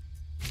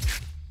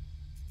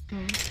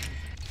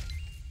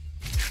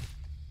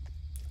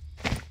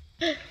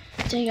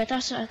 Dang, I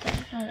thought so.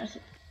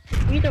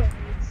 We don't need.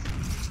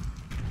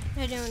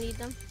 I don't need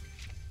them.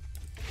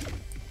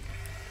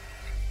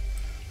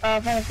 If I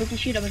have 50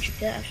 shoot, I'm gonna shoot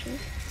that actually.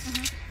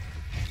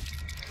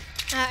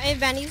 Hey,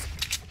 Benny's.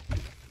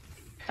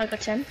 I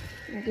got 10.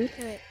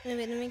 Okay. Wait,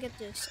 let me get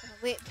this.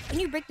 Wait, can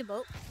you break the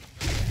boat?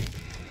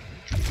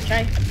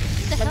 Try.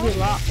 The That'd be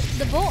a lot.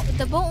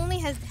 The boat only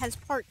has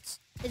parts.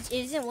 It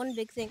isn't one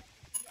big thing.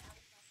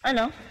 I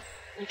know.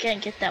 You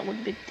can't get that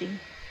one big thing.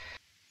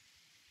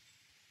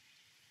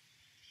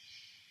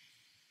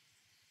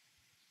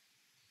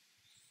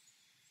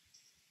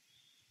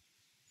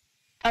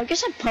 I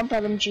guess I pump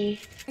LMG.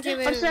 Okay,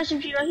 wait. What's the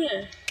SMG right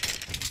here?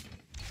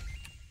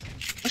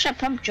 Or should I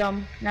pump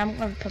drum? Now I'm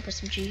gonna pump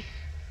SMG.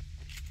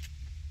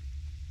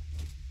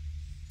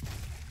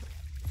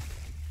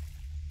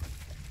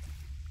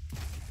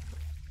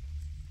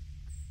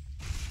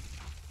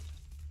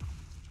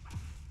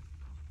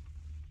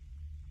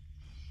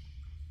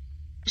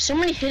 So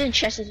many hidden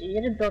chests that you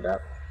didn't build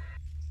up.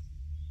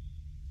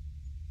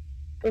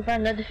 If I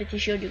find another 50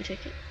 shield, you can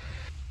take it.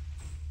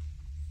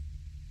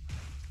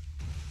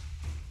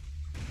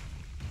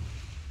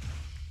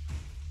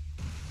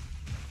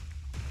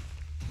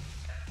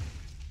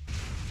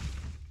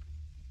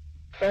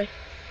 Right.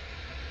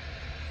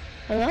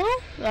 Hello?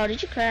 Oh,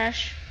 did you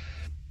crash?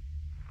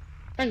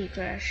 I think you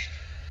crashed.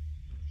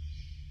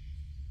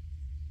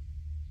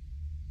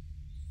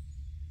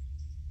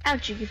 I'll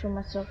cheeky for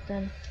myself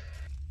then.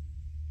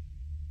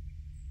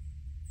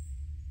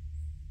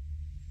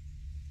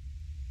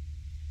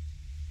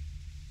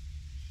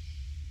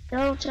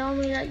 Don't tell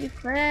me that you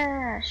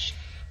crashed.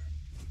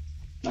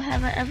 What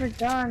have I ever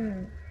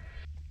done?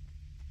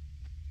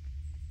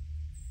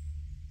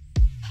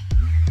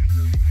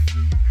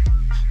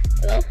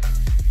 Hello?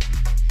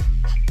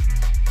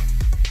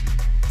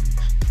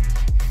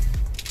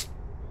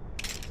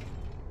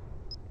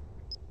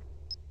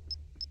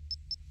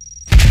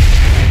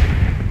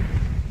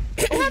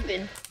 What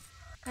happened?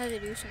 I had to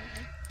do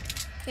something.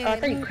 Okay, Oh, I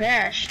thought you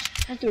crashed.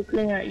 I threw a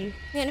clinger at you.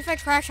 Man, if I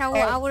crash, I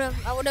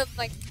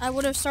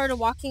would have started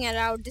walking and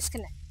I would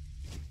disconnect.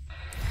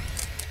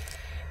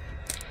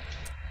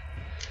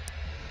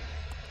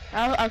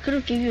 I could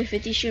have given you a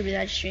 50 shield, but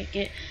I just drank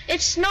it.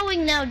 It's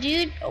snowing now,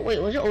 dude. Oh wait,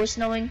 was it always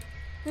snowing?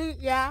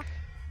 Yeah.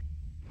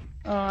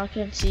 Oh, I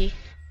can't see.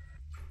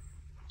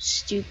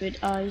 Stupid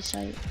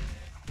eyesight.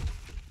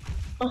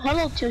 Oh,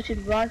 hello,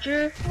 Tilted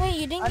Roger. Wait,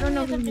 you didn't I don't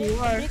know give me who you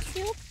are. the big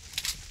shield?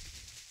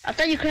 I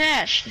thought you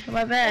crashed.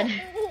 My bad.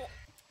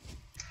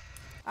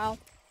 Oh.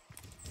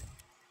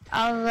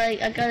 I was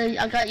like,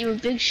 I got you a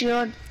big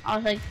shield. I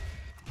was like,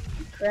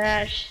 you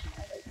crashed. I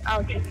was like,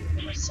 I'll drink it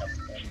for myself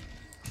then.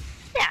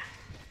 Yeah.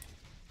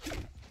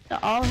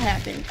 That all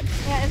happened.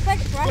 Yeah, in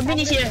fact, Oh,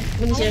 Vinny's here.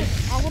 Vinny's here.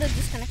 I would have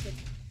disconnected.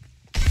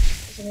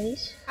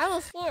 Vinny's? I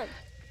was scared.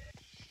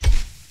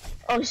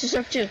 Oh, he's just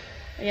up too.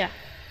 Oh, yeah.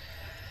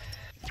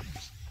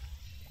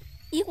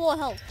 Equal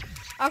health.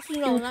 Actually,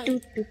 no, not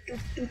equal.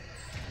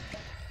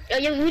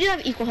 Yeah, we do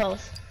have equal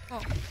health.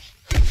 Oh.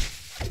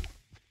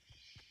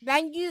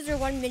 Bandies or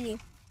 1 mini?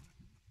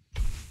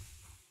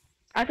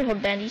 I can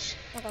hold bandies.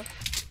 Okay.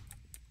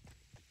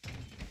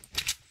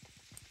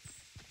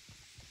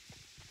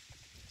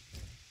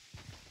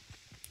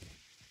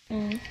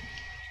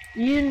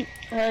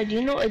 Do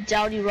you know a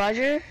Dowdy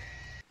Roger?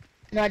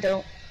 No, I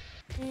don't.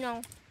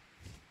 No.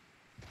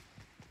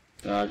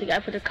 No, the guy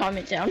put a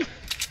comment down.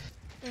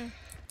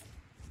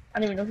 I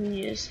don't even know who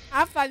he is. I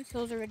have 5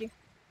 kills already.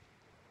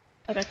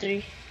 I got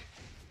 3.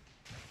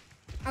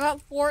 I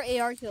got 4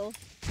 AR kills.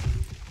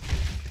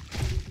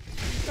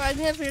 So I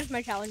think I finished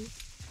my challenge.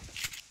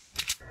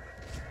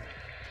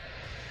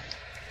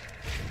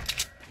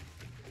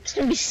 It's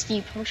gonna be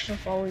steep. How much should I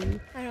follow you?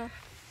 I know.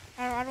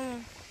 I don't know.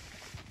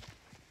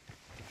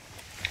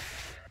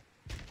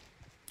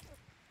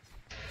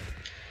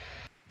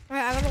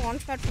 Alright, I got a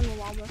launch pad from the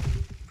lava.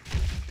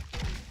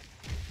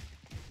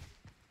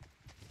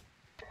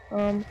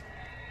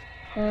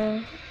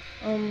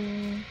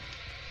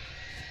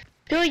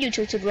 Who are you,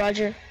 Tilted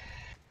Roger?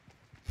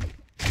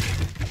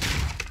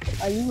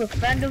 Are you a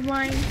friend of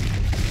mine?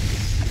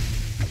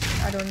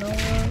 I don't know.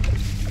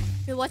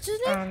 Wait, what's his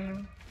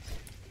name?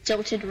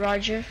 Tilted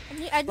Roger.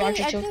 I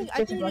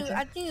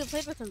think you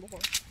played with him before.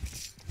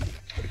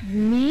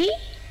 Me?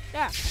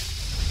 Yeah.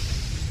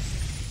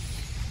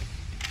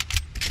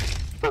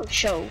 Oh,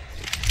 show.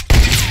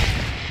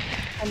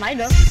 I might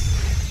have.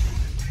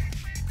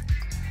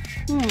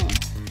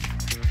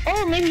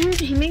 Oh, maybe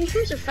he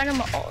was a friend of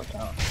my old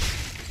account.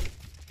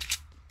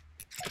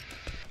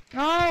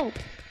 No!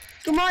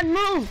 Come on,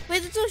 move!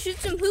 Wait, let's go shoot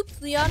some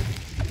hoops, Leon.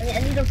 I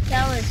need those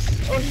pallets.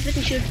 Oh, he's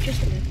 50 shoot just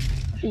for me.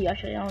 I'll see you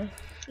actually, Alan.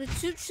 Let's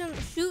shoot some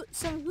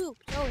hoops.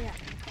 Oh yeah.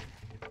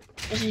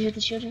 Does he hit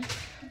the shooting?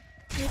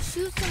 Let's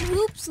shoot some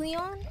hoops,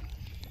 Leon.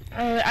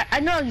 I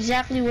know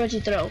exactly where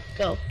to throw.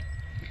 Go.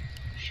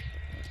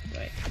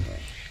 Right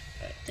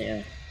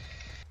there.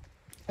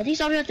 I think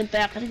he's already at the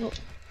back. I think go.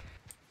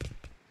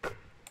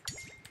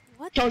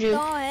 What Told you. the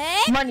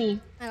heck?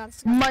 Money. I got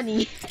this.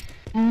 Money.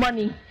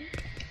 Money.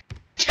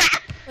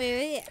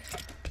 Wait.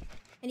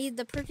 I need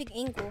the perfect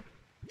angle.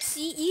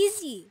 See,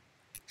 easy.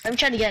 I'm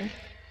trying again.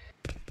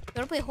 You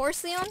wanna play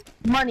horse, Leon?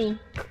 Money.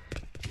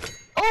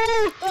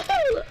 Oh!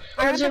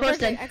 I got the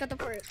first.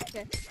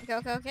 Okay.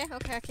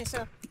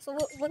 So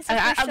what's the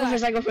first I'll go shot?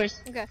 first. I go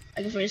first. Okay.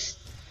 I go first.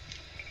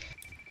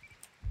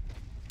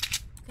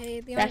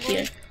 Okay, Leon, Back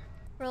here.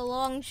 for a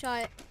long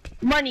shot.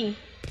 Money.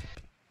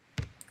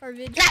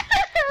 Garbage.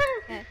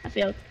 Okay. I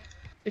failed.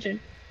 Your turn.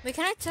 Wait,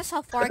 can I test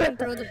how far I can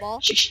throw the ball?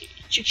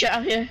 Shoot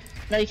out here.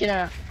 No, you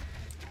cannot.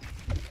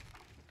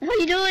 What are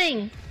you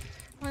doing?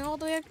 I'm going all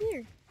the way up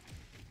here.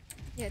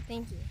 Yeah,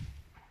 thank you.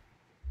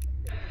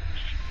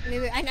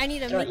 Maybe I need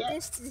to Throw make it, yeah.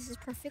 this. This is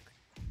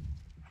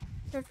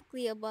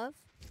perfectly above.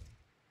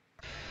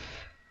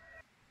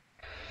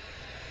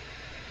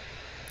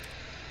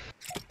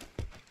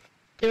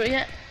 Do it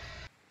yet?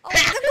 Oh,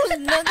 this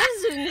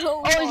is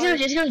so Oh, hard.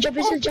 he's gonna jump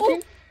in. He's gonna jump in.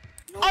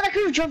 No. Oh, that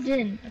could have jumped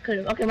in. I could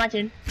have. Okay, my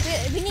turn.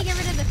 We need to get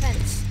rid of the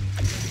fence.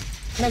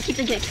 No, I'm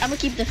gonna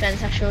keep the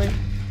fence actually.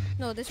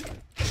 No, this one.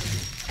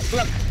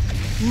 Look,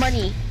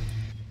 money.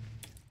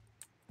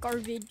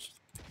 Garbage.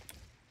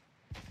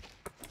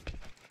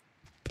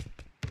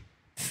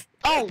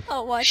 Oh.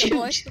 Oh, watch, shoot.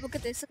 watch. Look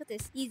at this. Look at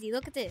this. Easy.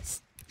 Look at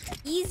this.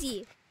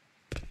 Easy.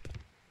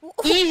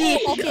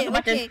 Easy. Oh, okay.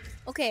 My turn. Okay.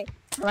 Okay.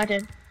 My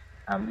turn.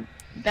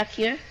 Back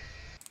here.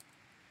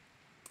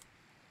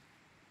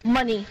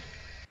 Money.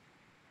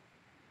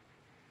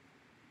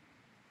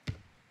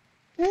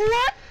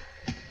 What?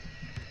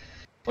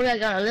 Oh, I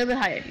got a little bit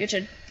higher. Your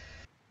turn.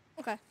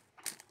 Okay.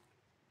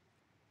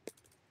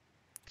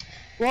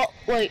 Well,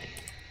 wait.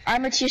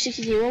 I'm a tier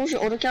 63. What was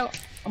your order count?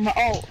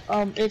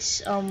 It's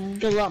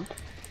the lump.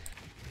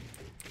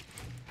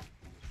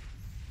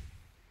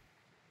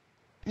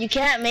 You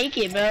can't make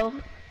it, bro.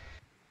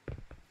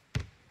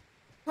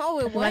 Oh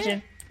wait, Okay, what? my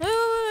turn.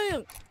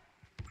 Wait.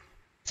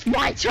 It's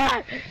my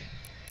turn.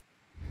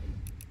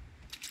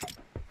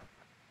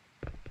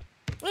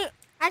 Wait,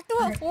 I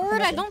throw it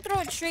forward. I don't throw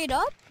it straight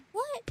up.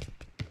 What?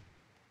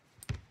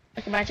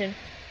 Okay, my turn.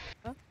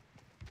 Huh?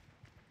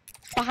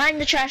 Behind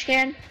the trash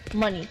can,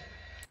 money.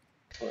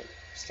 Wait,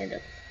 stand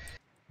up.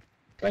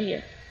 Right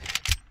here.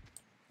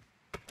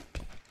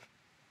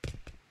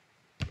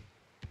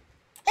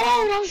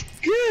 Oh, that was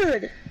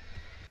good.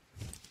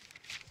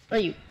 Where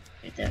are you?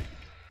 Right there.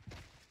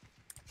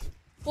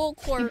 Full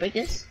Can you court. break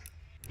this?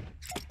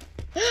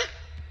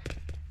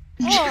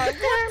 Oh,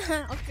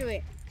 what? Okay,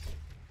 wait.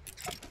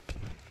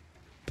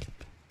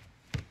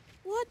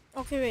 What?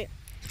 Okay, wait.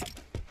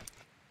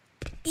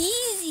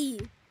 Easy.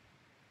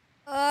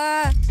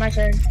 My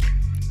turn.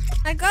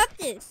 I got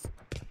this.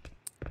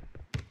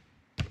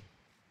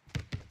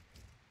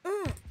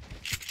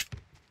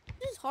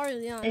 This is hard,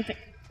 Leon.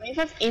 If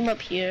I aim up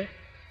here,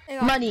 I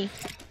got money.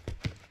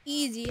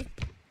 easy.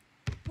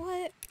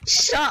 What?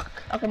 Suck.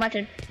 Okay, my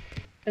turn.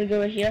 Gonna go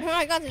right here. Oh,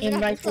 I got this. I Aim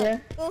got right this.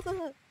 there. Look,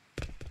 look.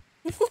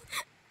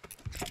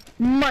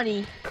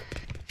 Money.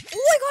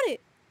 Oh, I got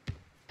it.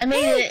 I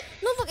made Hey, it.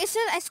 no, look, it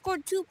said I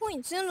scored 2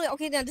 points. Then,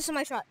 okay, then this is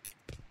my shot.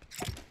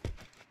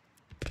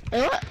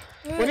 Wait, what?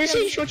 What did it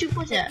say? You scored 2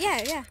 points at?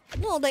 Yeah, yeah.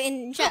 No, like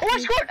in chat. Oh, I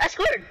scored. I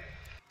scored.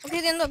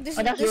 Okay, then look, this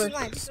Oh, is that's this is yours.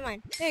 mine. This is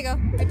mine. There you go,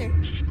 right there.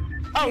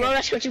 Oh, Here. well,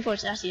 I scored 2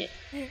 points. I see it.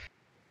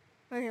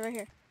 Right here, right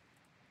here.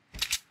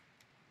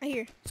 Right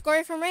here. Score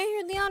it from right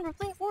here, Leon. We're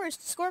playing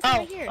Forest. Score it from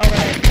right here.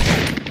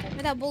 Alright.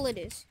 Where that bullet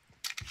is.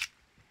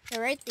 Yeah,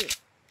 right there.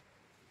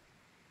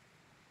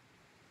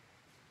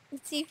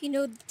 Let's see if you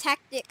know the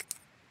tactic.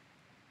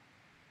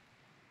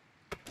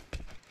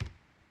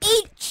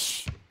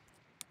 H.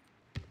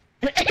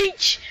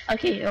 H.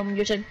 Okay,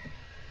 your turn.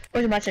 Or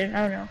is it my turn?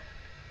 I don't know.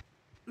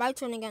 My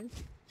turn again.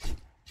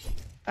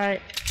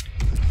 Alright.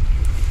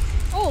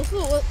 Oh,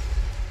 cool.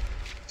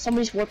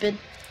 Somebody's warping.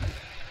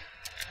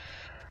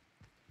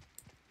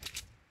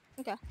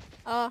 Okay.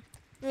 Let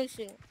me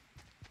see.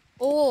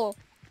 Oh.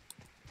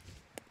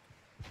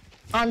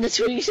 On the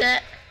tweet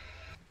set.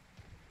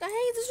 The heck,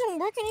 this doesn't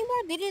work anymore?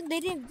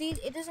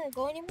 It doesn't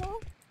go anymore?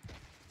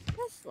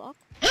 That sucks.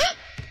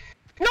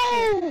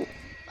 No!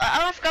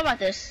 I forgot about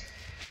this.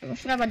 I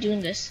forgot about doing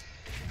this.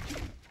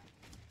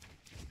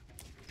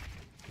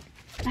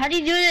 How do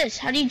you do this?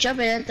 How do you jump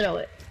in and throw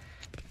it?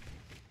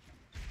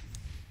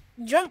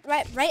 Jump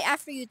right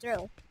after you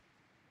throw.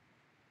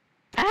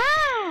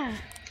 Ah!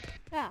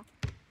 Yeah.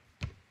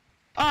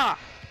 Ah!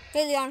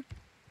 Hey, Leon.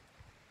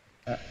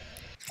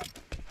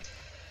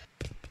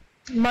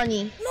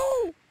 Money.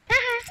 No!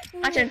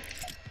 My turn.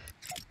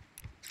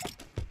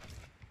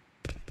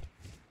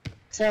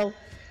 So,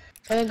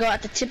 I'm gonna go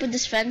at the tip of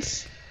this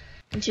fence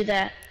into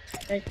that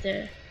right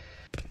there.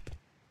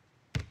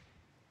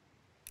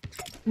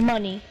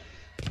 Money.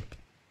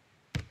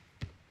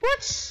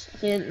 What?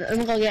 Okay, let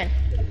me go again.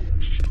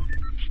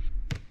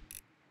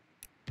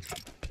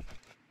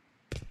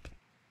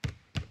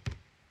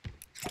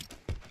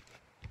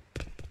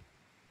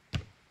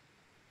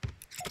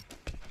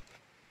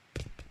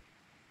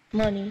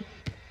 Money.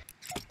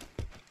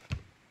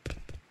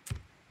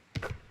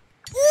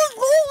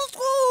 Let's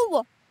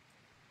go!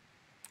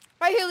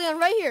 Right here, Leon,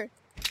 right here.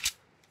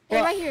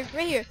 Hey, What?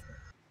 right here.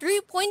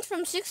 3 points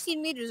from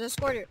 16 meters. I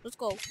scored it. Let's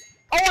go.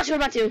 Oh, I was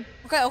about to.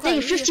 Okay.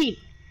 Dang, 15.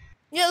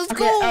 Yeah, let's Okay,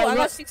 go. I Ro-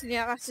 got 16.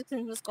 Yeah, I got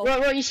 16. Let's go.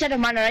 Bro, you stand on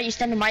mine, alright? You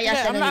stand on mine, yeah,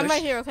 Okay, stand on I'm yours.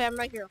 right here. Okay, I'm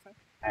right here. Okay.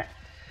 Alright.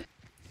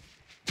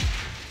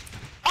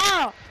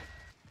 Oh!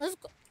 Let's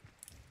go.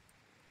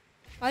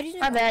 Why did you?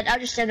 My bad, I'll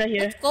just stand right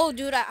here. Let's go,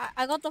 dude.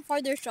 I got the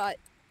farther shot.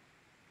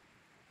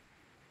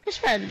 Just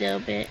for a little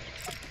bit.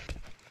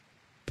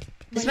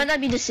 This might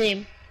not be the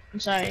same. I'm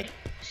sorry.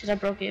 Because I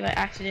broke it by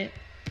accident.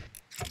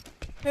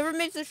 Whoever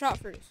makes the shot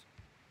first.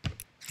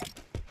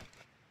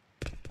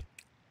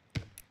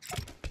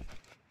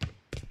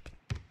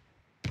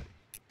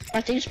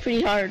 I think it's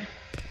pretty hard.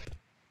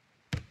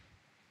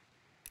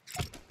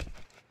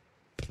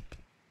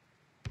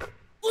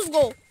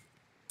 go.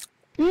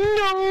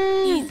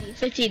 No. Easy.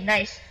 15.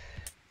 Nice.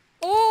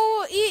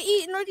 Oh,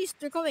 northeast.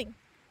 They're coming.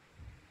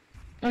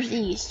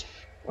 Northeast.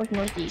 Where's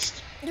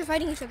northeast? They're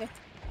fighting each other.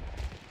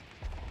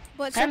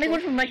 But Can I make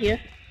one from right here?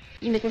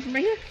 You make one from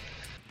right here?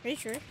 pretty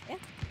sure. Yeah.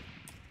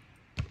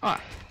 Oh,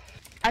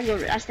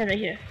 I stand right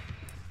here.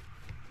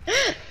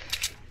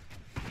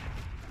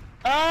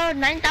 Oh,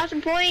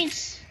 9,000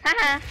 points.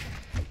 Haha.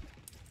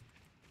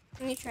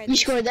 Let me try You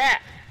this. scored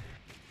that.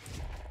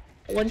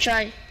 One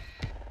try.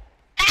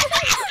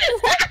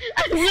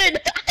 I win.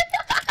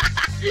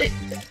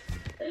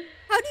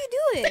 How do you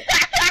do it?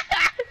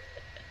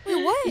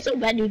 Wait, what? You're so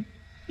bad, dude.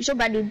 You're so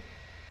bad, dude.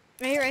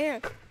 Right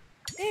here.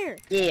 There.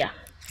 Yeah.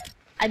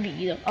 I beat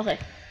you though. Okay.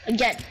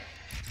 Again.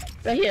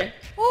 Right here.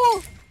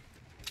 Oh.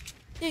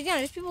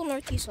 There's people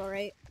northeast, all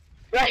right.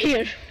 Right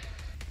here.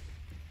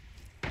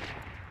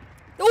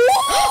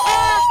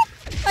 Oh!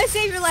 I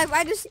saved your life.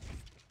 I just.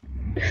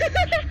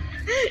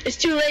 It's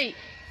too late.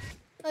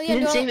 Oh You yeah,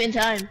 didn't no. save it in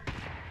time.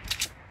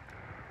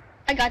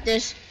 I got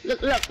this.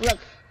 Look. Look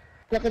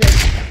at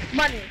this.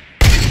 Money.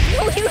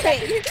 No,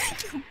 wait.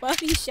 Your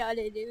body shot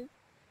it, dude.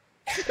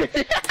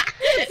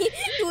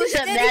 Does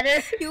that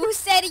matter? He was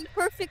standing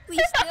perfectly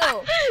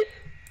still.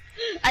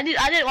 I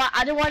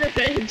didn't want to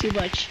hurt him too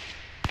much.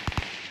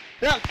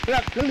 Look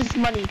at this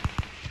money.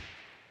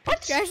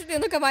 What? Actually,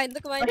 look at mine.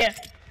 Okay.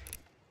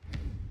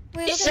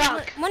 Wait, You look at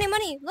suck. money.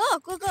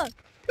 Look.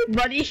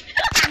 Money.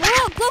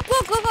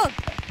 Look.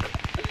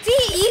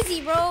 See,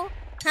 easy, bro.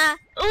 Huh?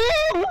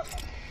 Ooh.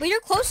 But you're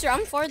closer.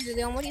 I'm farther,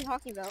 Leon. What are you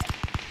talking about?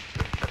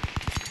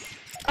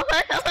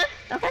 Okay.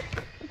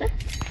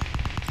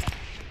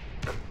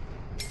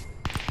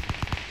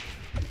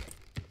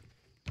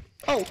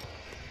 Oh.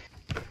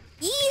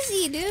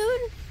 Easy,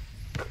 dude.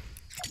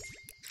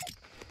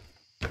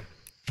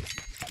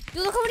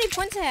 Dude, look how many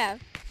points I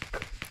have.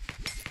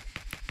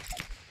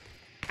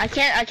 I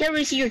can't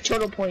really see your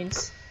total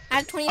points. I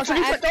have Oh,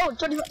 25.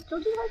 25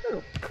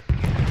 total.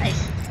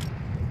 Nice.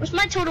 What's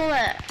my total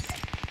at?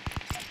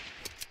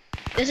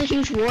 There's a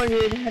huge war,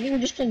 dude. I think we're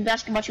just playing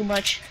basketball too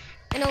much.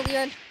 I know,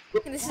 Leon.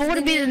 This What is would the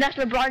it be new- the next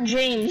LeBron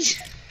James?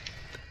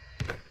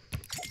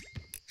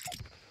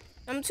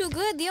 I'm too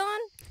good, Leon.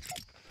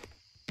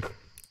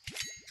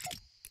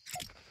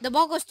 The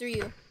ball goes through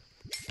you.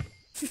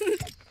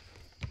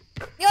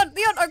 Leon,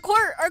 our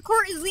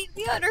court is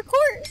Leon, our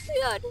court.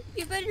 Leon,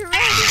 you better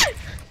run.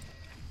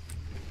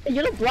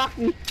 You're gonna block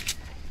me.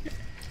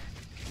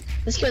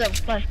 Let's kill them.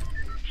 Fly.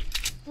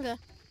 Okay.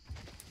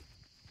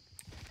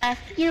 I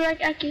feel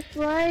like I can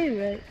fly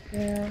right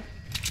now.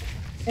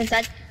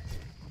 Inside.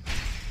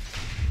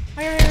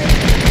 Hurry.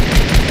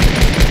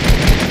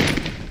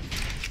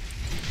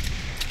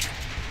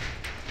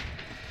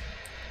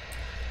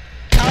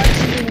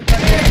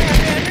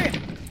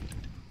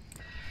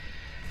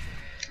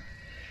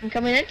 I'm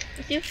coming in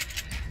with you.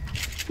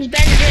 He's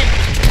bandaged in.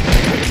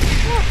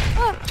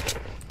 Oh.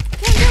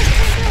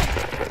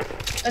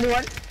 Go.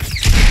 Anyone?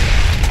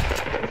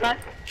 Five.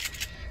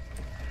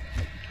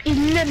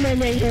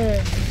 Eliminate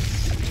him.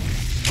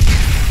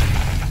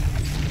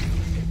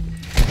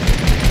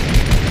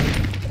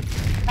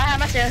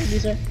 I'm a serious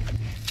user.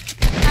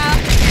 Haha,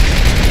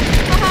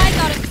 I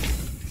got it.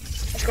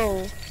 Let's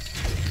go.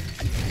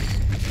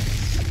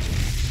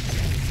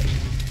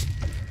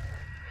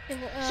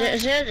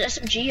 Is there an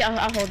SMG?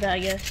 I'll hold that, I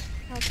guess.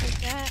 I'll take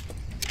that.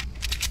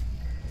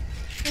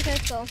 Okay,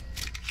 let's go.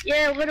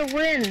 Yeah, we're gonna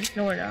win.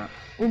 No, we're not.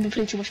 We've been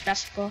playing too much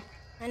basketball.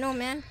 I know,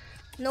 man.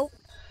 Nope.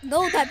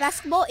 No, that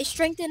basketball is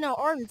strengthening our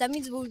arms. That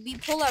means we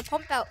pull our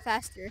pump out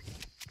faster.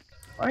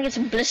 I wanna get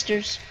some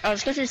blisters. Oh,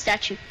 let's go to the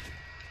statue.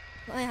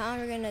 Wait, huh?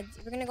 We're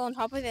gonna go on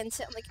top of it and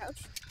sit on the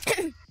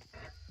couch.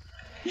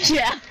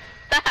 Yeah.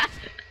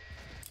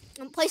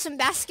 And play some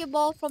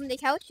basketball from the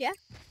couch, yeah?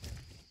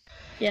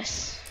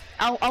 Yes.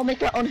 I'll make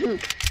my own hoop.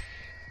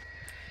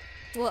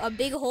 Well, a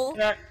big hole.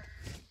 Not.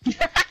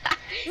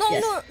 No,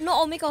 Yes. no,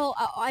 I'll make a hole.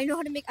 I know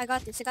how to make. I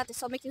got this.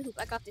 I'll make a hoop.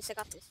 I got this.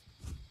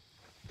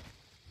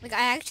 Like,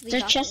 I actually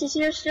There's got chesses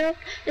here still?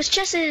 There's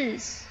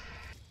chesses!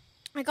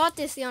 I got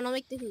this, Leon. I'll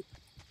make the hoop.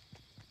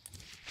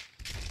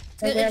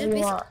 It's Whatever just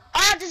you want.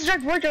 Ah, this is our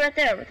worker right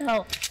there. What the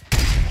hell?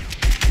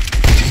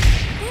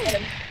 Get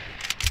him.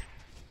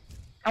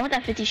 I want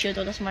that 50 shield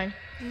though, that's mine.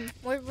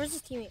 Where's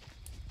his teammate?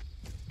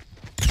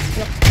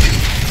 Look.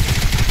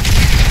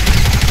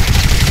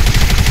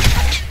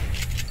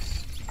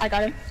 I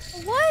got him.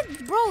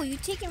 What? Bro, you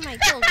taking my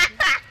kills.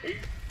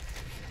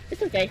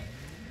 It's okay.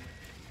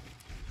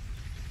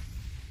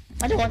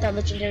 I don't want that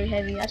legendary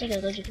heavy. I take a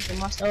legendary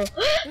must. Oh.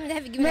 Give me the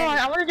heavy, give me No, the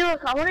heavy.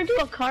 I wanna do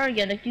a car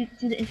again, like do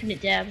the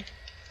infinite dab.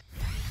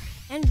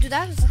 And dude,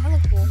 that was hella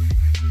cool.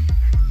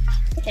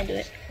 I can't do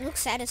it. It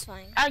looks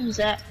satisfying. I'll use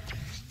that.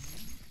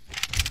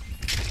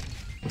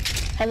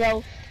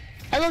 Hello.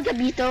 Hello,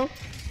 Gabito.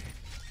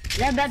 Is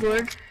that a bad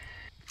word?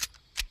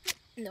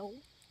 No.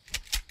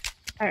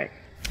 Alright.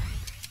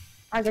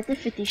 I'll get the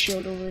 50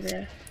 shield over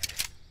there.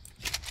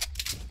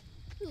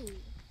 Ooh.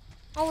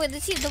 Oh wait,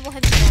 let's see a double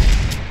heavy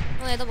one.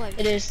 Oh yeah, double heavy.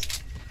 It is.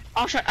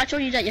 I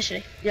told you that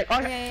yesterday. Yeah,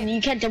 Yeah.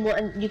 you can't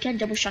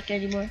double shotgun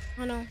anymore.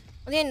 I know.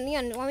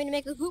 Leon, want me to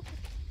make a hoop?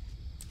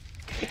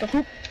 Make a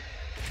hoop.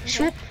 Okay.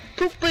 Swoop,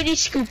 poopity,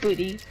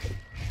 scoopity.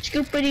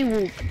 Scoopity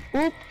whoop.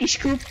 Whoopty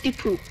scoopty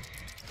poop.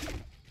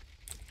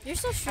 You're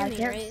still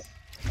streaming, right?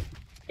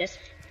 Yes.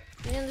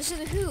 Leon, this is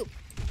a hoop.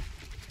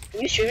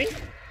 Are you streaming?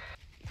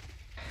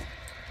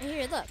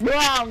 Here, look.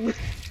 Wrong! Look.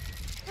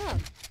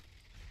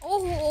 Oh,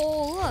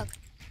 look.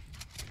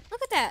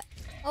 Look at that.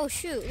 Oh,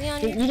 shoot.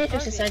 Leon, You didn't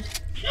fix the side.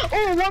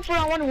 Oh, warp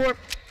around, one warp.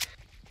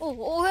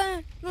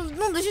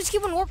 No, they just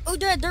keep on warp. Oh,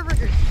 they're at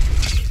Burger.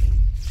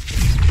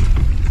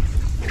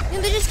 No,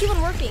 they just keep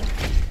on warping.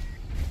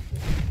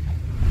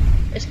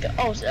 It's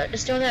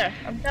still there.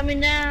 I'm coming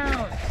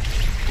down.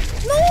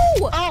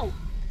 No! Oh!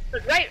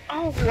 Right.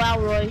 Oh, wow,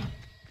 Roy.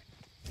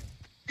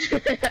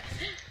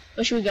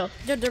 Where should we go?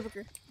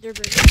 Durburger.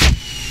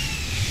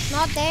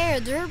 Not there,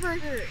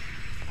 Durburger.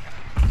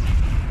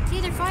 See,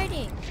 they're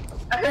fighting.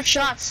 I heard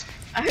shots.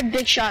 I heard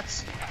big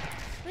shots.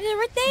 They're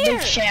right there.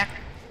 Big shack.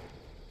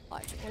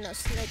 Watch, when I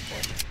slide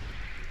forward.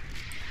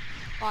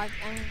 Watch,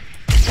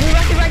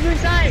 Rocket right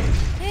inside.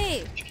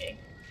 Hey. Okay.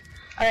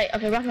 Alright,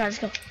 okay, rocket ride, let's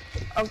go.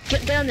 Oh,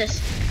 get on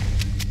this.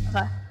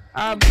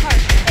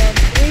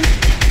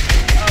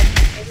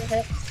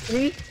 Okay.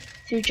 Three,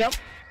 two, jump.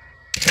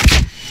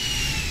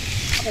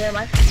 Okay, never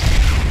mind.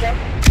 Jump.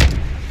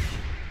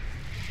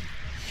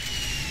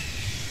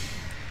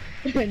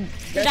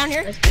 You're down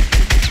here?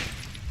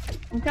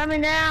 I'm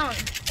coming down.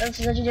 That's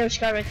a legendary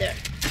scar right there.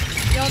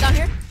 You're all down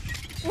here?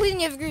 Oh, didn't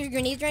you have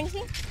grenades or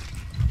anything?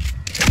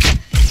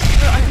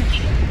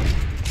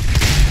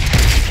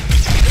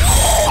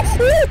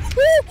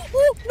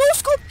 No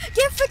scope!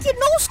 Get freaking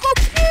no scope!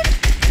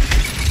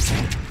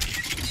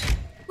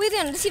 Wait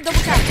then, let's see double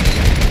tap.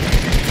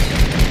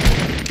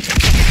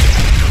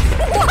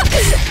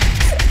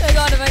 I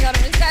got him. I got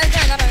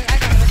him.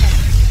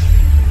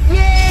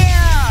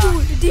 Yeah!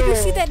 Dude, did you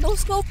see that no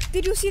scope?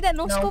 Did you see that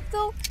no scope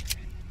though?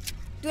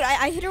 Dude,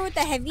 I hit her with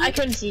the heavy. I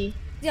couldn't see.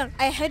 Yeah,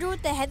 I hit her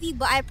with the heavy,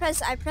 but I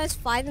pressed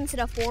 5 instead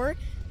of 4.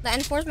 The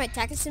N4 is my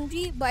attack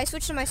SMG, but I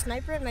switched to my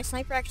sniper, and my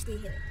sniper actually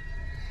hit.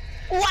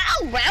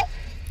 Wow!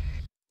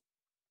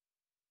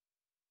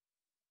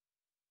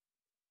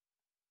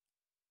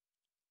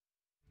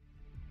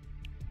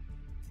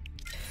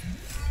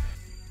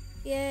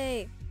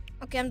 Yay.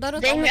 Okay, I'm done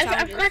with Dang, all my I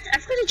challenges. forgot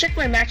to check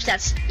my match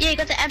stats. Yeah, you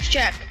got the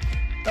abstract.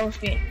 That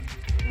was me.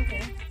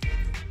 Okay.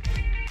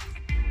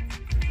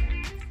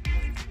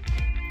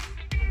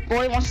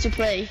 Boy wants to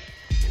play.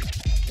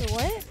 Wait,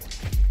 what?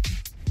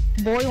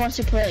 Boy wants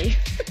to play.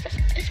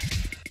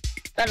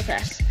 Battle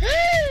pass.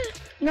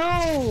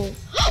 No.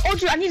 Oh,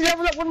 dude, I need to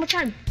level up one more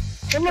time.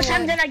 One more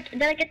time, then I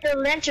get the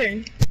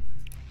lantern.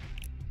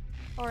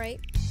 All right.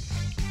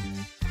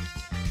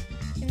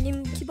 And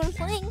then keep on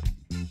playing.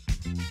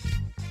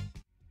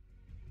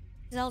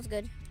 That was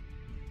good.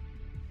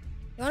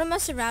 You wanna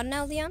mess around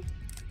now, Leon?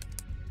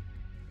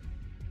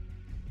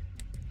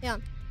 Yeah.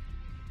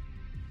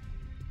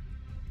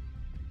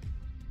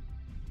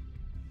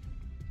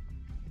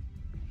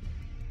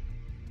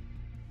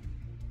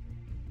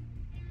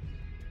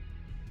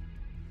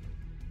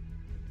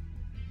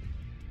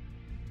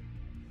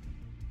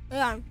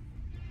 Yeah.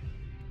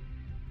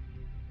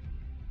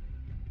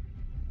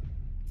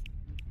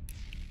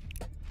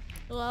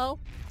 Hello?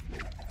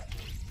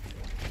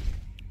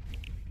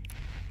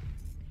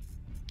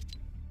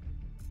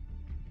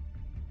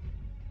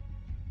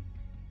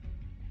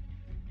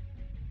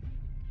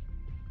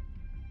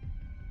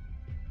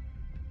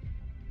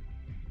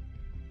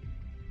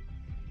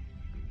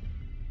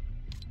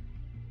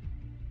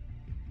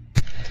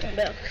 I'm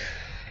back.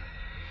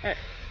 Alright.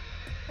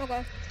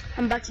 Okay.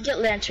 I'm about to get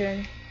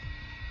lantern.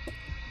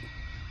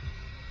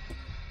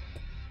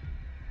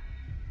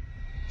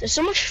 There's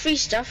so much free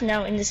stuff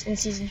now in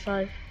season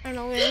 5. I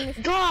know. Leon,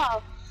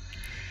 Go!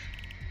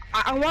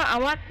 I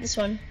want this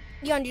one.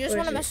 do you just Where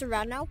wanna is it? mess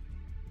around now?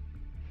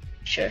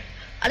 Sure.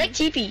 I like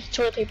TP,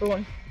 toilet paper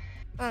one.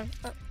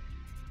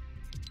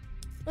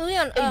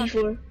 Leon,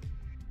 84.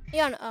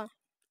 Leon,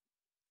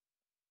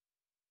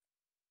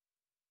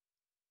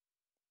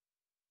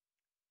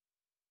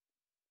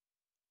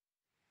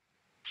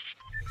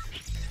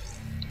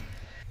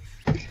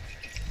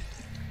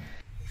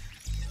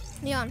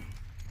 Leon.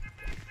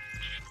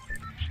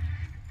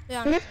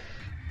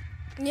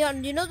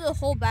 Leon, you know the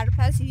whole battle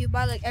pass, if you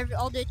buy like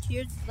all the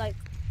tiers, like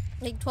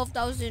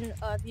 12,000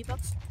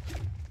 V-Bucks?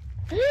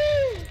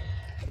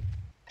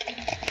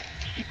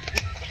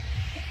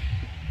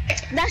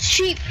 That's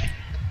cheap.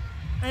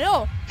 I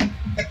know.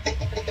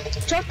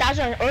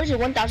 12,000 or is it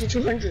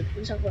 1,200?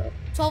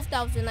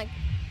 12,000, like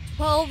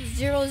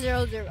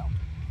 12,000.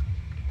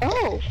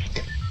 Oh.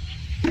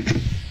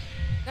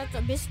 That's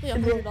basically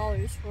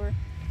 $100 for.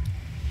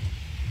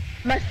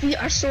 My feet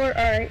are sore.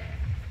 Alright.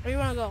 Where do you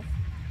wanna go?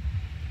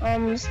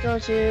 Let's go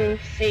to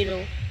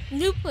Fatal.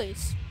 New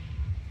place.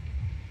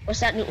 What's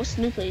that new? What's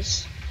the new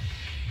place?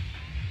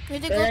 We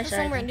need to go Paradise to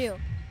somewhere Island. new.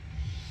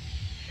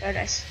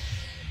 Paradise.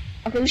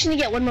 Okay, we just need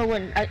to get one more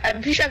win.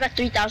 I'm pretty sure I got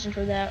 3,000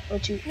 for that, or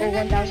two, No, or no,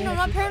 1,000. no,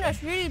 not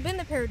paradise. We already been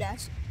to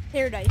paradise.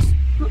 Paradise.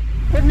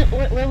 Where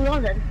are we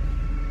on then?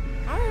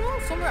 I don't know,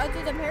 somewhere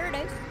other than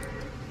paradise.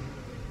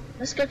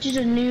 Let's go to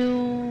the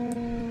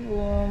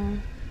new,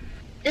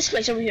 this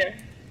place over here.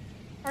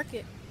 Park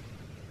it.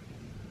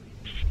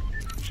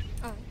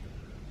 Oh.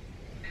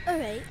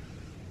 Alright.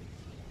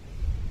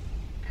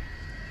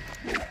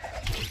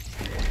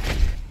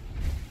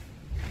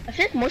 I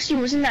feel like Mossy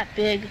wasn't that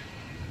big.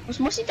 Was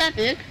Mossy that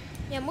big?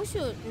 Yeah, most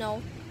of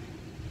no.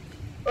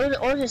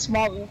 Or is it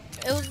smaller?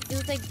 It was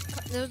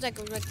like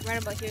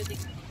right about here. It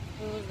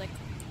was like.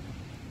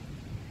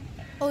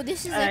 Oh,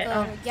 this is like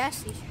Alright, a gas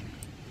station.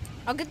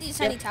 I'll get these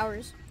tiny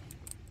towers.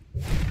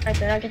 Right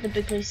there, I'll get the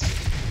big place.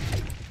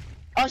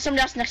 Oh,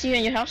 somebody else next to you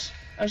in your house?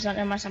 Or is that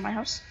in my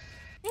house?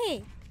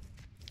 Hey.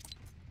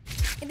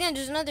 And then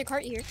there's another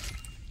cart here.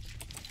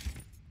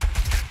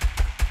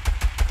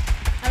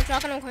 I was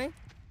talking on coin.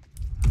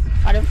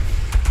 Got him.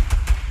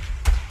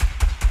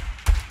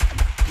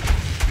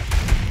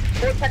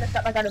 Oh, trying to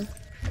stop, I got him.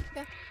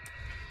 Okay.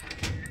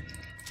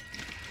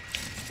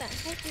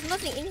 There's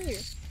nothing in here.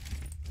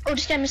 Oh,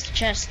 this guy missed the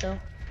chest though.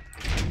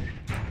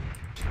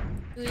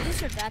 Dude, this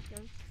is your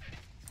bathroom.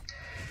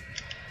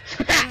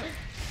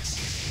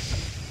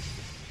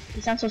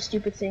 You sound so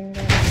stupid saying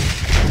that.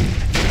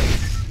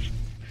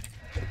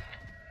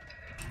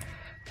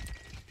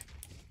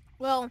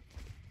 Well,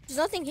 there's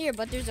nothing here,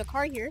 but there's a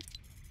car here.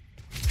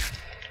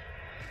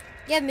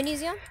 You have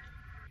minis, yeah?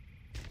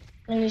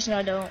 At least no,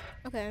 I don't.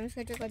 Okay, I'm just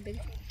gonna drink my big.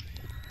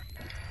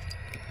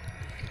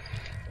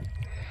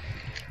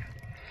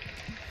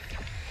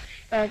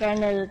 I got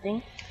another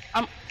thing.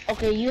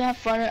 Okay, you have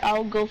fun,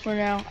 I'll go for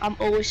now. I'm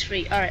always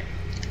free. Alright.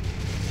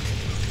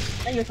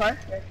 Is that your car?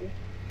 Right here.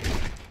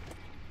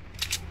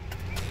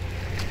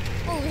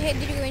 Oh, hey,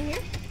 did you go in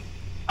here?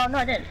 Oh no,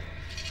 I didn't.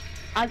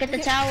 I'll get the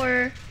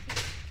tower.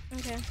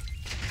 Okay.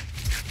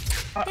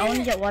 I want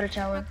to get water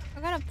tower.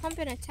 I gotta pump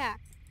and attack.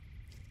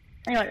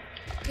 I got it.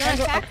 You want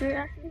to attack?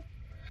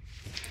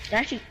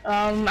 Actually,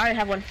 I already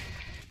have one.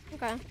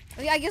 Okay.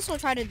 I guess we'll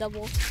try to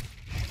double.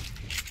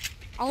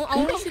 I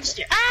want to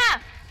shoot. Ah!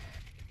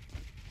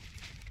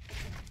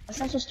 That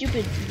sounds so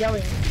stupid,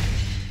 yelling.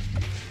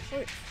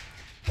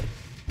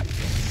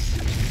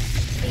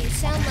 You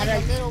sound like a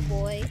little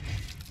boy.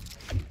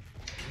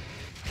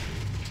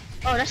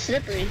 Oh, that's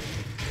slippery.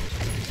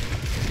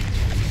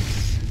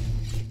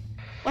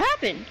 What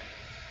happened?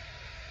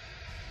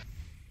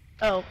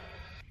 Oh.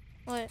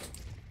 What?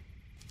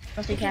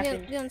 Nothing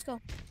happened. Yeah, let's go.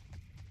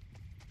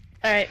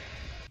 Alright.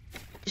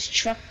 This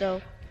truck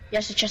though.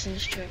 Yes, the chest in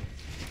this truck.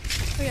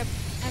 Hurry up.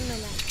 I have no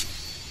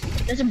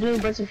map. There's a blue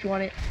bus if you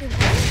want it.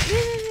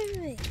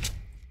 Wait.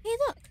 Hey,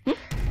 look.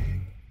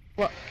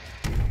 What?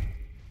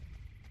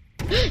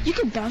 You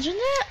can bounce on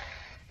that?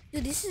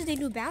 Dude, this is the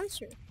new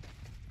bouncer.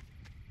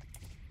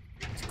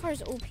 This car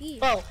is OP.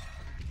 Oh.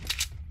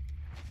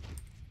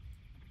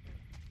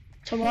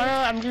 Tomorrow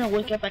I'm gonna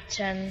wake up at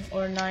 10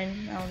 or 9.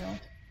 I don't know.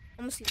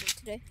 I'm gonna sleep late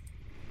today.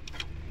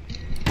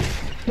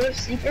 You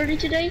sleep early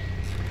today?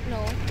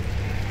 No.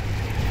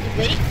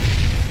 Late?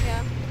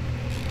 Yeah.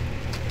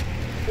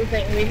 You're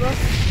playing Rainbow?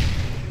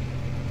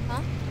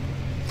 Huh?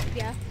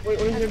 Yeah. What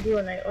are you gonna do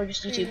at night? Or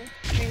just YouTube?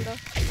 Rainbow.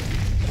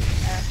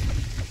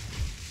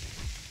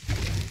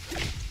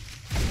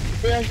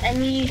 There's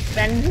any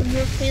friends of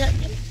yours play that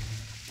game?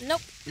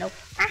 Nope. Nope.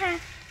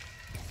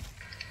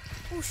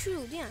 Oh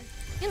shoot, yeah.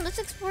 Yeah, let's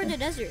explore the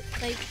desert.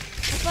 Like,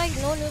 it's like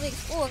no one really.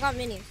 Oh, I got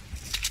minis.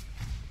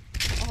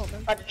 I'll hold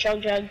them. Got the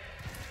chug jug.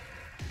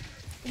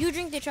 You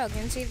drink the chug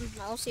and save.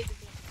 I'll save the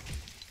bean.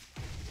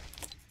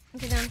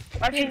 Okay, then.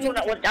 I'll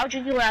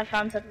drink you when I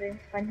find something.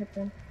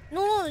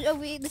 No,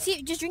 let's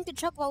see. Just drink the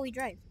chug while we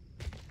drive.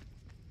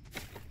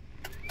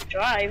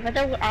 Drive? I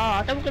thought we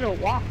were gonna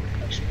walk,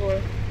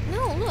 explore.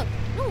 No, look.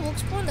 No, we'll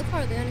explore in the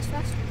car. Then it's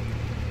faster.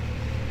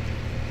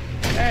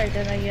 Alright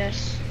then, I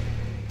guess.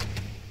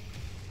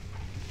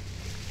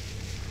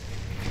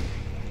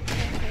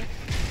 Okay.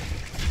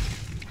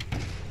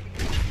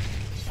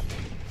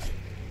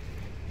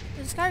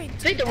 This car. I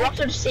think the rocks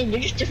are the same, they're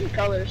just different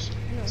colors.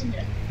 No.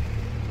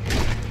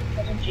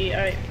 SMG,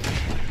 alright.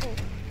 Oh.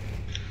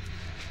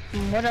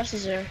 What else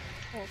is there?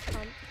 Oh,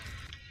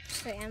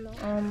 just the ammo.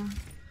 Oh,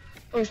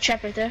 there's a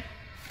trap right there.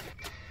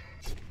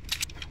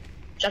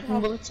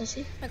 Dropping bullets, I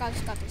see. I got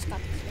this.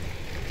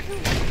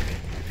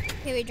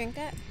 Okay, wait, drink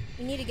that.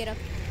 We need to get up.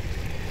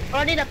 Oh,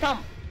 I need a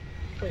pump.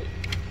 Wait.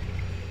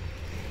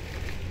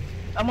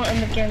 I'm gonna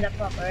end up getting that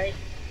pump, alright?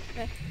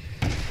 Okay.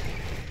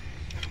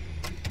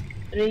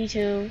 3,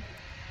 2,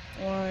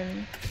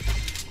 1.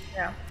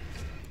 Now.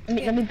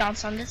 Let me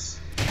bounce on this.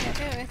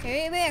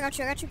 Okay, wait, I got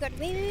you,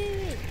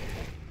 wait.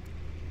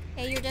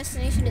 Hey, your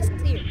destination is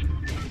clear.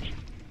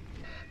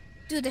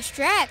 Dude, the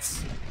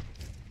strats!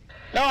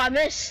 No, I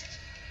missed!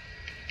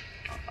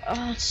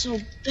 Oh, it's so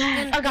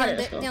bad. I got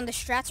it. They're on the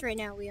strats right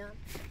now, Leon.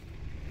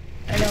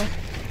 I know.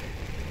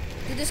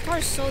 Dude, this car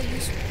is so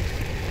useful.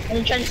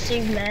 I'm trying to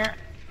save Matt.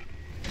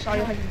 That's all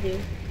you have to do.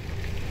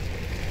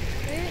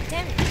 Wait,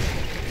 damn it.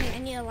 Okay, I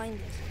need to align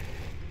this. Okay, okay.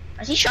 Dude, this car is so useful. I'm trying to save Matt. That's all you have to do. Wait, wait, wait, wait, wait, wait, wait, wait, wait, wait, wait, wait, wait, wait, wait, wait, wait, wait, wait,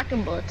 I see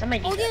shotgun bullets. I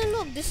might need Oh that. yeah,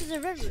 look, this is a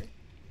river.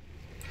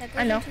 That goes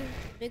I know. into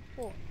a big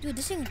pool. Dude,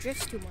 this thing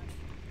drifts too much.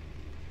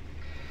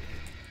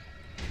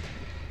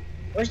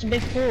 Where's the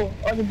big pool?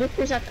 Oh, the big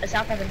pool's at the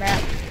south of the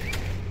map.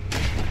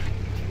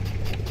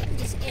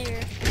 This air.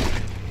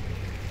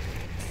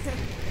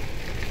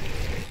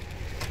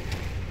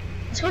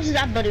 Let's go to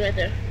that building right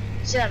there.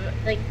 See that,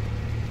 like...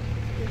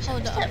 Oh,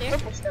 the that up there?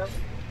 purple stuff.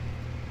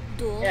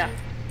 Duel. Yeah.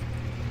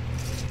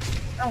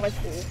 I don't like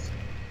pools.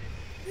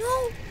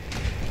 No!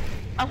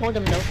 I'll hold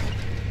them though.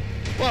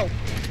 Whoa.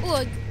 Oh,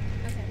 okay.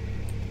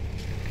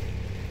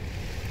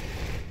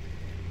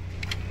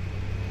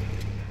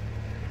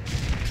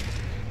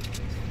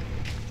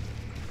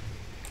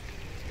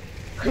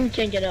 You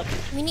can't get up.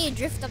 We need to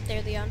drift up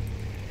there, Leon.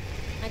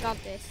 I got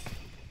this.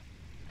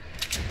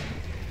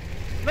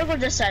 We'll go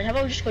this side. How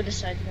about we just go this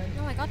side then?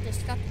 No, I got this.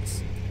 Got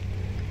this.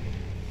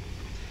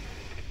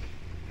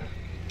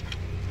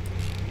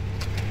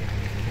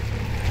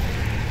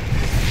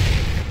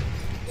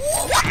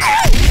 Oh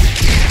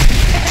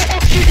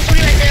shoot, there's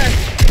somebody right there.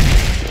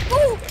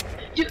 Oh!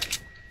 Dude,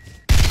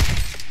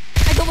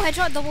 I double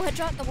headshot, double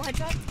headshot, double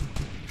headshot.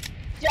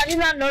 dude, I did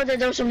not know that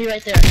there was somebody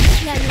right there.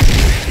 Yeah,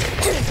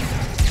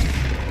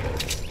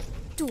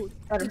 dude,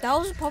 that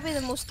was probably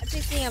the most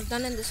epic thing I've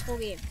done in this whole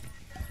game.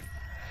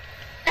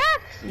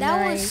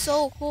 That was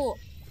so cool.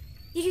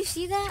 Did you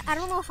see that? I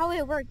don't know how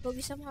it worked, but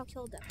we somehow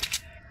killed them.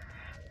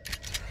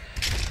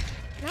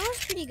 That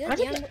was pretty good. I'm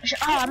gonna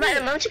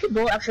take a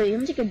bow actually.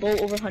 I'm gonna take a bow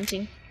over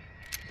hunting.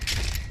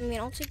 I mean,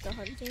 I'll take the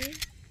hunting.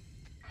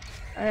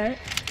 Alright.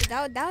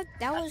 That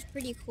was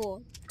pretty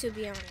cool, to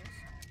be honest.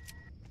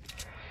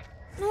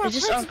 No, Is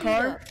this our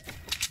car?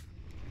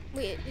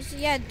 Wait,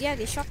 yeah,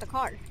 they shot the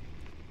car.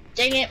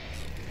 Dang it.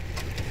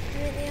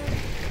 Yeah.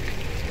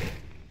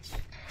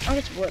 I'll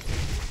get to work.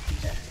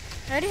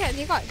 I already had,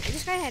 my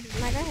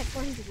guy had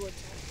 400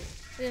 bullets.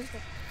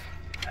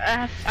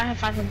 I have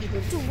 500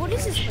 bullets. Dude, what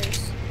is this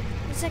place?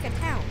 It's like a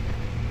town.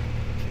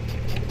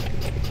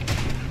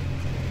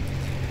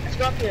 Let's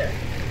go up here.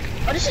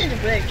 Oh, this is the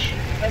bridge.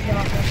 Okay,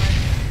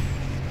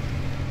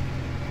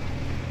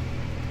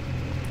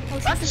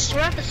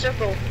 we're at the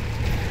circle.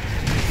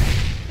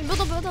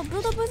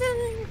 Build up.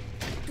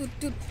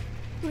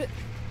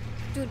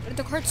 Dude,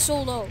 the cart's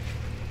so low.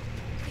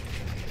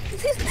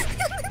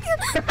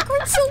 The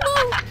cart's so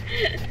low.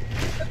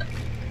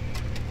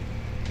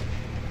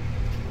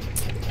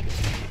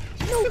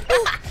 No.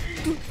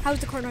 Dude, how's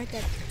the cart right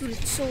there? Dude,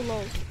 it's so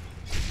low.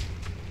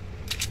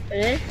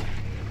 It is?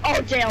 Oh,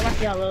 damn, I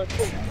see how low.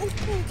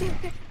 Okay.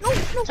 No.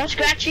 Stop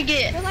scratching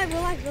it.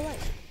 Real life.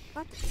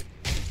 Got this.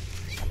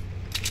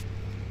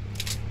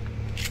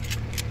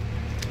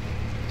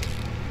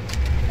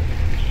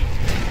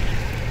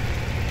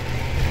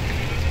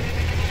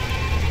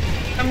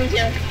 Somebody's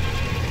here.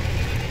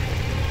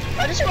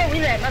 Oh, this is where we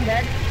met, my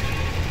bad.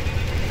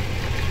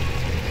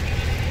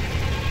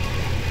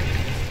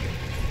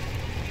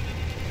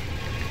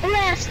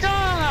 Blast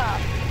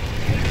off!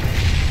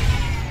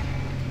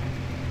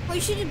 Oh,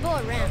 you should just blow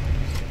a ramp.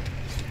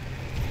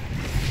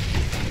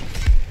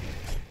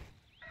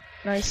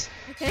 Nice.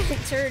 I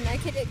couldn't turn, I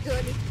couldn't do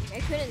anything. I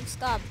couldn't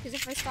stop, because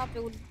if I stopped,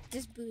 it would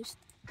just boost.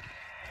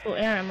 Oh,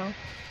 air ammo.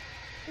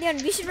 Leon,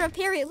 we should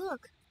repair it,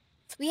 look.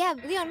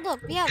 Leon,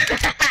 look, we have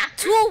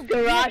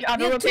Garage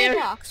auto repair.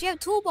 toolbox. You have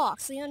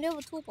toolbox, Leon, you have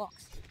a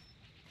toolbox.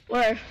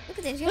 Where? Look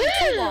at this, you have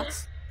a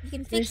toolbox. You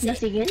can fix There's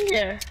nothing in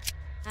there.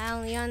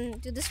 Leon,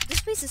 dude, this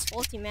place is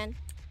faulty, man.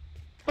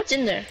 What's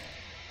in there?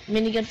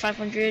 Minigun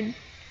 500.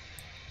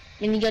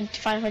 Minigun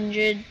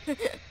 500.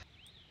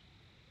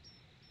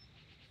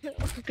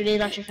 Grenade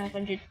launcher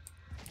 500.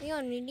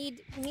 Leon, we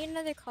need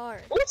another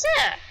car. What's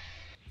that?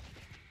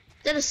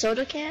 Is that a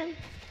soda can?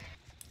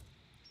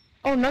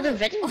 Oh, another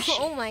vending machine.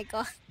 Oh my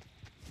god.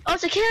 Oh,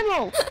 it's a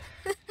camo.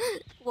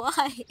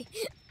 Why?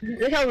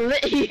 Look how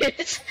lit he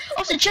is.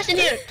 Oh, it's a chest in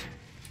here.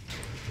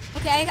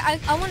 Okay, I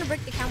want to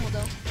break the camel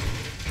though.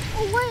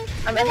 Oh, what?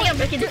 I think I'm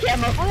breaking the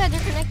camo. Oh yeah, they're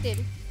connected.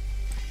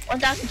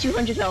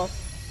 1,200 health.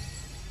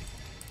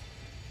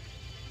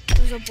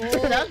 There's a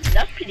bowl.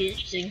 That's pretty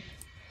interesting.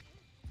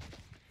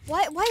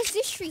 Why is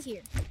this tree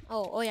here?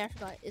 Oh yeah, I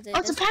forgot. Is it, Oh,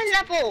 it's a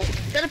pineapple.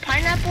 Is that a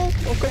pineapple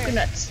or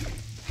coconuts?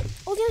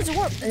 Oh, there's a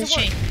warp. There's a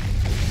warp.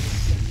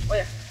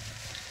 Where?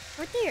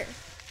 Right there.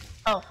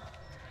 Oh.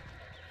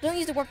 Don't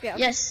use the warp yet.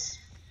 Okay? Yes.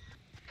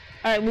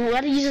 Alright, we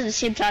gotta use it at the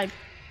same time.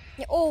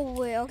 Yeah, oh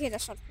wait, okay,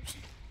 that's not.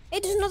 Hey,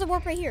 there's another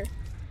warp right here.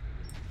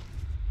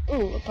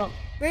 Ooh, a pump.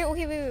 Wait,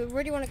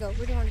 where do you want to go?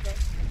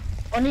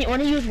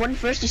 Wanna use one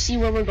first to see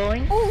where we're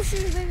going? Oh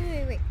shoot,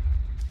 wait.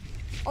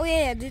 Oh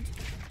yeah, dude,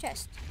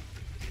 chest.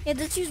 Yeah,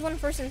 let's use one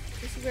first and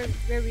see where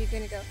we're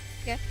gonna go.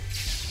 Okay?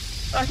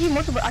 Oh, I see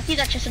multiple. I see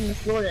that chest on the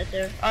floor right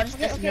there. Oh, just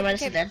that's near my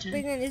disadvantage.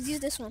 Wait, let's use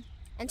this one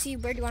and see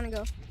where do you want to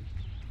go.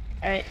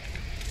 Alright.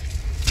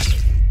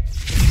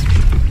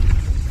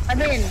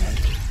 I'm in.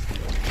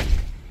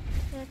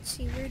 Let's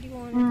see, where do you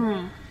want to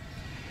go?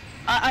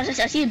 I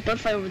see a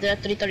bird over there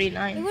at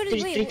 339. Wait,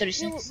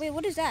 336. wait,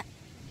 what is that?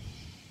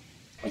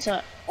 What's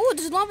up? Oh,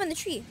 there's lava in the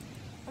tree.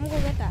 I'm gonna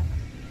go get that.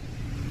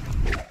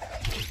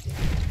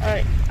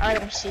 I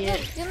don't see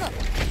it. Yeah, look.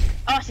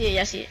 Oh, I see it.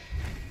 Yeah, I see it.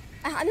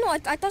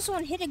 I thought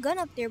someone hit a gun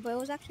up there, but it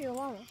was actually a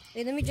llama.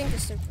 Wait, let me drink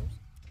this first.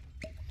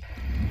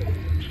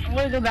 I'm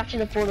gonna go back to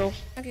the portal.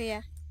 Okay,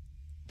 yeah.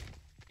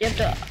 You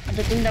have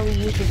the thing that we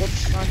used to go to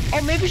spawn.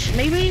 Oh, maybe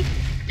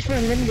it's for a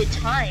limited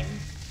time.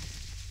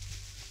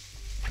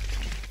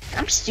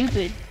 I'm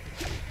stupid.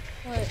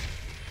 What?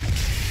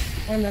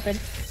 Oh, nothing.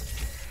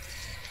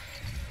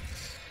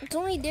 It's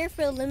only there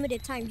for a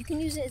limited time. You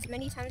can use it as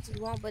many times as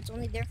you want, but it's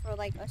only there for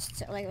like a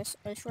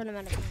short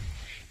amount of time.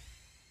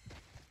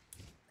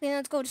 Okay,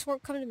 let's go. Just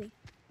come to me.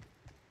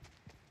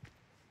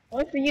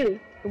 Only for you.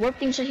 The warp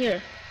things are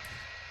here.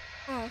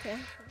 Oh, okay.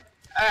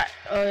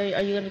 Alright,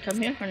 are you gonna come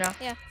here or no?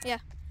 Yeah, yeah.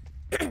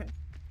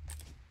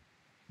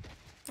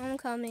 I'm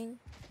coming.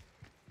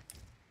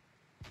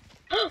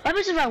 What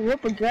happens if I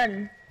warp a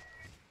gun?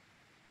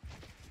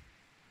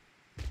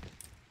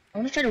 I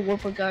wanna try to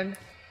warp a gun.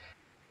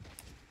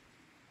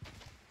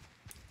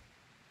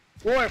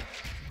 Warp!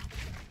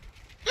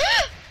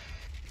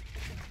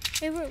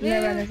 Wait.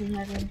 Nothing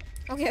happened.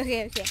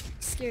 Okay.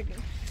 Scared me.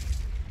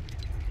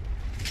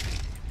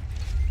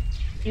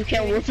 You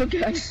can't warp a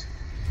gun.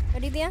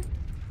 Ready, Leon?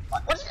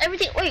 What is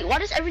everything? Wait, why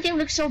does everything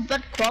look so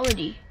bad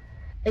quality?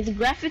 Like the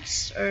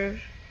graphics or?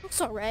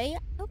 Looks alright.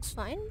 Looks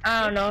fine.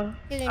 I don't know.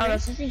 Okay, I don't know.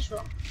 Something's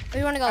wrong. Where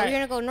you wanna go? All right. You're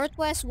gonna go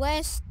northwest,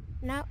 west,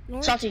 now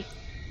north. Salty.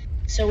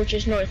 So which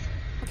is north?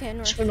 Okay,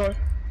 north. Let's go north.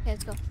 Okay,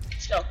 let's go.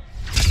 Let's go.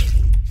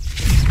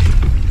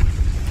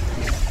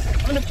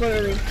 I'm gonna play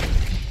early.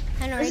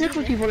 I know. Let's look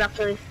for people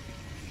actually.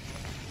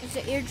 There's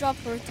an airdrop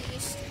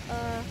northeast.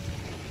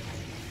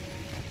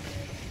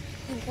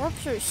 The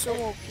warps are so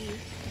OP.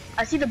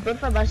 I see the bird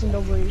fly, but I see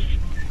nobody.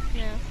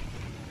 Yeah,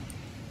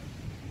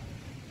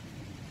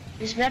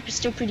 This map is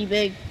still pretty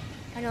big.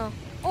 I know.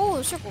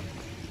 Oh, circle.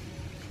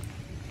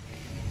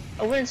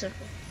 Oh, we're in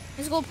circle.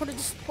 Let's go put it to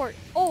support.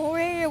 Oh,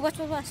 right here, west.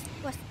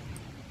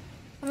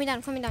 Coming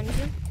down. You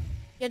see him?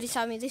 Yeah, they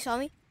saw me.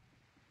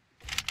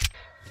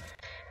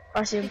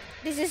 I see him.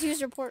 They just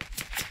used report.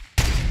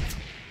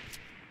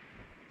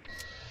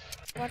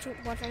 Watch, I'm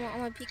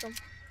gonna peek him.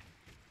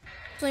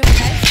 There's only one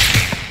guy.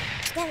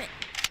 Damn it.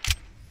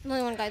 There's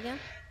only one guy there.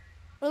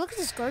 Bro, look at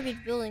this garbage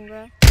building,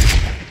 bro.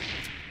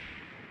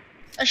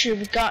 Actually,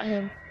 we got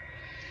him.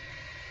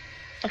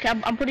 Okay,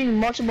 I'm putting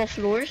multiple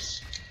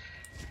floors.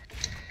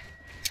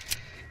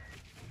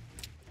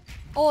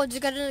 Oh, there's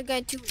got another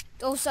guy too.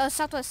 Oh,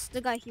 southwest,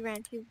 the guy, he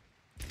ran too.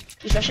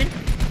 He's rushing.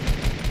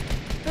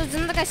 There's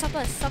another guy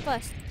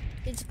southwest.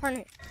 It's a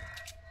partner.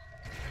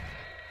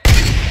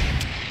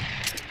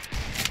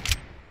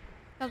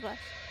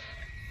 Southwest.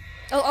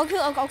 Oh,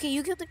 okay,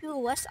 you killed the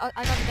people west. I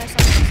got the guy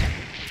southwest.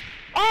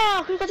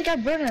 Oh, who got the guy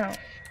burnout?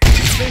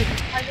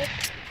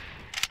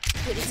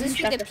 Wait, is this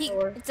like a peak?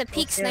 It's a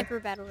peak sniper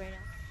battle right now.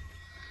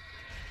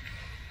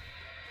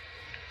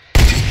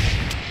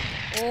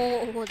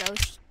 Oh, that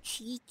was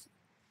cheeky.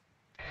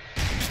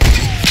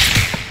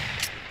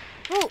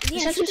 Oh,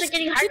 yeah, These are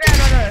getting high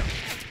ground on her.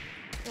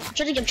 I'm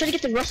trying to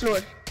get the Rust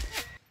Lord.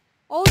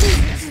 Oh,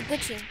 this is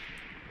glitching.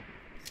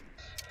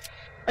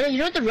 Oh yeah, you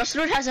know what? The Rust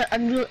Lord has an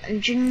Unreal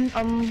Engine,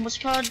 what's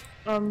it called?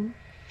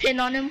 Pin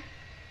on him. You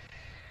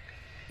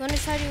wanna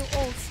try to?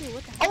 Oh shoot!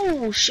 What the heck?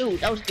 Oh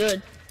shoot, that was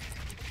good.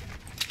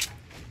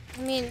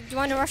 I mean, do you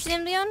want to rush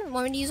them, Leon?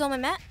 Want me to use all my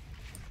mat?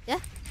 Yeah.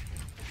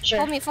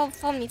 Sure.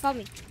 Follow me.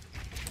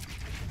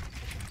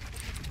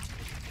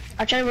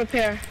 I'll try to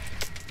repair.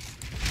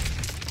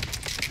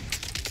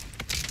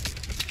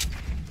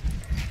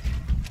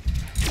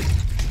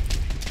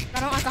 I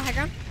got high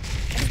ground.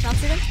 I just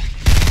bounced him.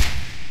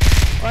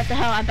 What the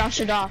hell? I bounced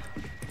it off.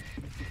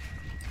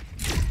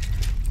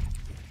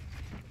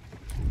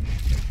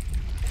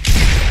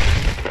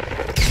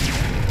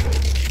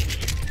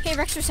 Okay,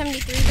 Rex for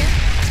 73 there.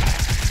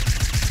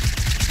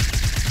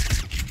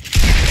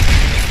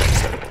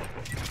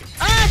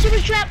 Ah, super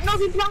trap! No,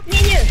 he blocked me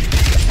in here.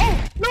 Oh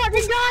no, I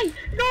didn't die.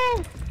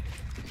 No,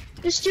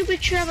 the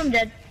stupid trap. I'm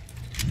dead.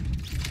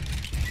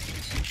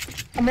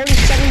 I'm only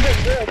 7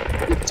 good.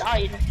 He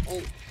died.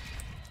 Oh.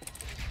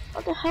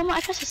 What the hell?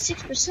 I passed at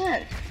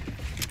 6%.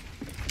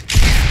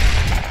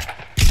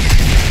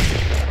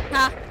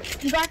 Ha!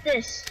 You got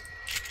this.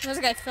 This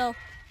guy fell.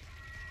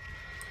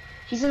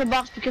 He's in the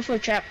box. Be careful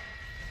of a trap.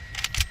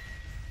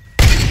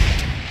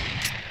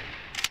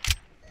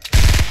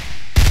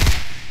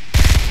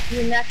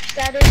 Your neck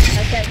status?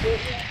 I can't do it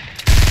yet.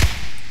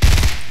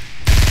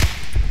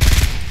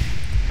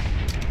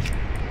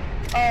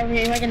 Oh,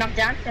 you want to get knocked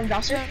down? Can I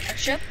bounce her?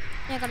 Extra?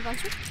 Yeah, I got a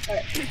bouncer.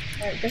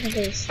 Alright, just in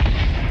case.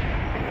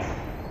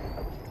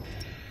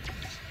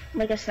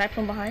 Like a snipe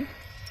from behind?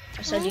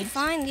 I said you.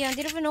 Fine, yeah, I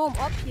didn't even know I'm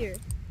up here.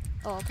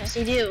 Oh, okay. Yes,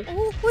 you do.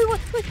 Oh, wait.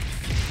 Wait,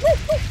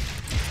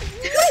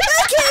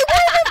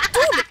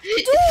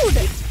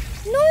 dude!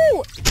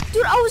 No!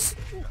 Dude,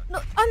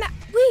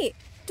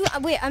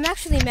 wait, I'm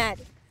actually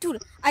mad.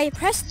 Dude, I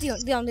pressed,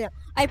 Leon.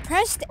 I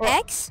pressed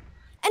X,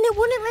 and it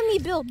wouldn't let me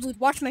build. Dude,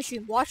 watch my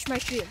stream. Watch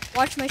it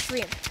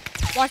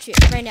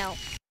right now.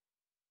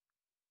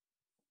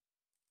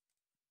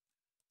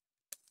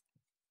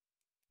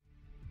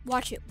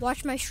 Watch it.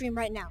 Watch my stream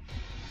right now.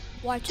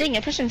 Watch Dang, it.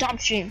 I pressed on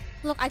jump stream.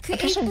 Look, I couldn't.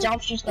 I pressed on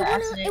jump stream by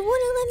accident. It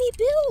wouldn't let me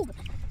build.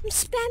 I'm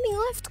spamming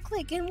left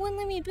click and it wouldn't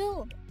let me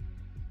build.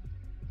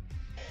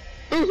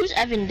 Ooh, who's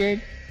Evan,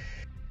 dude?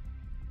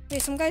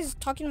 Wait, some guy's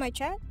talking to my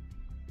chat?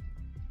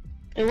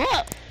 Hey,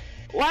 what?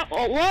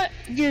 What?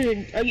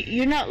 Dude,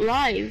 you're not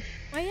live.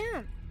 I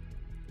am.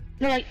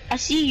 No, like, I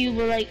see you,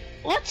 but like,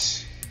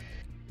 what?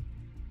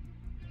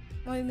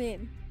 What do you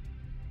mean?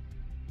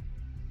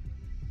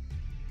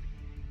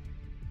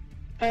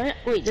 Alright,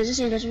 wait, does it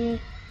say that's me?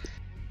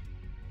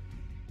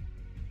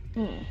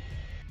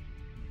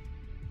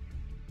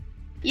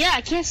 Yeah,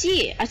 I can't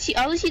see it.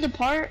 I only see the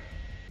part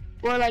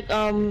where like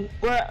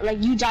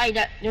you died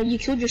at, you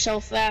killed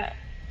yourself at.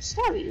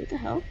 Sorry, what the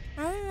hell?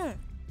 I don't know.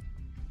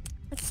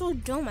 It's so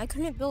dumb. I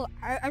couldn't build.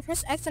 I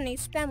pressed X and I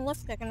spam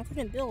left click and I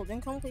couldn't build.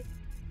 I'm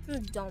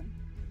dumb.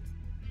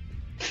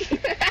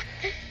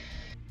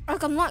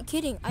 Like, I'm not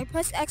kidding. I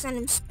press X and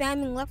I'm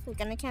spamming left click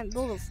and I can't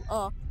build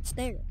a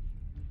stair.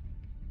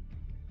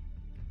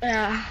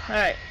 Yeah,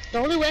 alright. The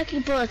only way I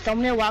can put a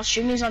thumbnail while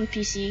streaming is on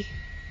PC.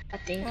 I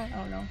think. I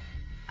don't know.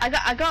 I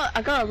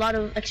got a lot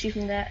of XP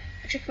from that.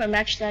 I checked my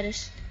match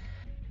status.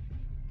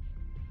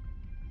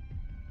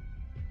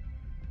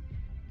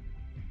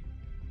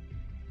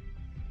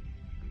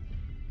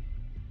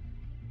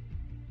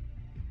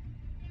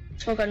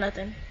 Smoke got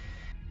nothing.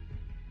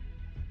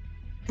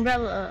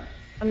 Umbrella,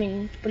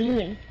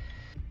 balloon.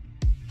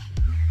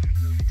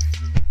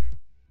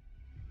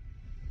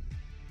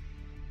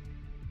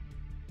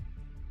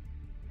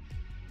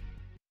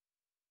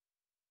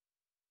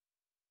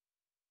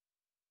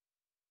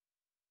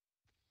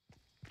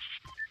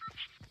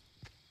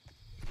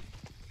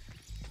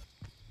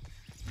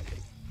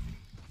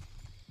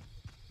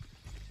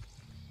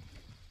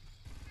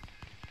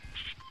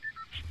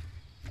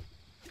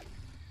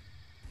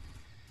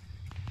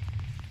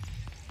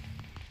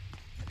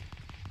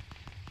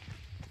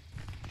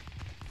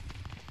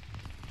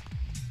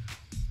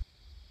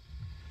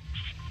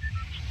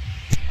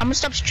 I'm gonna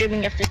stop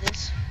streaming after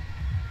this.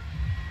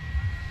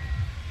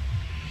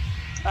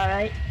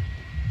 Alright.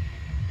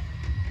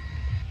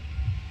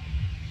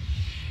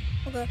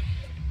 Okay.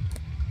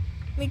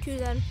 Me too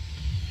then.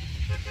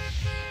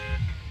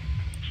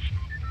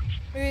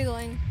 Where are you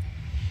going?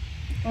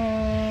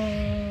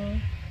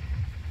 I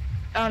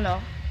don't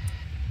know.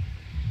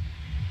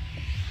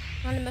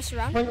 Wanna mess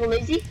around? Wanna go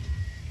lazy?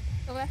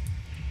 Okay.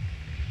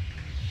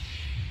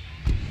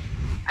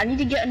 I need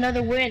to get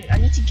another win. I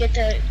need to get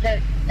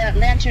that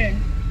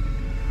lantern.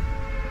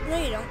 No,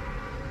 you don't.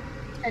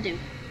 I do.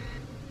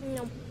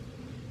 No.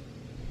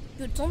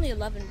 Dude, it's only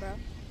 11, bro.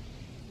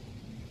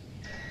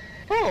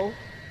 Oh.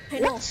 I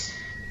know. What?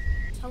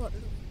 It's hella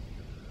early.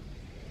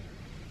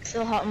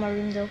 Still hot in my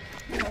room though.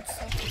 No, it's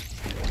so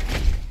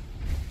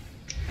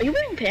Are you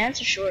wearing pants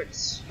or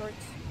shorts?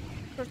 shorts.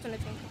 Shorts and a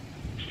tank top.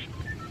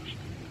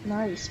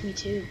 Nice, me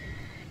too.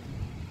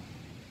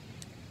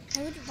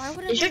 Why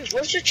would I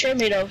What's your chair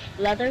made of?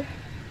 Leather?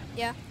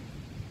 Yeah.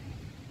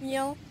 You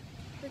know,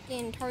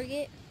 freaking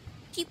Target.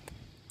 Cheap.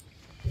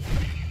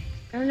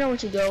 I don't know where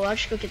to go. I'll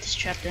just go get this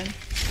trap then.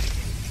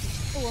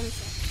 Oh, I'm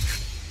sorry.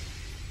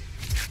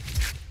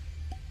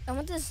 I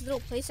want this little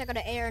place. I got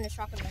an AR and a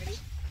shotgun ready.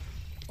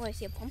 Oh, I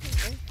see a pump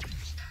over there.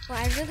 Well,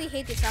 I really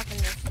hate the shotgun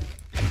gun.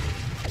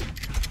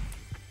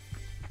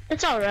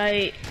 It's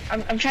alright.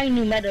 I'm trying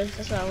new metas.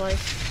 That's what I like.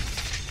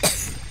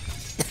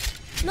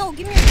 No,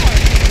 give me your car.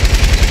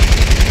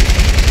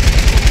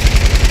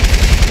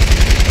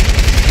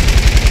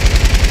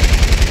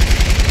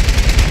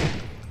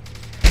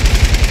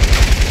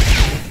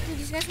 Dude,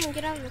 these guys won't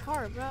get out of the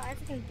car, bro. I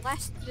freaking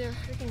blasted their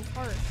freaking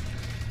car.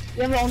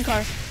 We have our own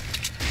car.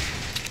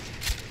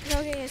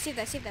 Okay, save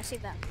that.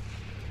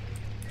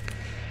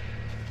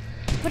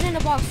 Put it in a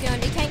box, yo,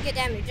 and they can't get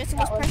damaged. That's the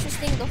most precious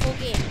thing in the whole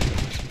game.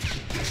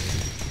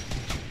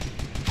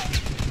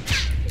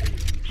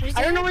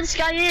 I don't know where this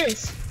guy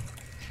is.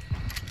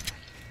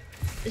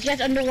 This guy's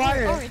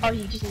underwater. Oh,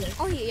 he just left.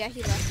 Oh, yeah,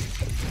 he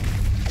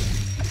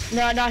left.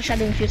 No, I shot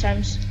him a few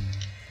times.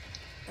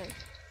 Oh.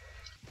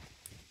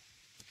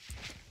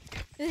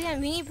 Yeah,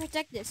 we need to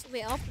protect this.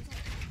 Wait, I'll protect.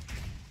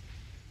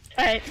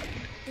 Alright.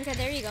 Okay,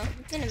 there you go.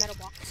 It's in a metal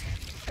box.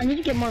 I need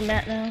to get more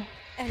mat now.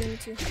 And me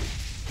too.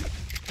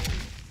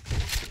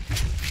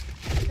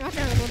 I'm not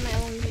gonna load my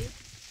own loot.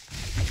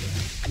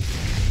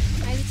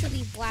 I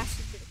literally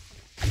blasted it.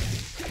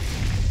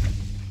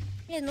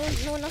 Yeah, no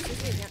one else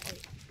is here yet.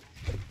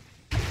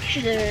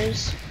 Sure there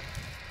is.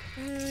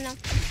 No.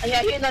 Oh, yeah,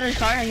 I hear another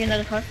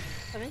car.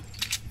 Coming.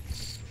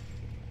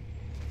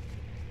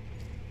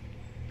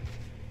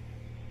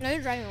 No,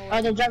 you're driving away.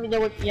 Oh, they're driving there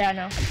with, yeah, I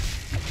know. I'm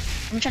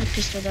gonna try to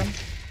pistol them.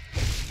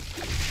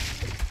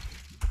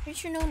 Pretty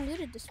sure no one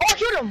looted this Oh, place. I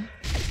killed him!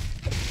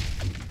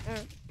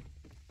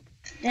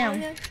 Damn. Oh,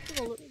 yeah,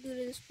 people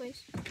looted this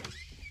place.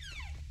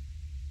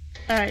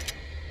 Alright.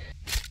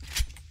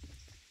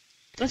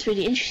 That's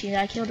really interesting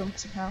that I killed him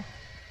somehow.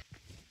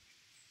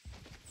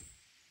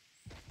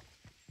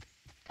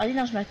 I think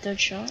that was my third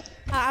shot.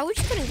 I wish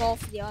you couldn't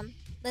golf, Leon.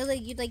 There's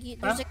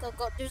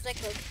there's like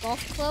a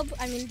golf club.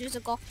 I mean, there's a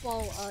golf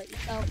ball,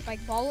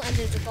 like ball, and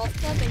there's a golf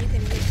club, and you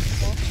can hit the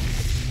ball.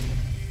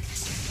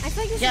 I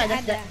feel like you should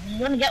add that. You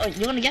wanna get one?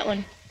 You wanna get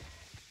one?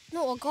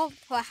 No, a golf.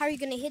 How are you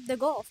gonna hit the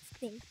golf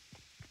thing?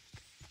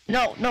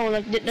 No,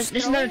 like there's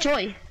another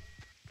toy.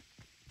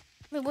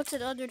 Wait, what's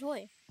the other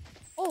toy?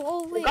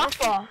 Oh, wait. The golf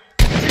ball.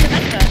 It's in the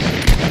backpack.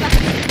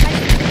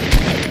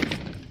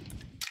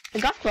 The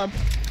golf club.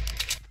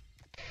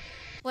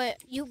 What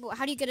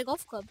how do you get a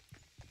golf club?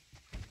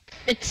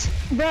 It's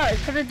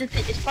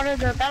part of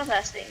the battle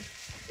pass thing.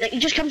 Like, it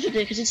just comes with it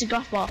because it's a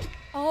golf ball.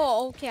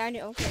 Oh, okay. I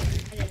didn't know.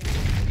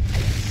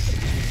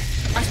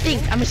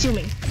 I'm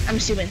assuming.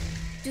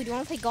 Dude, you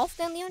wanna play golf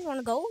then, Leon? You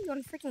wanna go? You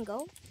wanna freaking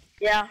go?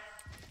 Yeah.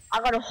 I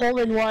got a hole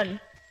in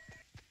one.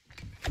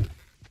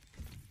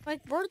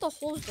 Like, where are the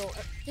holes though?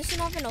 This is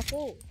not even a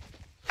hole.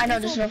 I know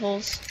there's no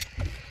holes.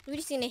 We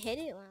just need to hit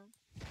it. Wow.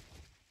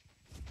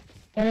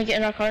 Wanna get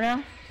in our car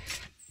now?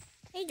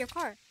 Hey, your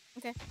car.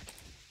 Okay.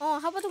 Oh,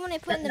 how about the one I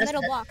put in the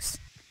middle box?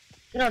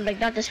 No, like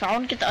not this car. I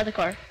wanna get the other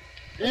car.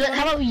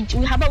 How about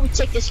we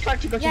take this car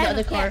to go to the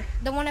other car?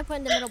 The one I put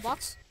in the middle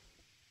box?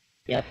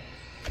 Yep.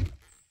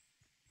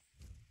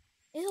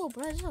 Ew,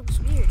 bro, this looks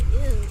weird.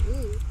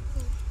 Ew.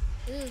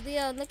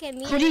 Leon, look at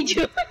me. What are you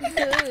doing?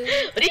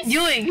 What are you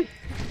doing?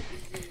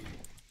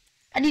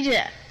 How do you do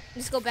that?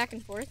 Just go back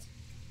and forth.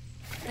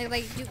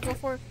 Like you go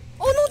for.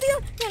 Oh no,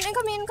 Leon,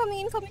 incoming.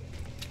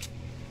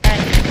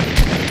 Alright.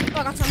 Oh,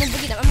 I got some. I'm gonna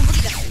boogie them.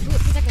 Ooh,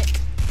 protect me.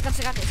 I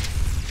got this.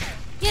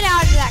 Get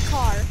out of that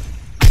car.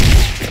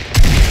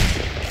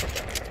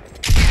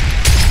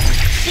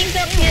 Things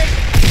up here.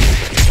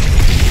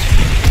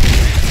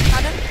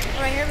 Got him.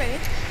 Right here, baby.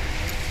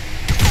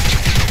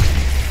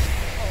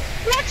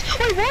 What?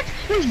 Wait, what?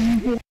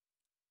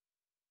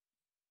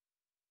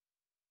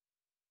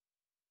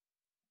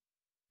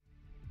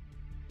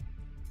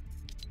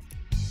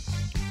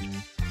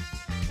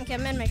 Okay,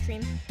 I'm in my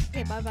stream.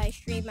 Okay, bye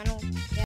stream. I don't. Yeah.